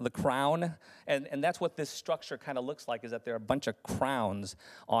 Corona, the crown, and that's what this structure kind of looks like. Is that there are a bunch of crowns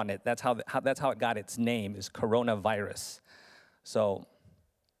on it? That's how it got its name, is coronavirus. So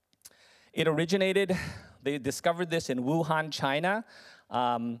it originated. They discovered this in Wuhan, China.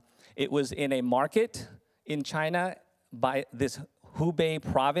 It was in a market in China by this Hubei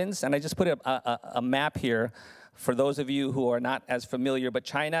province, and I just put a map here for those of you who are not as familiar, but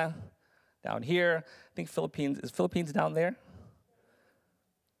China down here, I think Philippines, is Philippines down there?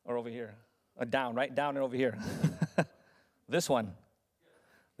 Or over here? Down, right? Down and over here. This one.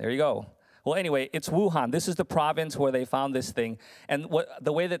 There you go. Well, anyway, it's Wuhan. This is the province where they found this thing. And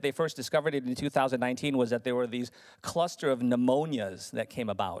the way that they first discovered it in 2019 was that there were these cluster of pneumonias that came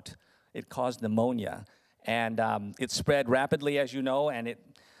about. It caused pneumonia. And it spread rapidly, as you know, and it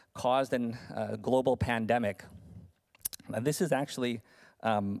caused a global pandemic. Now, this is actually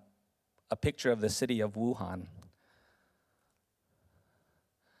a picture of the city of Wuhan.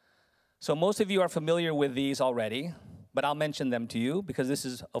 So most of you are familiar with these already, but I'll mention them to you because this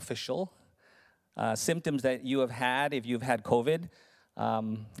is official. Symptoms that you have had if you've had COVID.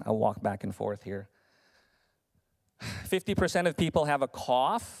 I'll walk back and forth here. 50% of people have a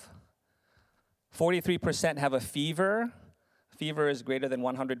cough. 43% have a fever. Fever is greater than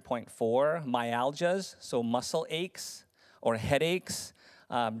 100.4. Myalgias, so muscle aches or headaches.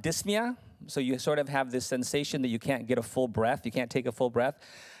 Dyspnea, so you sort of have this sensation that you can't get a full breath. You can't take a full breath.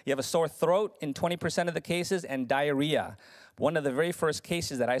 You have a sore throat in 20% of the cases, and diarrhea. One of the very first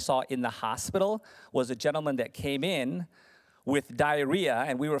cases that I saw in the hospital was a gentleman that came in with diarrhea,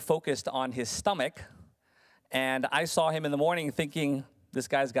 and we were focused on his stomach. And I saw him in the morning thinking, this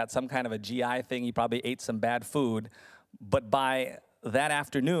guy's got some kind of a GI thing. He probably ate some bad food. But by that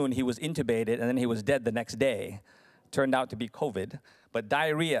afternoon, he was intubated, and then he was dead the next day. Turned out to be COVID, but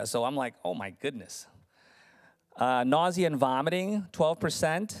diarrhea. So I'm like, oh my goodness. Nausea and vomiting,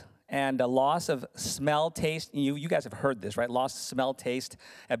 12%. And a loss of smell, taste. You guys have heard this, right? Loss of smell, taste,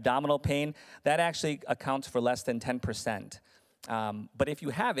 abdominal pain. That actually accounts for less than 10%. But if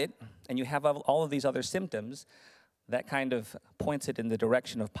you have it, and you have all of these other symptoms, that kind of points it in the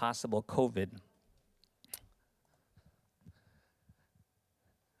direction of possible COVID.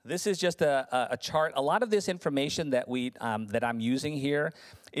 This is just a chart. A lot of this information that that I'm using here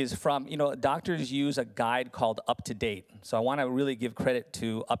is from, doctors use a guide called Up to Date. So I want to really give credit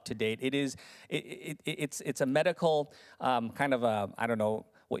to Up to Date. It's a medical kind of a, I don't know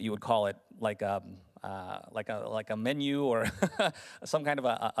what you would call it, like a menu or some kind of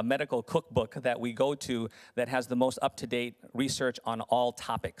a medical cookbook that we go to that has the most up-to-date research on all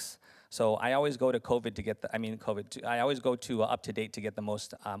topics. So I always go to I always go to Up-to-Date to get the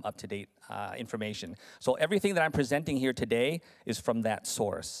most up-to-date information. So everything that I'm presenting here today is from that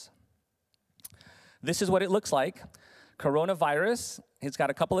source. This is what it looks like. Coronavirus, it's got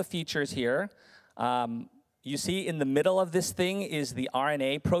a couple of features here. You see in the middle of this thing is the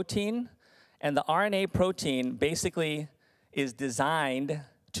RNA protein. And the RNA protein basically is designed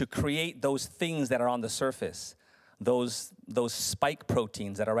to create those things that are on the surface. Those spike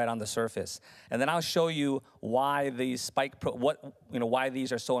proteins that are right on the surface, and then I'll show you why these why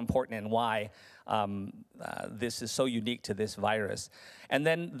these are so important and why this is so unique to this virus. And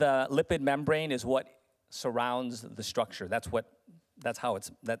then the lipid membrane is what surrounds the structure. That's what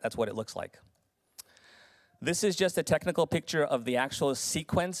it looks like. This is just a technical picture of the actual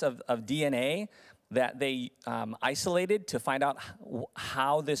sequence of DNA that they isolated to find out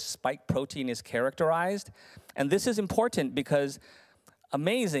how this spike protein is characterized. And this is important because,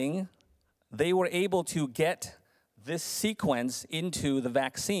 amazing, they were able to get this sequence into the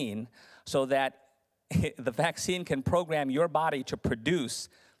vaccine so that the vaccine can program your body to produce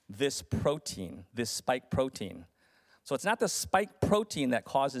this protein, this spike protein. So it's not the spike protein that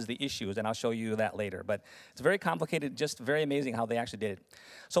causes the issues, and I'll show you that later. But it's very complicated, just very amazing how they actually did it.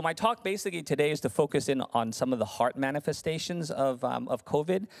 So my talk basically today is to focus in on some of the heart manifestations of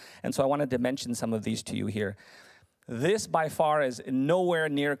COVID, and so I wanted to mention some of these to you here. This, by far, is nowhere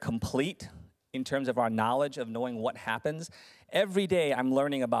near complete in terms of our knowledge of knowing what happens. Every day I'm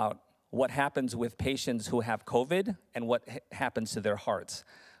learning about what happens with patients who have COVID and what happens to their hearts.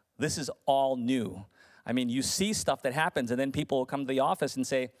 This is all new. I mean, you see stuff that happens, and then people will come to the office and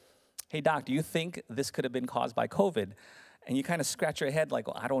say, hey, doc, do you think this could have been caused by COVID? And you kind of scratch your head like,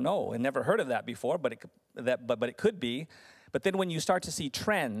 well, I don't know. I never heard of that before, but it could be. But then when you start to see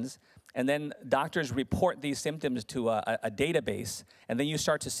trends, and then doctors report these symptoms to a database, and then you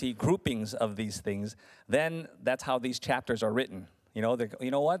start to see groupings of these things, then that's how these chapters are written. You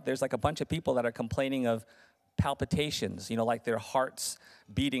know what? There's like a bunch of people that are complaining of palpitations, like their hearts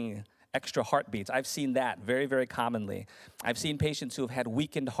beating extra heartbeats. I've seen that very, very commonly. I've seen patients who have had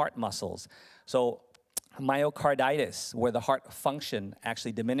weakened heart muscles. So myocarditis, where the heart function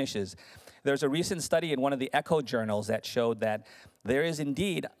actually diminishes. There's a recent study in one of the echo journals that showed that there is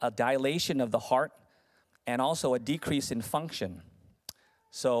indeed a dilation of the heart and also a decrease in function.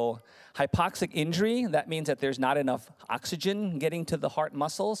 So hypoxic injury, that means that there's not enough oxygen getting to the heart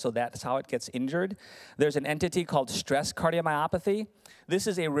muscle, so that's how it gets injured. There's an entity called stress cardiomyopathy. This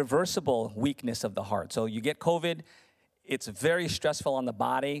is a reversible weakness of the heart. So you get COVID, it's very stressful on the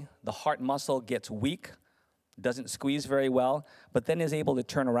body, the heart muscle gets weak, doesn't squeeze very well, but then is able to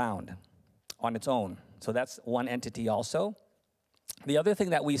turn around on its own. So that's one entity also. The other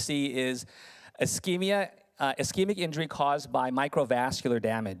thing that we see is ischemia. Ischemic injury caused by microvascular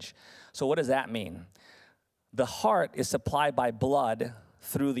damage. So what does that mean? The heart is supplied by blood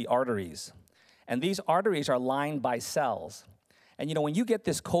through the arteries. And these arteries are lined by cells. And when you get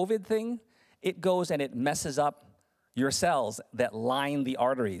this COVID thing, it goes and it messes up your cells that line the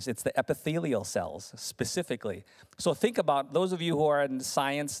arteries. It's the epithelial cells specifically. So think about those of you who are in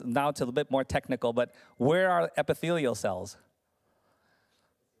science, now it's a little bit more technical, but where are epithelial cells?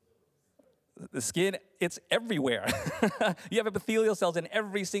 The skin, it's everywhere. You have epithelial cells in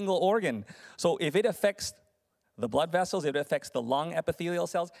every single organ. So if it affects the blood vessels, if it affects the lung epithelial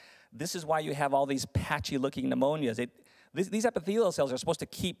cells, this is why you have all these patchy-looking pneumonias. These epithelial cells are supposed to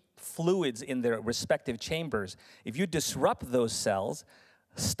keep fluids in their respective chambers. If you disrupt those cells,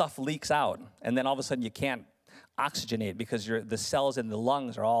 stuff leaks out, and then all of a sudden you can't oxygenate because the cells in the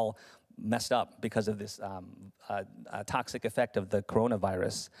lungs are all messed up because of this toxic effect of the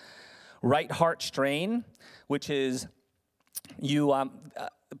coronavirus. Right heart strain, which is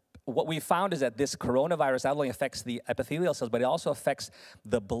what we found is that this coronavirus not only affects the epithelial cells, but it also affects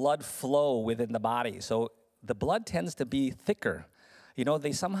the blood flow within the body. So the blood tends to be thicker. You know,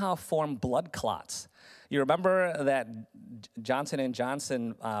 they somehow form blood clots. You remember that Johnson &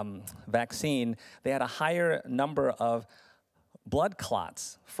 Johnson vaccine, they had a higher number of blood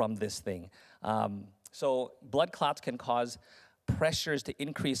clots from this thing. So blood clots can cause pressures to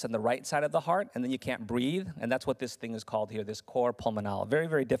increase on the right side of the heart, and then you can't breathe, and that's what this thing is called here, this cor pulmonale. Very,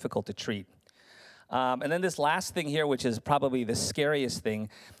 very difficult to treat. And then this last thing here, which is probably the scariest thing,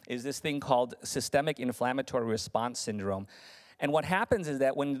 is this thing called systemic inflammatory response syndrome. And what happens is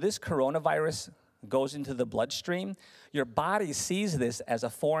that when this coronavirus goes into the bloodstream, your body sees this as a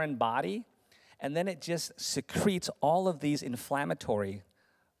foreign body, and then it just secretes all of these inflammatory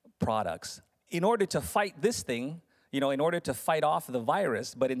products in order to fight this thing, you know, in order to fight off the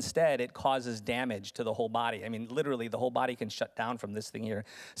virus, but instead it causes damage to the whole body. I mean, literally, the whole body can shut down from this thing here.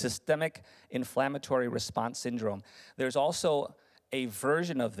 Systemic inflammatory response syndrome. There's also a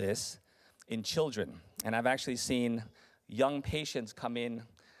version of this in children, and I've actually seen young patients come in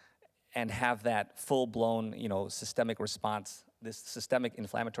and have that full-blown, you know, systemic response, this systemic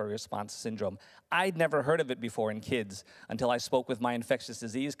inflammatory response syndrome. I'd never heard of it before in kids until I spoke with my infectious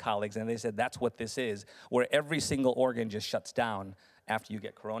disease colleagues, and they said that's what this is, where every single organ just shuts down after you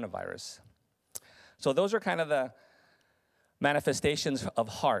get coronavirus. So those are kind of the manifestations of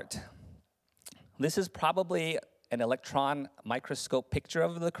heart. This is probably an electron microscope picture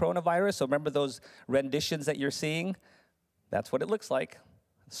of the coronavirus. So remember those renditions that you're seeing? That's what it looks like.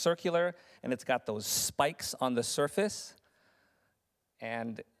 Circular, and it's got those spikes on the surface,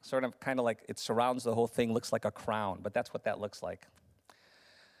 and sort of kind of like it surrounds the whole thing, looks like a crown, but that's what that looks like.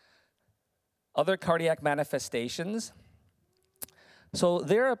 Other cardiac manifestations. So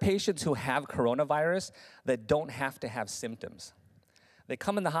there are patients who have coronavirus that don't have to have symptoms. They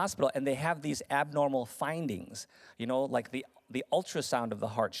come in the hospital and they have these abnormal findings, you know, like the ultrasound of the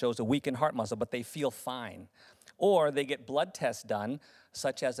heart shows a weakened heart muscle, but they feel fine. Or they get blood tests done,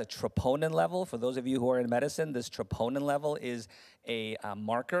 such as a troponin level. For those of you who are in medicine, this troponin level is a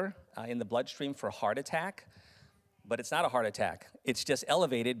marker in the bloodstream for heart attack, but it's not a heart attack. It's just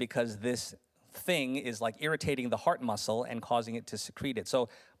elevated because this thing is like irritating the heart muscle and causing it to secrete it. So,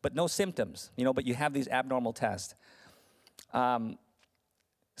 but no symptoms, you know, but you have these abnormal tests.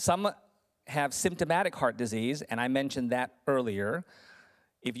 Some have symptomatic heart disease, and I mentioned that earlier.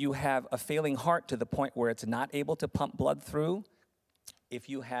 If you have a failing heart to the point where it's not able to pump blood through, if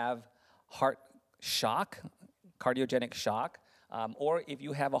you have heart shock, cardiogenic shock, or if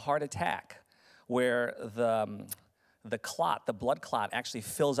you have a heart attack where the clot, the blood clot actually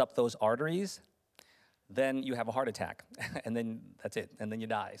fills up those arteries, then you have a heart attack, and then that's it, and then you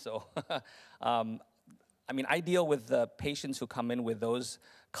die. So, I mean, I deal with the patients who come in with those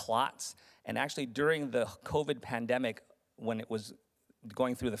clots, and actually during the COVID pandemic, when it was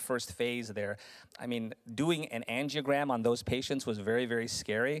going through the first phase there, I mean, doing an angiogram on those patients was very, very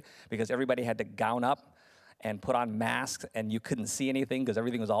scary because everybody had to gown up and put on masks, and you couldn't see anything because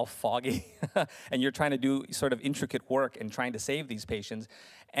everything was all foggy. And you're trying to do sort of intricate work and trying to save these patients.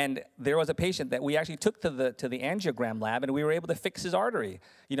 And there was a patient that we actually took to the angiogram lab, and we were able to fix his artery.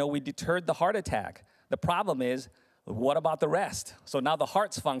 You know, we deterred the heart attack. The problem is, what about the rest? So now the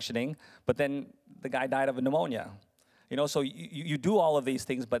heart's functioning, but then the guy died of a pneumonia. You know, so you do all of these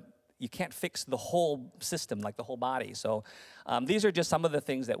things, but you can't fix the whole system, like the whole body. So these are just some of the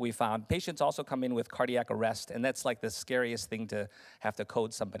things that we found. Patients also come in with cardiac arrest, and that's like the scariest thing to have to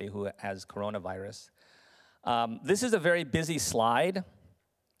code somebody who has coronavirus. This is a very busy slide,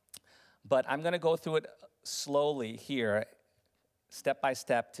 but I'm going to go through it slowly here, step by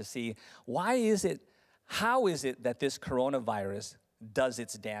step, to see how is it that this coronavirus does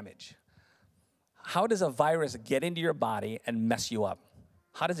its damage? How does a virus get into your body and mess you up?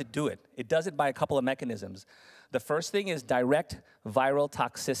 How does it do it? It does it by a couple of mechanisms. The first thing is direct viral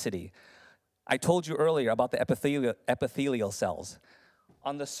toxicity. I told you earlier about the epithelial cells.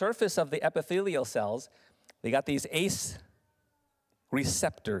 On the surface of the epithelial cells, they got these ACE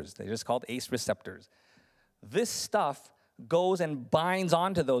receptors. They're just called ACE receptors. This stuff goes and binds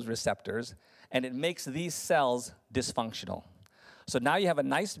onto those receptors, and it makes these cells dysfunctional. So now you have a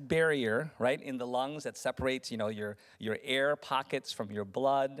nice barrier, right, in the lungs that separates, you know, your air pockets from your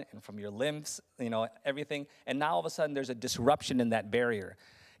blood and from your lymphs, you know, everything. And now all of a sudden there's a disruption in that barrier.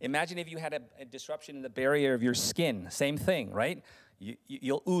 Imagine if you had a disruption in the barrier of your skin. Same thing, right?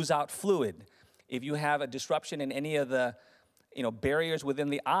 You'll ooze out fluid. If you have a disruption in any of the, you know, barriers within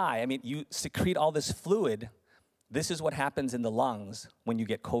the eye, I mean, you secrete all this fluid. This is what happens in the lungs when you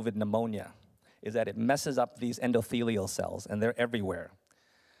get COVID pneumonia. is that it messes up these endothelial cells, and they're everywhere.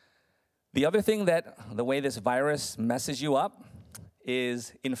 The other thing that the way this virus messes you up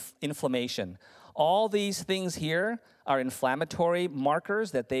is inflammation. All these things here are inflammatory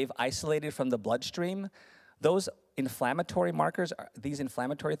markers that they've isolated from the bloodstream. Those inflammatory markers, these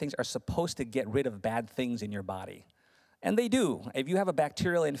inflammatory things are supposed to get rid of bad things in your body. And they do. If you have a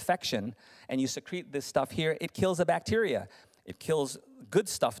bacterial infection and you secrete this stuff here, it kills the bacteria. It kills good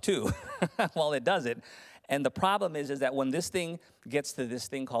stuff too while it does it. And the problem is that when this thing gets to this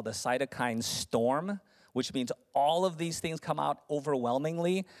thing called a cytokine storm, which means all of these things come out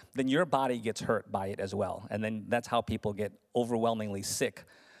overwhelmingly, then your body gets hurt by it as well. And then that's how people get overwhelmingly sick.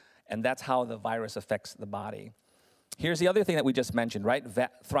 And that's how the virus affects the body. Here's the other thing that we just mentioned, right?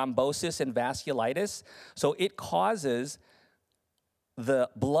 Thrombosis and vasculitis. So it causes the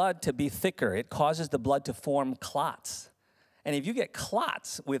blood to be thicker. It causes the blood to form clots. And if you get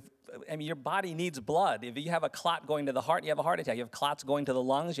clots your body needs blood. If you have a clot going to the heart, you have a heart attack. You have clots going to the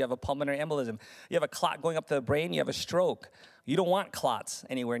lungs, you have a pulmonary embolism. You have a clot going up to the brain, you have a stroke. You don't want clots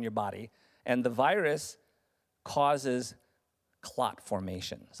anywhere in your body. And the virus causes clot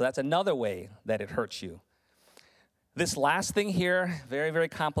formation. So that's another way that it hurts you. This last thing here, very, very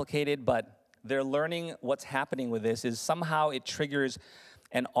complicated, but they're learning what's happening with this is somehow it triggers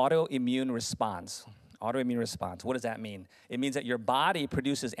an autoimmune response. Autoimmune response, what does that mean? It means that your body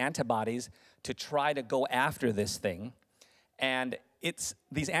produces antibodies to try to go after this thing. And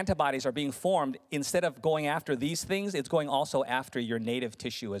these antibodies are being formed, instead of going after these things, it's going also after your native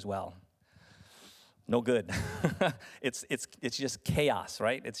tissue as well. No good. It's just chaos,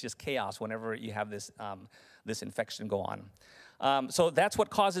 right? It's just chaos whenever you have this, this infection go on. So that's what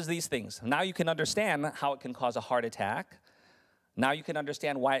causes these things. Now you can understand how it can cause a heart attack. Now you can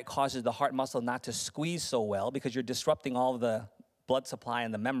understand why it causes the heart muscle not to squeeze so well, because you're disrupting all of the blood supply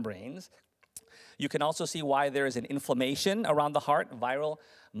and the membranes. You can also see why there is an inflammation around the heart. Viral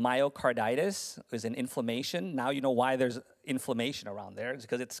myocarditis is an inflammation. Now you know why there's inflammation around there. It's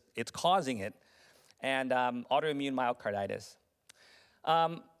because it's causing it. And autoimmune myocarditis.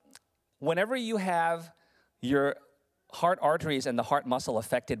 Whenever you have your heart arteries and the heart muscle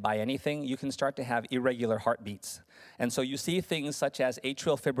affected by anything, you can start to have irregular heartbeats. And so you see things such as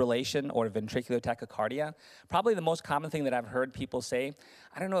atrial fibrillation or ventricular tachycardia. Probably the most common thing that I've heard people say,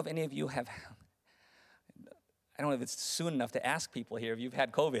 I don't know if any of you have, I don't know if it's soon enough to ask people here if you've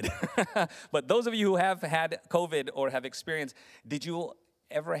had COVID. But those of you who have had COVID or have experienced, did you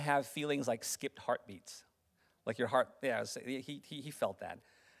ever have feelings like skipped heartbeats? Like your heart, yeah, he felt that.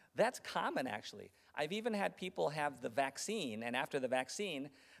 That's common, actually. I've even had people have the vaccine, and after the vaccine,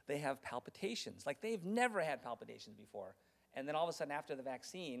 they have palpitations. Like they've never had palpitations before. And then all of a sudden, after the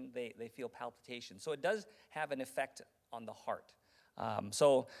vaccine, they feel palpitations. So it does have an effect on the heart.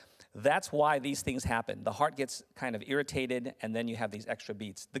 So that's why these things happen. The heart gets kind of irritated, and then you have these extra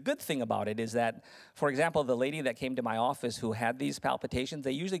beats. The good thing about it is that, for example, the lady that came to my office who had these palpitations,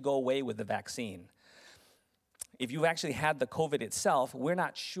 they usually go away with the vaccine. If you actually had the COVID itself, we're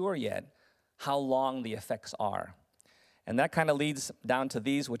not sure yet how long the effects are. And that kind of leads down to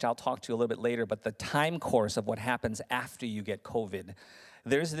these, which I'll talk to you a little bit later, but the time course of what happens after you get COVID.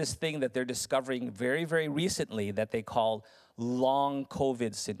 There's this thing that they're discovering very, very recently that they call long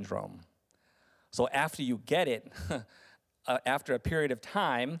COVID syndrome. So after you get it, after a period of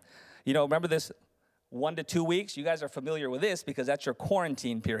time, you know, remember this 1 to 2 weeks? You guys are familiar with this because that's your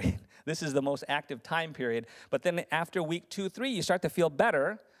quarantine period. This is the most active time period. But then after week 2, 3, you start to feel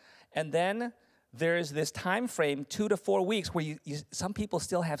better. And then there's this time frame, 2 to 4 weeks, where some people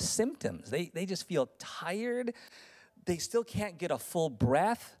still have symptoms. They just feel tired. They still can't get a full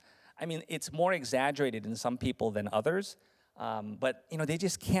breath. I mean, it's more exaggerated in some people than others. But, you know, they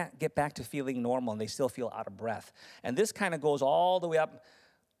just can't get back to feeling normal, and they still feel out of breath. And this kind of goes all the way up.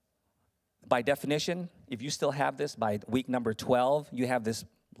 By definition, if you still have this by week number 12, you have this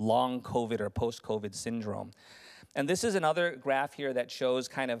long COVID or post-COVID syndrome. And this is another graph here that shows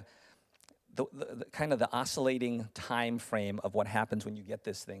kind of the oscillating time frame of what happens when you get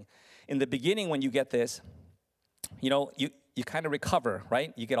this thing. In the beginning, when you get this, you know, you kind of recover,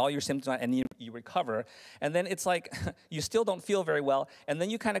 right? You get all your symptoms and you recover. And then it's like you still don't feel very well, and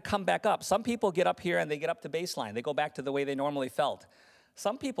then you kind of come back up. Some people get up here and they get up to baseline. They go back to the way they normally felt.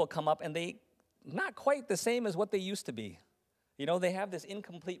 Some people come up and they not quite the same as what they used to be. You know, they have this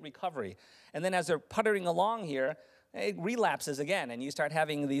incomplete recovery. And then as they're puttering along here, it relapses again, and you start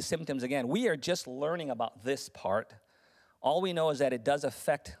having these symptoms again. We are just learning about this part. All we know is that it does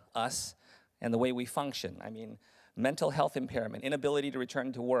affect us and the way we function. I mean, mental health impairment, inability to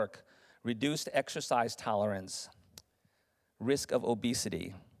return to work, reduced exercise tolerance, risk of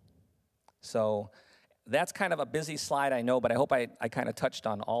obesity, So that's kind of a busy slide, I know, but I hope I kind of touched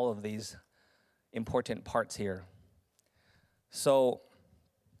on all of these important parts here. So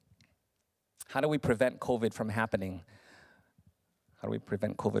how do we prevent COVID from happening? How do we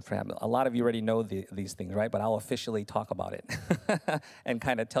prevent COVID from happening? A lot of you already know these things, right? But I'll officially talk about it and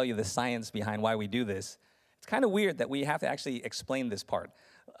kind of tell you the science behind why we do this. It's kind of weird that we have to actually explain this part,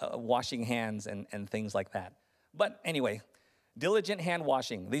 washing hands and things like that. But anyway, diligent hand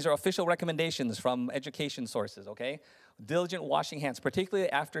washing. These are official recommendations from education sources, okay? Diligent washing hands, particularly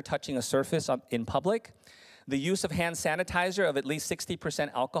after touching a surface in public. The use of hand sanitizer of at least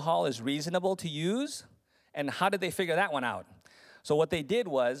 60% alcohol is reasonable to use. And how did they figure that one out? So what they did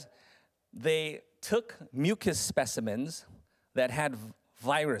was they took mucus specimens that had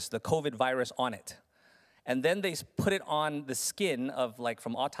virus, the COVID virus on it. And then they put it on the skin of, like,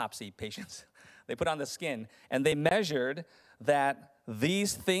 from autopsy patients. They put it on the skin, and they measured that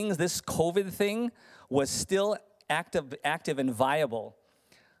these things, this COVID thing, was still active and viable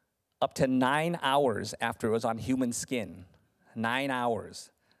up to 9 hours after it was on human skin. 9 hours,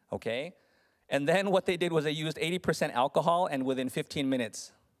 okay? And then what they did was they used 80% alcohol, and within 15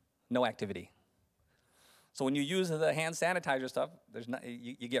 minutes, no activity. So when you use the hand sanitizer stuff,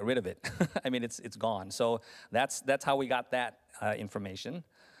 you get rid of it. I mean, it's gone. So that's how we got that information.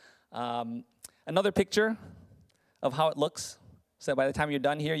 Another picture of how it looks. So by the time you're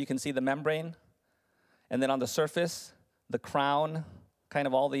done here, you can see the membrane. And then on the surface, the crown, kind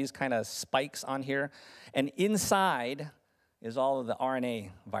of all these kind of spikes on here. And inside is all of the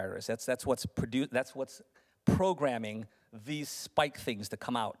RNA virus. That's what's programming these spike things to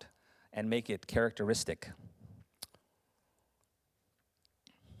come out and make it characteristic.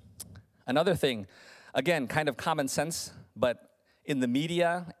 Another thing, again, kind of common sense, but in the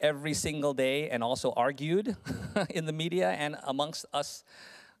media every single day, and also argued in the media and amongst us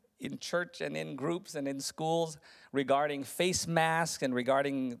in church and in groups and in schools regarding face masks and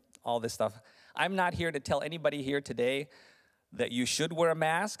regarding all this stuff. I'm not here to tell anybody here today that you should wear a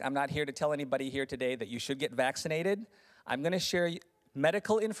mask. I'm not here to tell anybody here today that you should get vaccinated. I'm going to share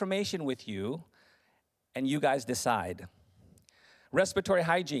medical information with you, and you guys decide. Respiratory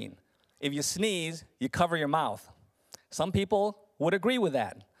hygiene. If you sneeze, you cover your mouth. Some people would agree with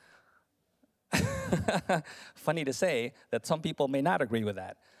that. Funny to say that some people may not agree with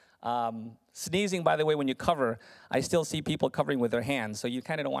that. Sneezing, by the way, when you cover, I still see people covering with their hands, so you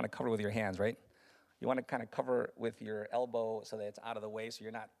kind of don't want to cover with your hands, right? You want to kind of cover with your elbow so that it's out of the way so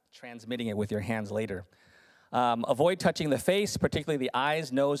you're not transmitting it with your hands later. Avoid touching the face, particularly the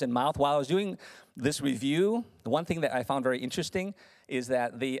eyes, nose, and mouth. While I was doing this review, the one thing that I found very interesting is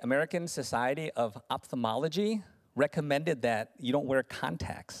that the American Society of Ophthalmology recommended that you don't wear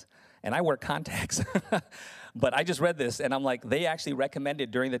contacts. And I wear contacts. But I just read this, and I'm like, they actually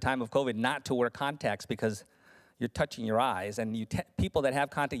recommended during the time of COVID not to wear contacts because you're touching your eyes, and people that have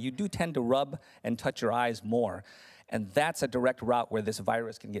contact, you do tend to rub and touch your eyes more. And that's a direct route where this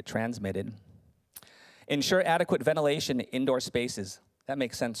virus can get transmitted. Ensure adequate ventilation in indoor spaces. That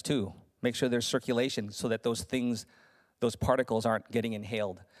makes sense too. Make sure there's circulation so that those particles aren't getting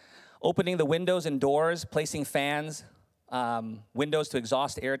inhaled. Opening the windows and doors, placing fans, windows to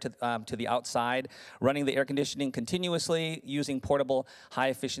exhaust air to the outside, running the air conditioning continuously, using portable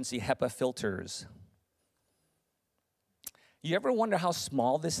high-efficiency HEPA filters. You ever wonder how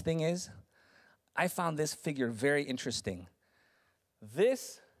small this thing is? I found this figure very interesting.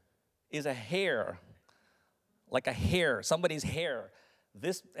 This is a hair, like a hair, somebody's hair.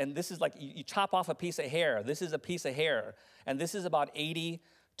 This is like, you chop off a piece of hair. This is a piece of hair. And this is about 50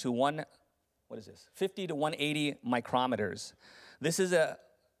 to 180 micrometers. This is a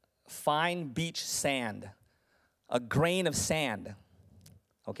fine beach sand, a grain of sand,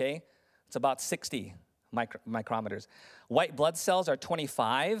 okay? It's about 60 micrometers. White blood cells are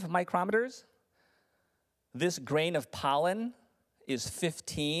 25 micrometers. This grain of pollen is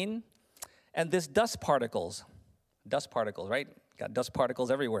 15. And this dust particles, right? Got dust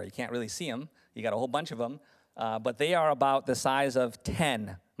particles everywhere. You can't really see them. You got a whole bunch of them. But they are about the size of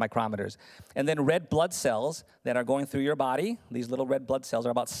 10 micrometers. And then red blood cells that are going through your body, these little red blood cells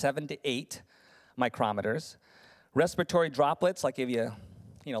are about 7 to 8 micrometers. Respiratory droplets, like if you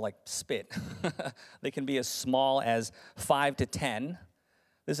like spit, they can be as small as 5 to 10.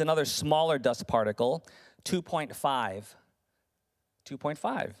 This is another smaller dust particle, 2.5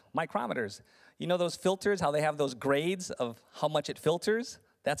 micrometers. You know those filters, how they have those grades of how much it filters?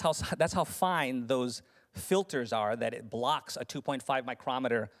 That's how fine those filters are, that it blocks a 2.5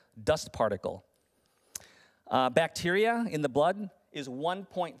 micrometer dust particle. Bacteria in the blood is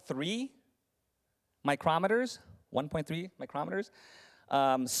 1.3 micrometers.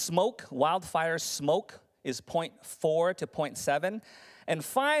 Smoke, wildfire smoke is 0.4 to 0.7. And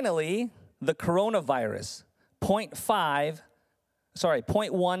finally, the coronavirus, 0.1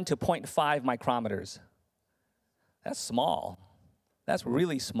 to 0.5 micrometers. That's small. That's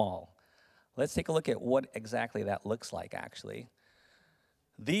really small. Let's take a look at what exactly that looks like, actually.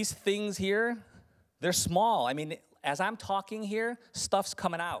 These things here, they're small. I mean, as I'm talking here, stuff's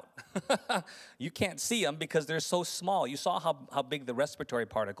coming out. You can't see them because they're so small. You saw how big the respiratory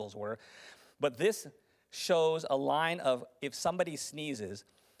particles were. But this shows a line of if somebody sneezes,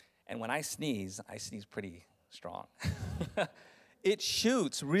 and when I sneeze pretty strong. It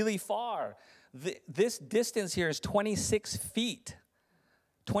shoots really far. This distance here is 26 feet.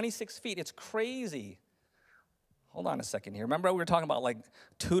 26 feet, it's crazy. Hold on a second here. Remember we were talking about like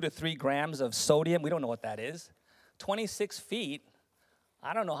 2 to 3 grams of sodium? We don't know what that is. 26 feet,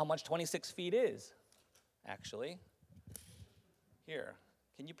 I don't know how much 26 feet is, actually. Here,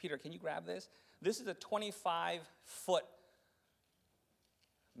 Peter, can you grab this? This is a 25-foot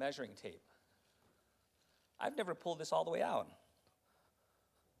measuring tape. I've never pulled this all the way out.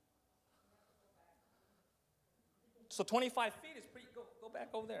 So 25 feet is pretty, go back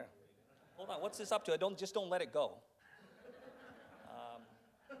over there. Hold on, what's this up to? Just don't let it go.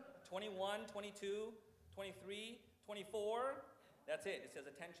 21, 22, 23, 24, that's it. It says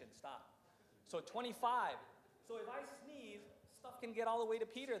attention, stop. So 25. So if I sneeze, stuff can get all the way to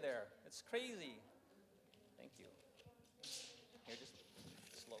Peter there. It's crazy. Thank you. Here, just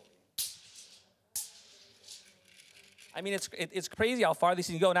slowly. I mean, it's crazy how far these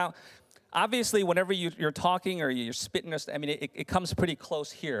things go. Now, obviously, whenever you're talking or you're spitting, I mean, it comes pretty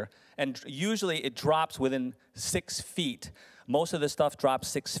close here. And usually it drops within 6 feet. Most of the stuff drops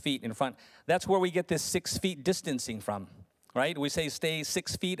 6 feet in front. That's where we get this 6 feet distancing from, right? We say stay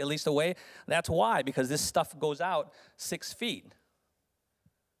 6 feet at least away. That's why, because this stuff goes out 6 feet.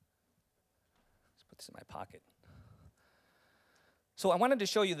 Let's put this in my pocket. So I wanted to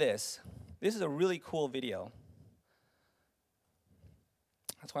show you this. This is a really cool video.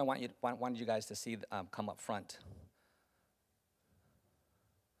 That's why I wanted you guys to see come up front.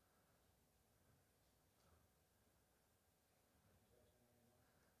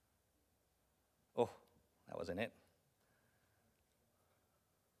 Oh, that wasn't it.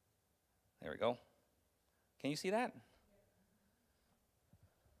 There we go. Can you see that?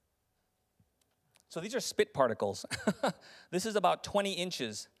 So these are spit particles. This is about 20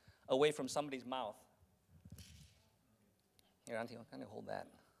 inches away from somebody's mouth. Here, Auntie, I'll kind of hold that.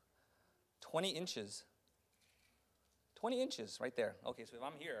 20 inches. 20 inches right there. Okay, so if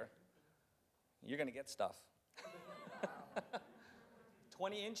I'm here, you're going to get stuff.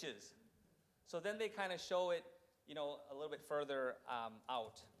 20 inches. So then they kind of show it, you know, a little bit further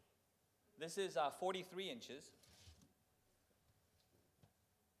out. This is 43 inches.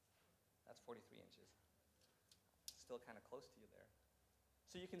 That's 43 inches. Still kind of close to you there.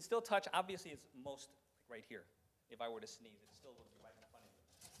 So you can still touch, obviously it's most right here. If I were to sneeze, it still would be right in front of you.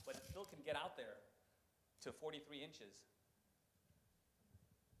 But it still can get out there to 43 inches.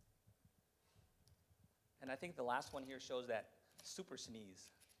 And I think the last one here shows that super sneeze.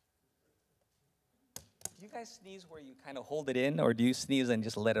 Do you guys sneeze where you kind of hold it in, or do you sneeze and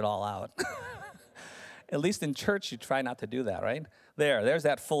just let it all out? At least in church, you try not to do that, right? There's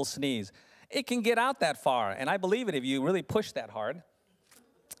that full sneeze. It can get out that far, and I believe it if you really push that hard.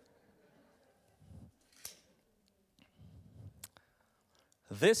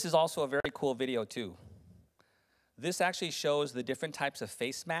 This is also a very cool video too. This actually shows the different types of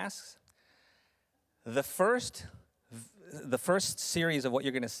face masks. The first series of what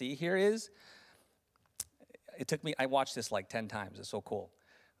you're going to see here is, I watched this like 10 times. It's so cool.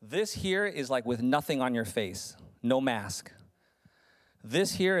 This here is like with nothing on your face, no mask.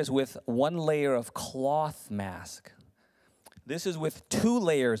 This here is with 1 layer of cloth mask. This is with 2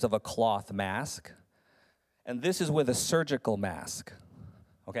 layers of a cloth mask. And this is with a surgical mask.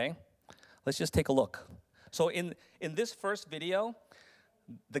 Okay? Let's just take a look. So in this first video,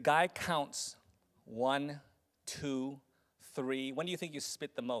 the guy counts 1, 2, 3. When do you think you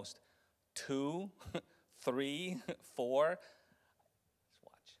spit the most? 2, 3, 4. Let's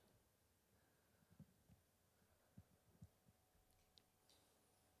watch.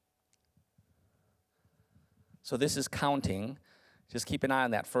 So this is counting. Just keep an eye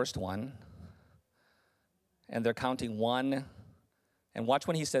on that first one. And they're counting 1. And watch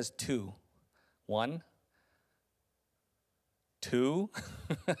when he says 2. 1, 2,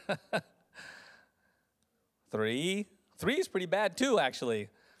 3. 3 is pretty bad too, actually.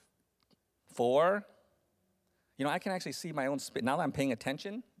 4. You know, I can actually see my own spit. Now that I'm paying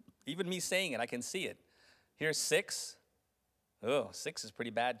attention, even me saying it, I can see it. Here's 6. Oh, 6 is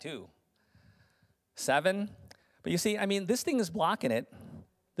pretty bad too. 7. But you see, I mean, this thing is blocking it.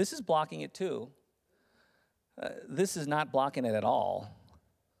 This is blocking it too. This is not blocking it at all.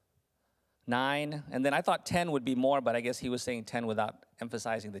 9. And then I thought 10 would be more, but I guess he was saying 10 without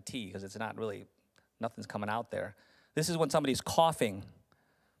emphasizing the T because it's not really, nothing's coming out there. This is when somebody's coughing.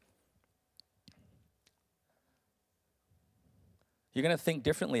 You're going to think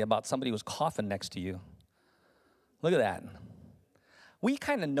differently about somebody who's coughing next to you. Look at that. We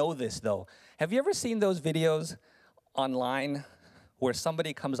kind of know this, though. Have you ever seen those videos online where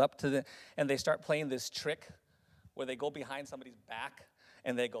somebody comes up to the, and they start playing this trick where they go behind somebody's back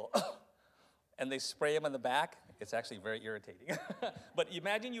and they go, and they spray them in the back? It's actually very irritating. But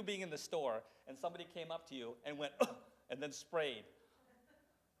imagine you being in the store and somebody came up to you and went, and then sprayed.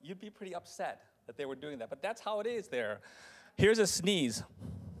 You'd be pretty upset that they were doing that. But that's how it is there. Here's a sneeze.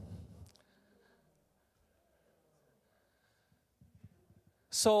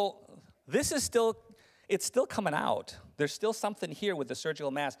 So this is still, it's still coming out. There's still something here with the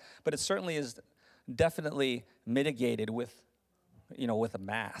surgical mask, but it certainly is definitely mitigated with, you know, with a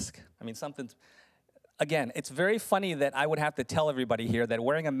mask. I mean, something's, again, it's very funny that I would have to tell everybody here that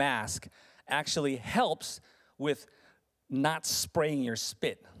wearing a mask actually helps with not spraying your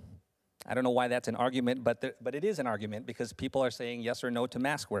spit. I don't know why that's an argument, but it is an argument because people are saying yes or no to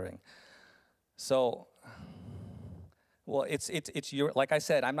mask wearing. So, well, it's your, like I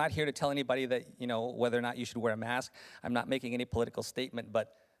said, I'm not here to tell anybody that, you know, whether or not you should wear a mask. I'm not making any political statement,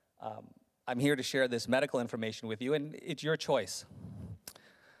 but I'm here to share this medical information with you, and it's your choice.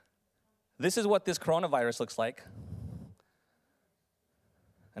 This is what this coronavirus looks like.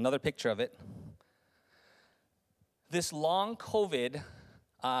 Another picture of it. This long COVID,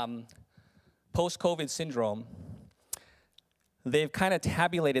 post-COVID syndrome, they've kind of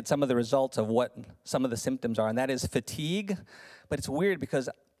tabulated some of the results of what some of the symptoms are, and that is fatigue. But it's weird because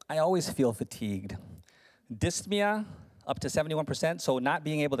I always feel fatigued. Dyspnea, up to 71%, so not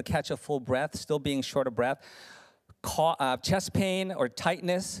being able to catch a full breath, still being short of breath. Chest pain or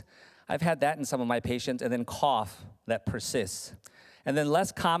tightness, I've had that in some of my patients, and then cough that persists. And then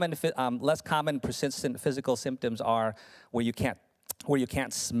less common persistent physical symptoms are where you can't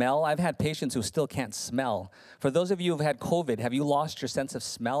smell. I've had patients who still can't smell. For those of you who've had COVID, have you lost your sense of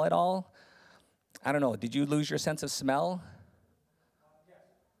smell at all? I don't know, did you lose your sense of smell?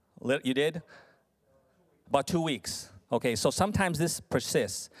 You did? About 2 weeks. Okay, so sometimes this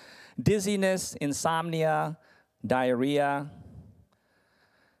persists. Dizziness, insomnia, diarrhea.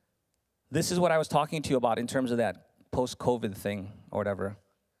 This is what I was talking to you about in terms of that post-COVID thing or whatever.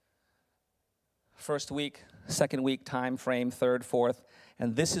 First week, second week time frame, third, fourth,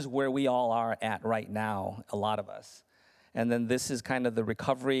 and this is where we all are at right now, a lot of us. And then this is kind of the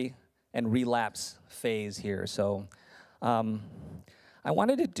recovery and relapse phase here. So I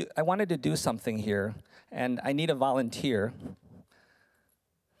wanted to do something here, and I need a volunteer.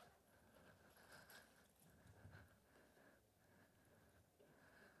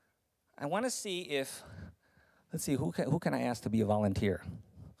 I want to see if, let's see, who can I ask to be a volunteer?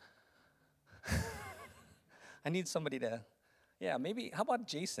 I need somebody to, yeah, maybe, how about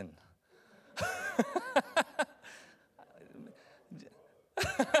Jason?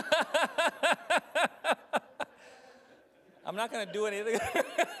 I'm not going to do anything.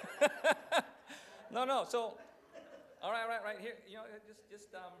 No, so, all right, here, you know,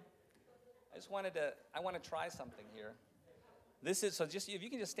 I want to try something here. This is, so just, if you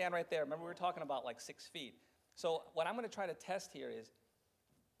can just stand right there. Remember we were talking about like 6 feet. So what I'm going to try to test here is,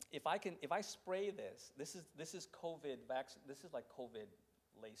 if I spray this is COVID this is like COVID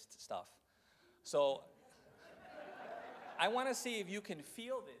laced stuff. So I want to see if you can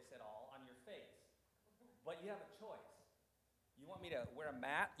feel this at all on your face. But you have a choice. You want me to wear a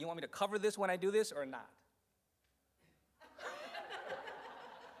mat? You want me to cover this when I do this or not?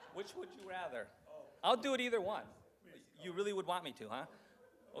 Which would you rather? I'll do it either one. You really would want me to, huh?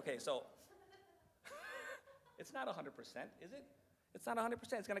 Okay, so it's not 100%, is it? It's not 100%.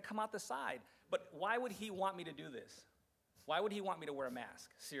 It's going to come out the side. But why would he want me to do this? Why would he want me to wear a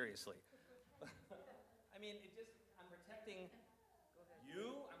mask? Seriously. I mean, I'm protecting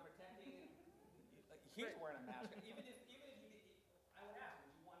you. I'm protecting. He's wearing a mask. Even if I would ask,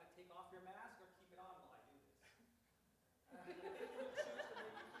 would you want to take off your mask or keep it on while I do this? If you would choose to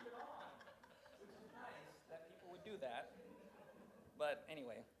maybe keep it on, which is nice that people would do that. But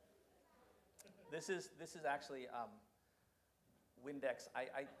anyway, this is actually. Windex,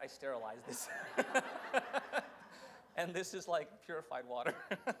 I sterilized this. And this is like purified water.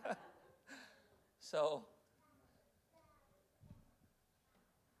 So,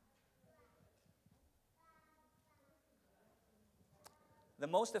 the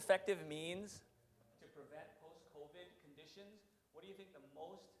most effective means to prevent post-COVID conditions, what do you think the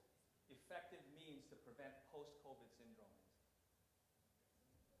most effective means to prevent post-COVID syndrome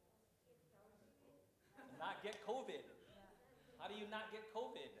is? Not get COVID. How do you not get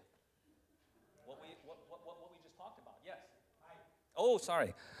COVID? What we just talked about, yes. Oh,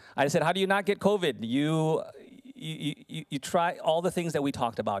 sorry. I said, how do you not get COVID? You try all the things that we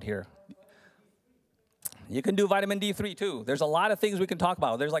talked about here. You can do vitamin D3 too. There's a lot of things we can talk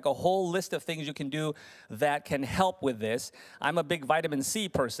about. There's like a whole list of things you can do that can help with this. I'm a big vitamin C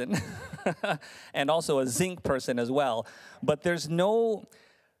person and also a zinc person as well. But there's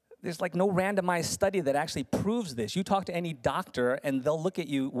like no randomized study that actually proves this. You talk to any doctor and they'll look at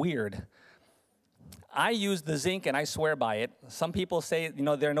you weird. I use the zinc and I swear by it. Some people say,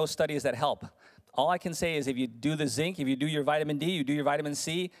 there are no studies that help. All I can say is if you do the zinc, if you do your vitamin D, you do your vitamin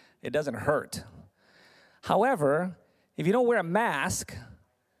C, it doesn't hurt. However, if you don't wear a mask,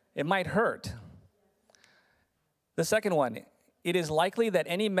 it might hurt. The second one, it is likely that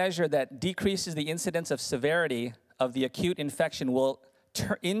any measure that decreases the incidence of severity of the acute infection will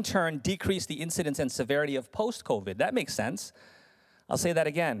in turn decrease the incidence and severity of post-COVID. That makes sense. I'll say that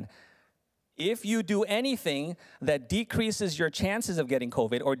again. If you do anything that decreases your chances of getting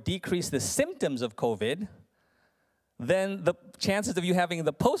COVID or decrease the symptoms of COVID, then the chances of you having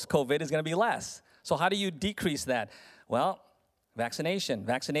the post-COVID is going to be less. So how do you decrease that? Well, vaccination.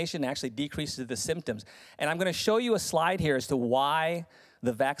 Vaccination actually decreases the symptoms. And I'm going to show you a slide here as to why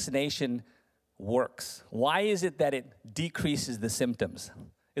the vaccination works. Why is it that it decreases the symptoms?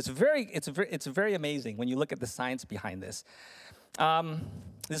 It's very amazing when you look at the science behind this.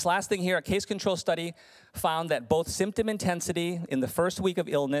 This last thing here, a case control study found that both symptom intensity in the first week of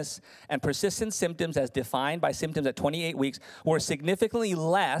illness and persistent symptoms as defined by symptoms at 28 weeks were significantly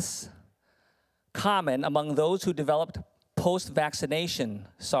less common among those who developed post-vaccination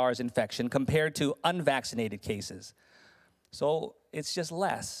SARS infection compared to unvaccinated cases. So it's just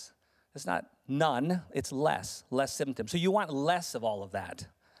less. It's not none, it's less symptoms. So you want less of all of that.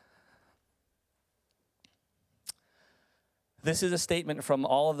 This is a statement from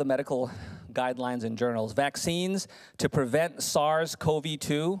all of the medical guidelines and journals. Vaccines to prevent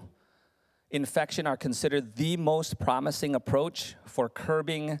SARS-CoV-2 infection are considered the most promising approach for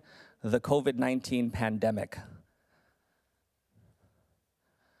curbing the COVID-19 pandemic.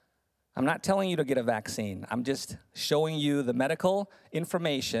 I'm not telling you to get a vaccine. I'm just showing you the medical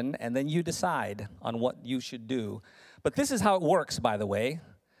information, and then you decide on what you should do. But this is how it works, by the way.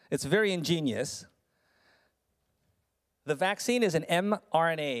 It's very ingenious. The vaccine is an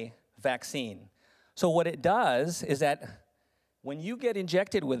mRNA vaccine. So what it does is that when you get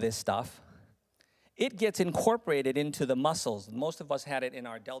injected with this stuff, it gets incorporated into the muscles. Most of us had it in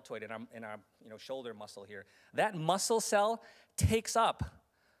our deltoid, in our shoulder muscle here. That muscle cell takes up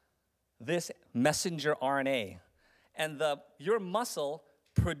this messenger RNA, and your muscle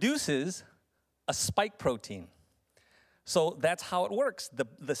produces a spike protein. So that's how it works.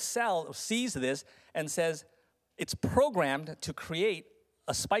 The cell sees this and says, it's programmed to create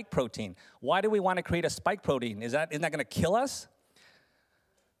a spike protein. Why do we want to create a spike protein? Isn't that going to kill us?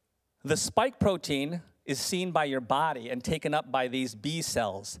 The spike protein is seen by your body and taken up by these B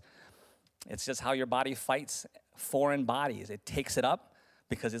cells. It's just how your body fights foreign bodies. It takes it up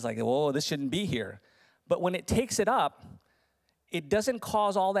because it's like, whoa, this shouldn't be here. But when it takes it up, it doesn't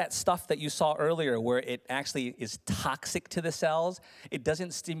cause all that stuff that you saw earlier where it actually is toxic to the cells. It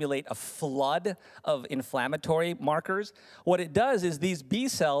doesn't stimulate a flood of inflammatory markers. What it does is these B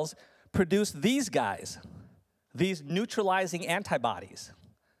cells produce these guys, these neutralizing antibodies.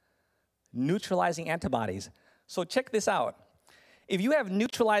 Neutralizing antibodies. So check this out. If you have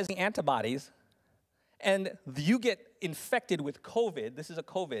neutralizing antibodies and you get infected with COVID, this is a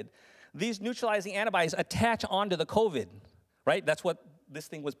COVID, these neutralizing antibodies attach onto the COVID. Right? That's what this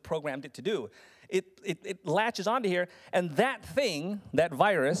thing was programmed it to do. It latches onto here, and that thing, that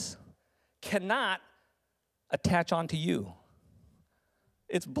virus, cannot attach onto you.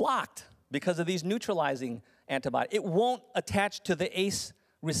 It's blocked because of these neutralizing antibodies. It won't attach to the ACE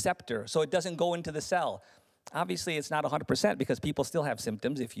receptor, so it doesn't go into the cell. Obviously, it's not 100% because people still have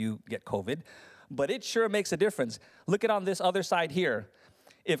symptoms if you get COVID, but it sure makes a difference. Look at on this other side here.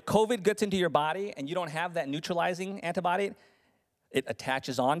 If COVID gets into your body and you don't have that neutralizing antibody, it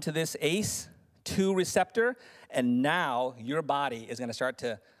attaches onto this ACE2 receptor, and now your body is going to start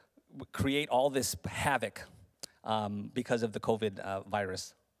to create all this havoc because of the COVID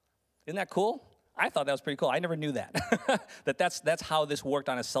virus. Isn't that cool? I thought that was pretty cool. I never knew that. That's how this worked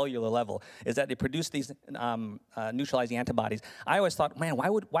on a cellular level, is that they produce these neutralizing antibodies. I always thought, man, why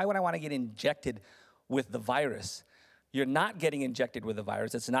would I want to get injected with the virus? You're not getting injected with a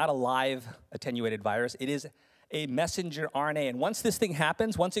virus. It's not a live attenuated virus. It is a messenger RNA. And once this thing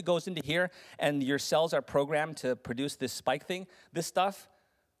happens, once it goes into here and your cells are programmed to produce this spike thing, this stuff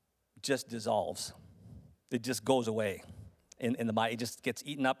just dissolves. It just goes away in the body. It just gets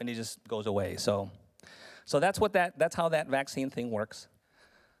eaten up and it just goes away. So that's how that vaccine thing works.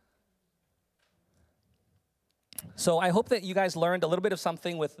 So I hope that you guys learned a little bit of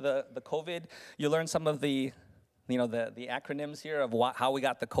something with the COVID. You learned some of the acronyms here of how we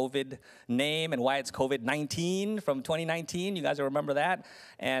got the COVID name and why it's COVID-19 from 2019. You guys will remember that.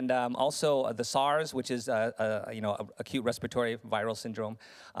 And also the SARS, which is acute respiratory viral syndrome.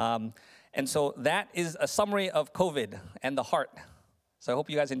 And so that is a summary of COVID and the heart. So I hope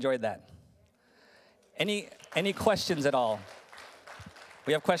you guys enjoyed that. Any questions at all?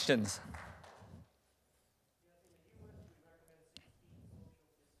 We have questions.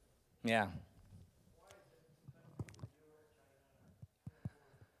 Yeah.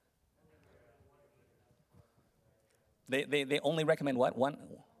 They only recommend what?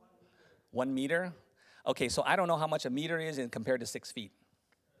 1 meter? Okay, so I don't know how much a meter is compared to 6 feet.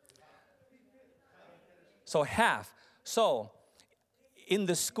 So half. So in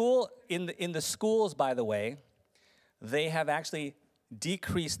the schools, by the way, they have actually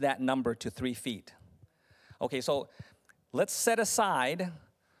decreased that number to 3 feet. Okay, so let's set aside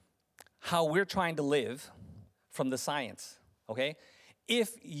how we're trying to live from the science, okay?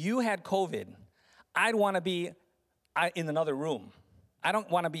 If you had COVID, I'd want to be in another room. I don't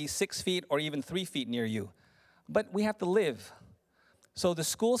want to be 6 feet or even 3 feet near you. But we have to live. So the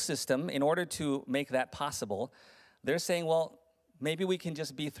school system, in order to make that possible, they're saying, well, maybe we can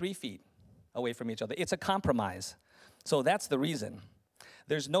just be 3 feet away from each other. It's a compromise. So that's the reason.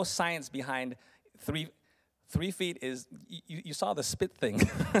 There's no science behind 3 feet is, you saw the spit thing.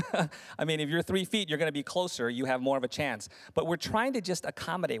 I mean, if you're 3 feet, you're going to be closer. You have more of a chance. But we're trying to just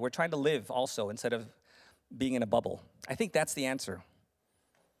accommodate. We're trying to live also instead of being in a bubble. I think that's the answer.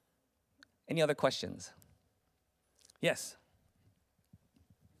 Any other questions? Yes?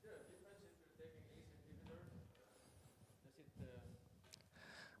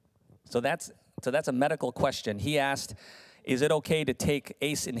 So that's a medical question. He asked, is it okay to take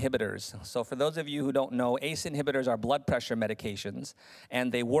ACE inhibitors? So for those of you who don't know, ACE inhibitors are blood pressure medications,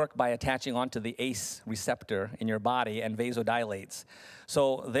 and they work by attaching onto the ACE receptor in your body and vasodilates.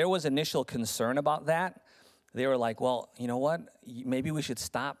 So there was initial concern about that. They were like, well, you know what? Maybe we should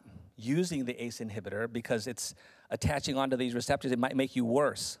stop using the ACE inhibitor because it's attaching onto these receptors. It might make you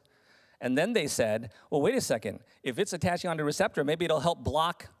worse. And then they said, well, wait a second. If it's attaching onto a receptor, maybe it'll help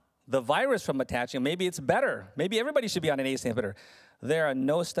block the virus from attaching. Maybe it's better. Maybe everybody should be on an ACE inhibitor. There are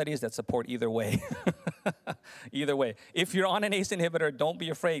no studies that support either way. Either way. If you're on an ACE inhibitor, don't be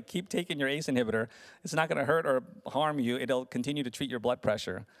afraid. Keep taking your ACE inhibitor. It's not going to hurt or harm you. It'll continue to treat your blood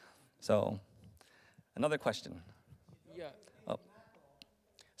pressure. So, another question. Yeah. Oh.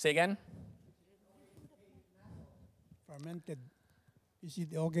 Say again? Fermented. Is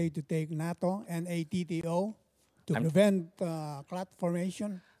it okay to take natto, N-A-T-T-O, to prevent clot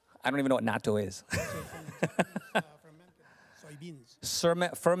formation? I don't even know what natto is.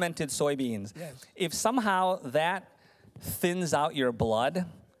 Soybeans. Fermented soybeans. Yes. If somehow that thins out your blood,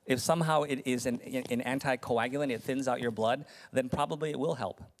 if somehow it is an anticoagulant, it thins out your blood, then probably it will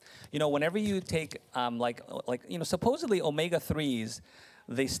help. You know, whenever you take, supposedly omega-3s,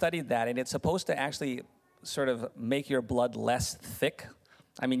 they studied that, and it's supposed to actually sort of make your blood less thick.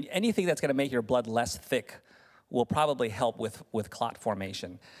 I mean, anything that's going to make your blood less thick will probably help with clot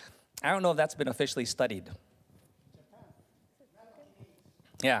formation. I don't know if that's been officially studied.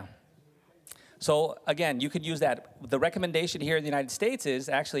 Yeah. So again, you could use that. The recommendation here in the United States is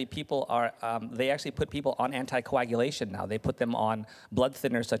actually people are, they actually put people on anticoagulation now. They put them on blood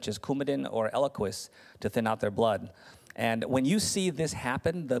thinners such as Coumadin or Eliquis to thin out their blood. And when you see this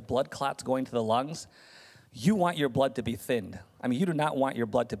happen, the blood clots going to the lungs, you want your blood to be thinned. I mean, you do not want your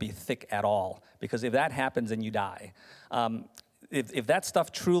blood to be thick at all, because if that happens, then you die. If that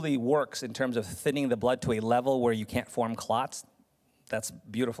stuff truly works in terms of thinning the blood to a level where you can't form clots, that's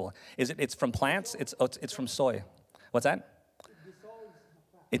beautiful. It's from plants? It's from soy. What's that?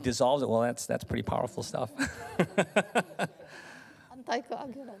 It dissolves it. Well, that's pretty powerful stuff.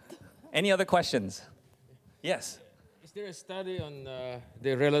 Anticoagulant. Any other questions? Yes. Is there a study on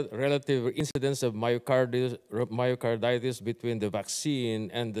the relative incidence of myocarditis between the vaccine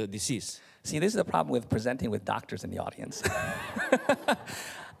and the disease? See, this is the problem with presenting with doctors in the audience.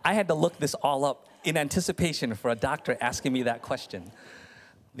 I had to look this all up in anticipation for a doctor asking me that question.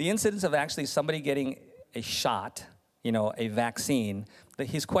 The incidence of actually somebody getting a shot a vaccine,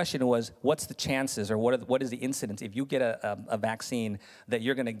 his question was, what's the chances or what is the incidence if you get a vaccine that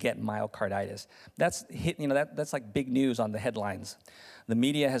you're going to get myocarditis? That's that's like big news on the headlines. The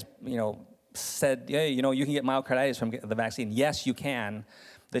media has said, yeah, you can get myocarditis from the vaccine. Yes, you can.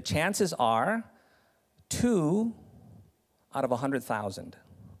 The chances are 2 out of 100,000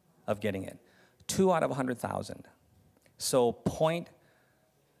 of getting it. 2 out of 100,000. So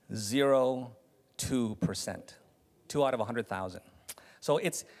 0.02%. 2 out of 100,000. So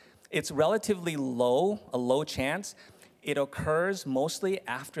it's relatively low, a low chance. It occurs mostly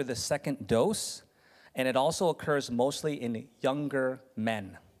after the second dose, and it also occurs mostly in younger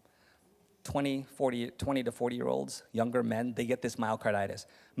men. 20 to 40-year-olds, younger men, they get this myocarditis.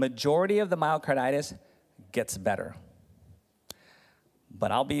 Majority of the myocarditis gets better.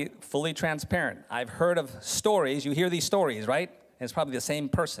 But I'll be fully transparent. I've heard of stories, you hear these stories, right? And it's probably the same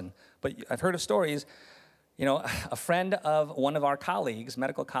person, but I've heard of stories, a friend of one of our colleagues,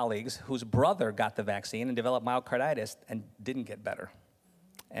 medical colleagues, whose brother got the vaccine and developed myocarditis and didn't get better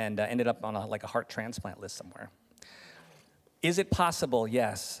and ended up on a heart transplant list somewhere. Is it possible?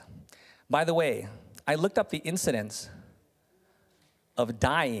 Yes. By the way, I looked up the incidence of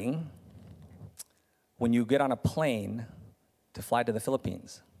dying when you get on a plane to fly to the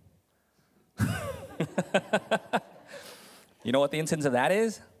Philippines. You know what the incidence of that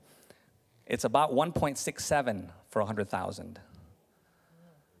is? It's about 1.67 for 100,000.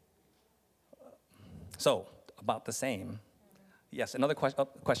 So, about the same. Yes, another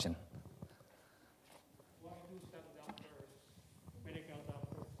question. Why do some doctors, medical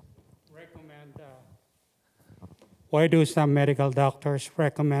doctors, why do some medical doctors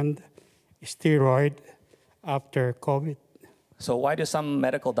recommend steroid after COVID? So why do some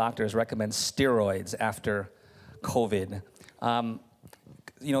medical doctors recommend steroids after COVID?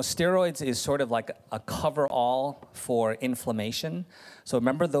 Steroids is sort of like a cover-all for inflammation. So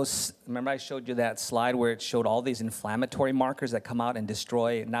remember I showed you that slide where it showed all these inflammatory markers that come out and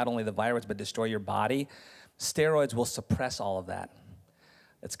destroy not only the virus, but destroy your body? Steroids will suppress all of that.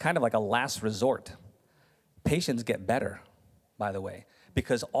 It's kind of like a last resort. Patients get better, by the way,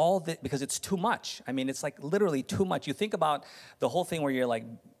 because it's too much. I mean, it's like literally too much. You think about the whole thing where you're like,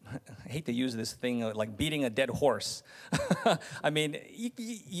 I hate to use this thing, like beating a dead horse. I mean,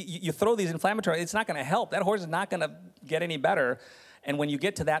 you throw these inflammatory, it's not going to help. That horse is not going to get any better. And when you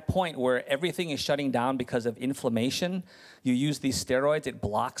get to that point where everything is shutting down because of inflammation, you use these steroids, it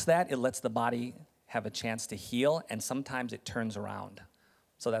blocks that, it lets the body have a chance to heal, and sometimes it turns around.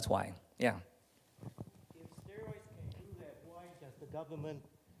 So that's why, yeah. If steroids can do that, why does the government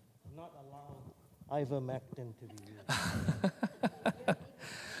not allow ivermectin to be used?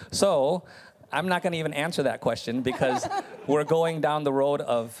 So I'm not going to even answer that question because we're going down the road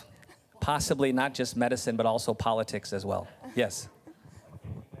of possibly not just medicine, but also politics as well. Yes?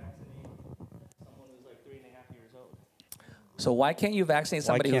 So why can't you vaccinate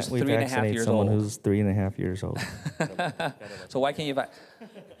somebody who's 3.5 years old? Someone who's 3.5 years old. So why can't you vaccinate?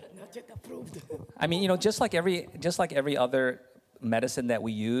 I mean, just like every other medicine that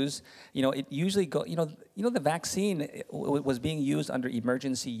we use, it usually the vaccine was being used under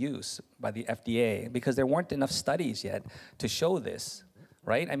emergency use by the FDA because there weren't enough studies yet to show this,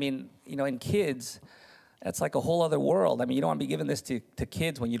 right? I mean, in kids, that's like a whole other world. I mean, you don't want to be giving this to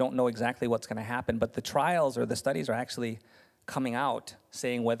kids when you don't know exactly what's going to happen, but the trials or the studies are actually coming out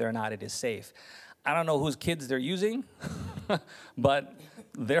saying whether or not it is safe. I don't know whose kids they're using, but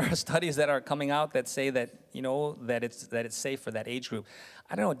there are studies that are coming out that say that that it's safe for that age group.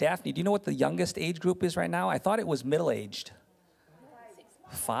 I don't know, Daphne, do you know what the youngest age group is right now? I thought it was middle-aged.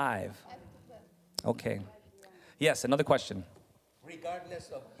 5. Okay. Yes, another question. Regardless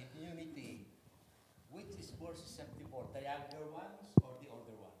of immunity, which is more susceptible, the younger ones or the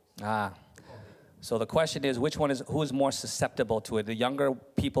older ones? So the question is, who's more susceptible to it, the younger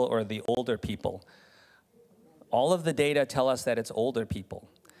people or the older people? All of the data tell us that it's older people.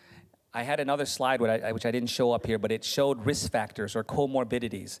 I had another slide which I didn't show up here, but it showed risk factors or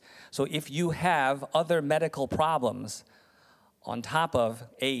comorbidities. So if you have other medical problems on top of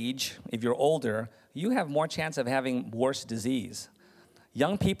age, if you're older, you have more chance of having worse disease.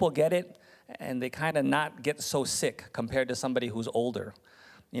 Young people get it, and they kind of not get so sick compared to somebody who's older.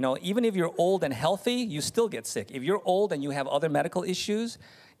 Even if you're old and healthy, you still get sick. If you're old and you have other medical issues,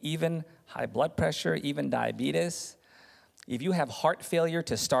 even high blood pressure, even diabetes, if you have heart failure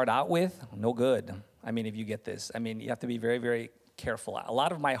to start out with, no good. I mean, if you get this, you have to be very, very careful. A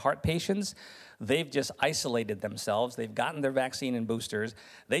lot of my heart patients, they've just isolated themselves. They've gotten their vaccine and boosters.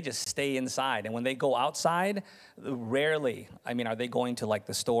 They just stay inside. And when they go outside, rarely, are they going to like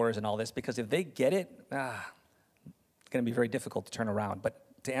the stores and all this? Because if they get it, going to be very difficult to turn around. But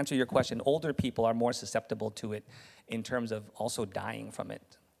to answer your question, older people are more susceptible to it in terms of also dying from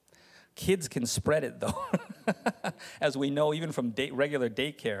it. Kids can spread it, though. As we know, even from regular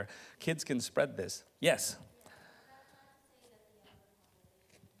daycare, kids can spread this. Yes?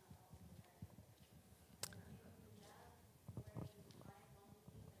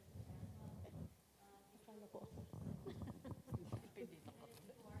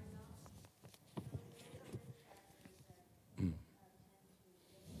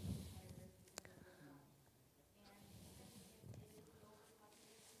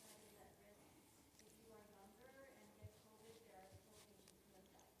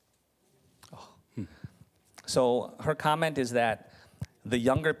 So her comment is that the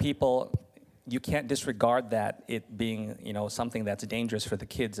younger people, you can't disregard that it being, something that's dangerous for the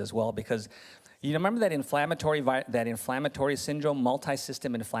kids as well, because you remember that inflammatory syndrome,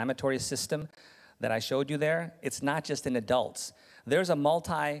 multi-system inflammatory system that I showed you there? It's not just in adults. There's a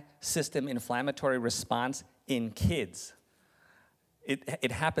multi-system inflammatory response in kids.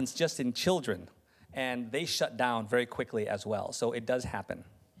 It happens just in children, and they shut down very quickly as well. So it does happen.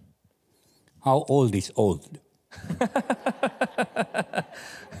 How old is old?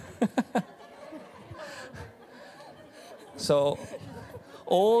 So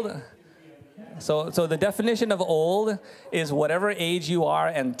old, so the definition of old is whatever age you are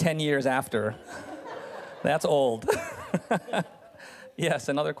and 10 years after. That's old. Yes,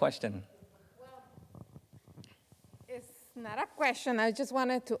 another question. It's not a question. I just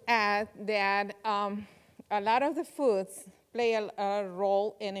wanted to add that a lot of the foods play a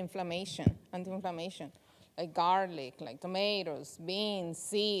role in inflammation, anti-inflammation, like garlic, like tomatoes, beans,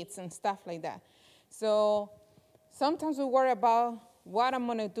 seeds, and stuff like that. So sometimes we worry about what I'm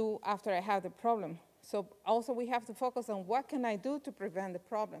going to do after I have the problem. So also we have to focus on what can I do to prevent the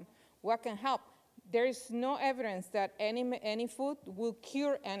problem? What can help? There is no evidence that any food will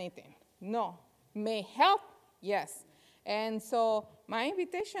cure anything. No. May help? Yes. And so my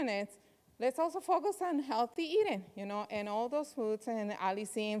invitation is, let's also focus on healthy eating, and all those foods, and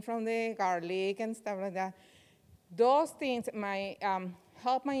allicin from the garlic and stuff like that. Those things might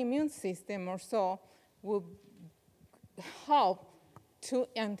help my immune system or so, will help to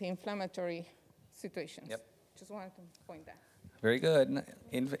anti-inflammatory situations. Yep. Just wanted to point that. Very good.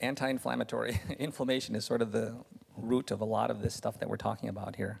 Anti-inflammatory. Inflammation is sort of the root of a lot of this stuff that we're talking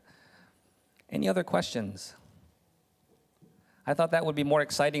about here. Any other questions? I thought that would be more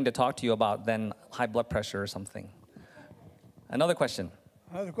exciting to talk to you about than high blood pressure or something. Another question.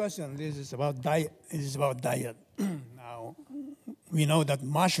 Another question. This is about diet. Now, we know that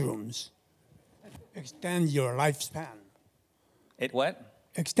mushrooms extend your lifespan. It what?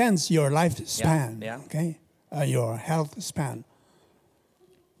 Extends your lifespan. Yeah. Okay. Your health span.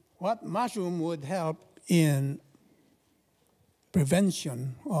 What mushroom would help in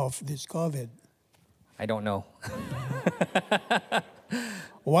prevention of this COVID? I don't know.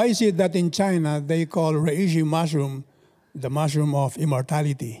 Why is it that in China they call reishi mushroom the mushroom of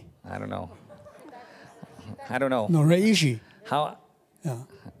immortality? I don't know. I don't know. No, reishi. How? Yeah.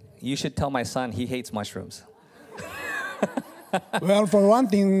 You should tell my son he hates mushrooms. Well, for one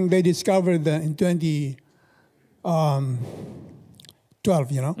thing, they discovered in 2012,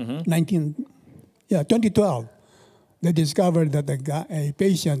 2012, they discovered that a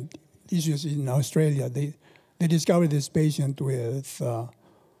patient, this was in Australia, they discovered this patient with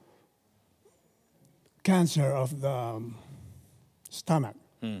cancer of the stomach.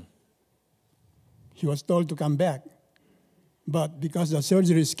 He was told to come back, but because the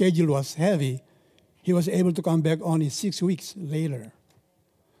surgery schedule was heavy, he was able to come back only 6 weeks later.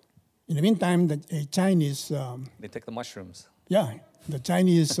 In the meantime, a Chinese... they take the mushrooms. Yeah, the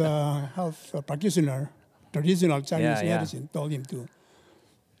Chinese health practitioner, traditional Chinese medicine, told him to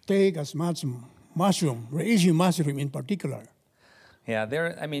take as much mushroom, reishi mushroom in particular. Yeah,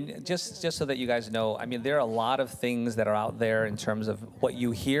 just so that you guys know, there are a lot of things that are out there in terms of what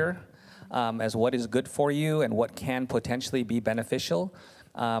you hear as what is good for you and what can potentially be beneficial.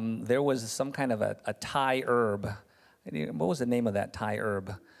 There was some kind of a Thai herb. What was the name of that Thai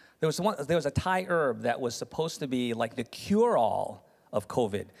herb? There was a Thai herb that was supposed to be like the cure-all of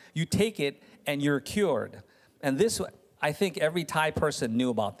COVID. You take it and you're cured. And this, I think every Thai person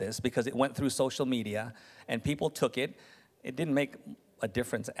knew about this because it went through social media and people took it. It didn't make a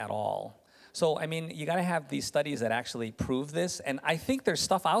difference at all. So, you got to have these studies that actually prove this. And I think there's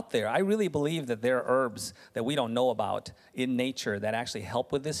stuff out there. I really believe that there are herbs that we don't know about in nature that actually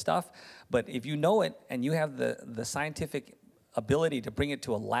help with this stuff. But if you know it and you have the scientific ability to bring it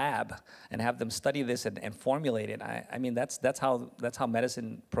to a lab and have them study this and formulate it, that's how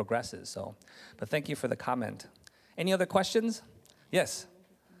medicine progresses. So, but thank you for the comment. Any other questions? Yes.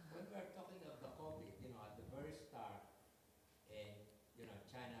 When we are talking of the COVID, at the very start, and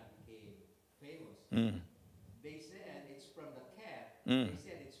China became famous. They said it's from the cat. They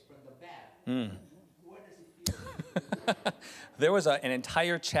said it's from the bat. Where does it feel? There was an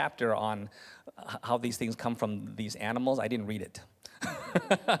entire chapter on how these things come from these animals. I didn't read it.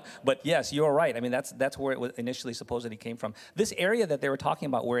 But yes, you're right. I mean, that's where it was initially supposedly came from. This area that they were talking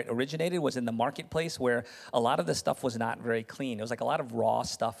about where it originated was in the marketplace, where a lot of the stuff was not very clean. It was like a lot of raw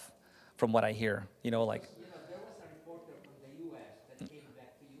stuff from what I hear. Like... there was a reporter from the U.S. that came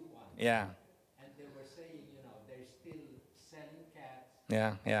back to you once. Yeah. And they were saying, they're still selling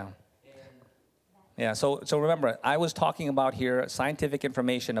cats. Yeah. Yeah, so remember, I was talking about here scientific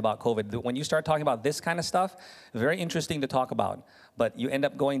information about COVID. When you start talking about this kind of stuff, very interesting to talk about, but you end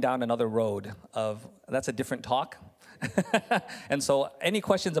up going down another road of, that's a different talk. And so any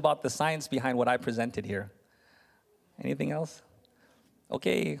questions about the science behind what I presented here? Anything else?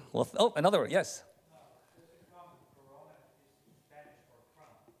 Okay, well, another one, yes.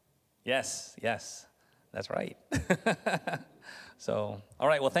 Yes, that's right. So, all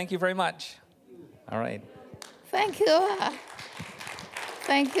right, well, thank you very much. All right. Thank you.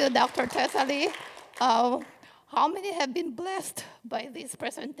 Thank you, Dr. Tessali. How many have been blessed by this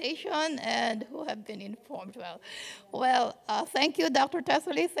presentation and who have been informed well? Well, thank you, Dr.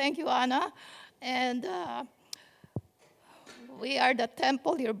 Tessali. Thank you, Anna. And we are the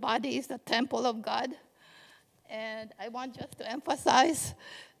temple. Your body is the temple of God. And I want just to emphasize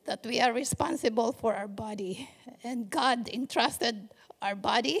that we are responsible for our body. And God entrusted our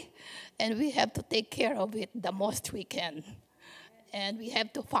body, and we have to take care of it the most we can. And we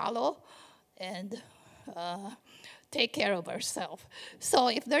have to follow and take care of ourselves. So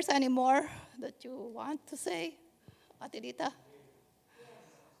if there's any more that you want to say, Atilita?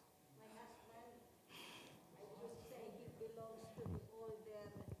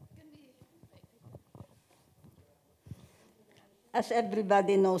 As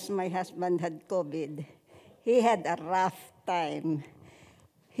everybody knows, my husband had COVID. He had a rough time.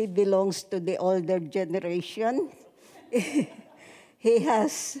 He belongs to the older generation. He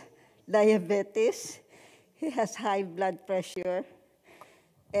has diabetes. He has high blood pressure.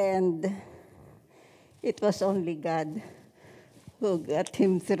 And it was only God who got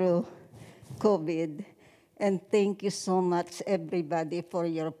him through COVID. And thank you so much, everybody, for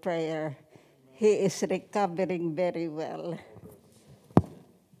your prayer. He is recovering very well.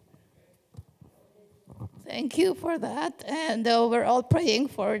 Thank you for that. And we're all praying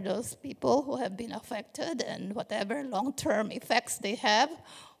for those people who have been affected and whatever long-term effects they have,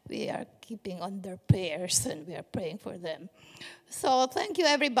 we are keeping on their prayers and we are praying for them. So thank you,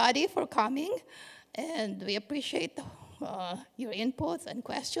 everybody, for coming. And we appreciate your inputs and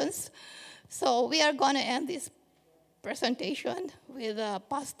questions. So we are going to end this presentation with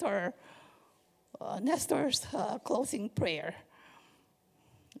Pastor Nestor's closing prayer.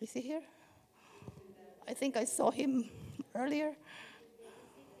 Is he here? I think I saw him earlier.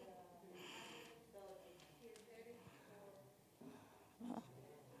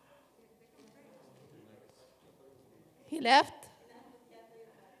 He left?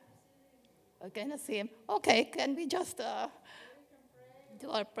 I cannot see him. Okay, can we just do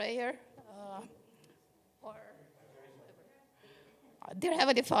our prayer? Dear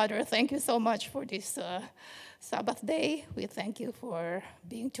Heavenly Father, thank you so much for this Sabbath day. We thank you for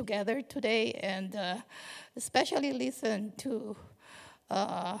being together today and especially listen to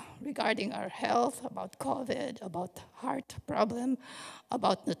regarding our health, about COVID, about heart problem,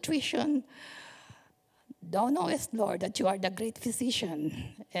 about nutrition. Thou knowest, Lord, that you are the great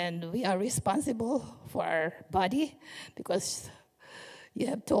physician and we are responsible for our body because you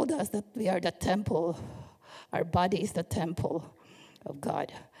have told us that we are the temple. Our body is the temple of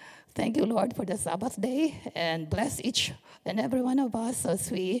God. Thank you, Lord, for the Sabbath day, and bless each and every one of us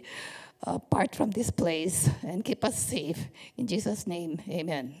as we part from this place and keep us safe. In Jesus' name,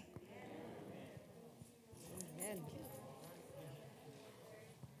 amen.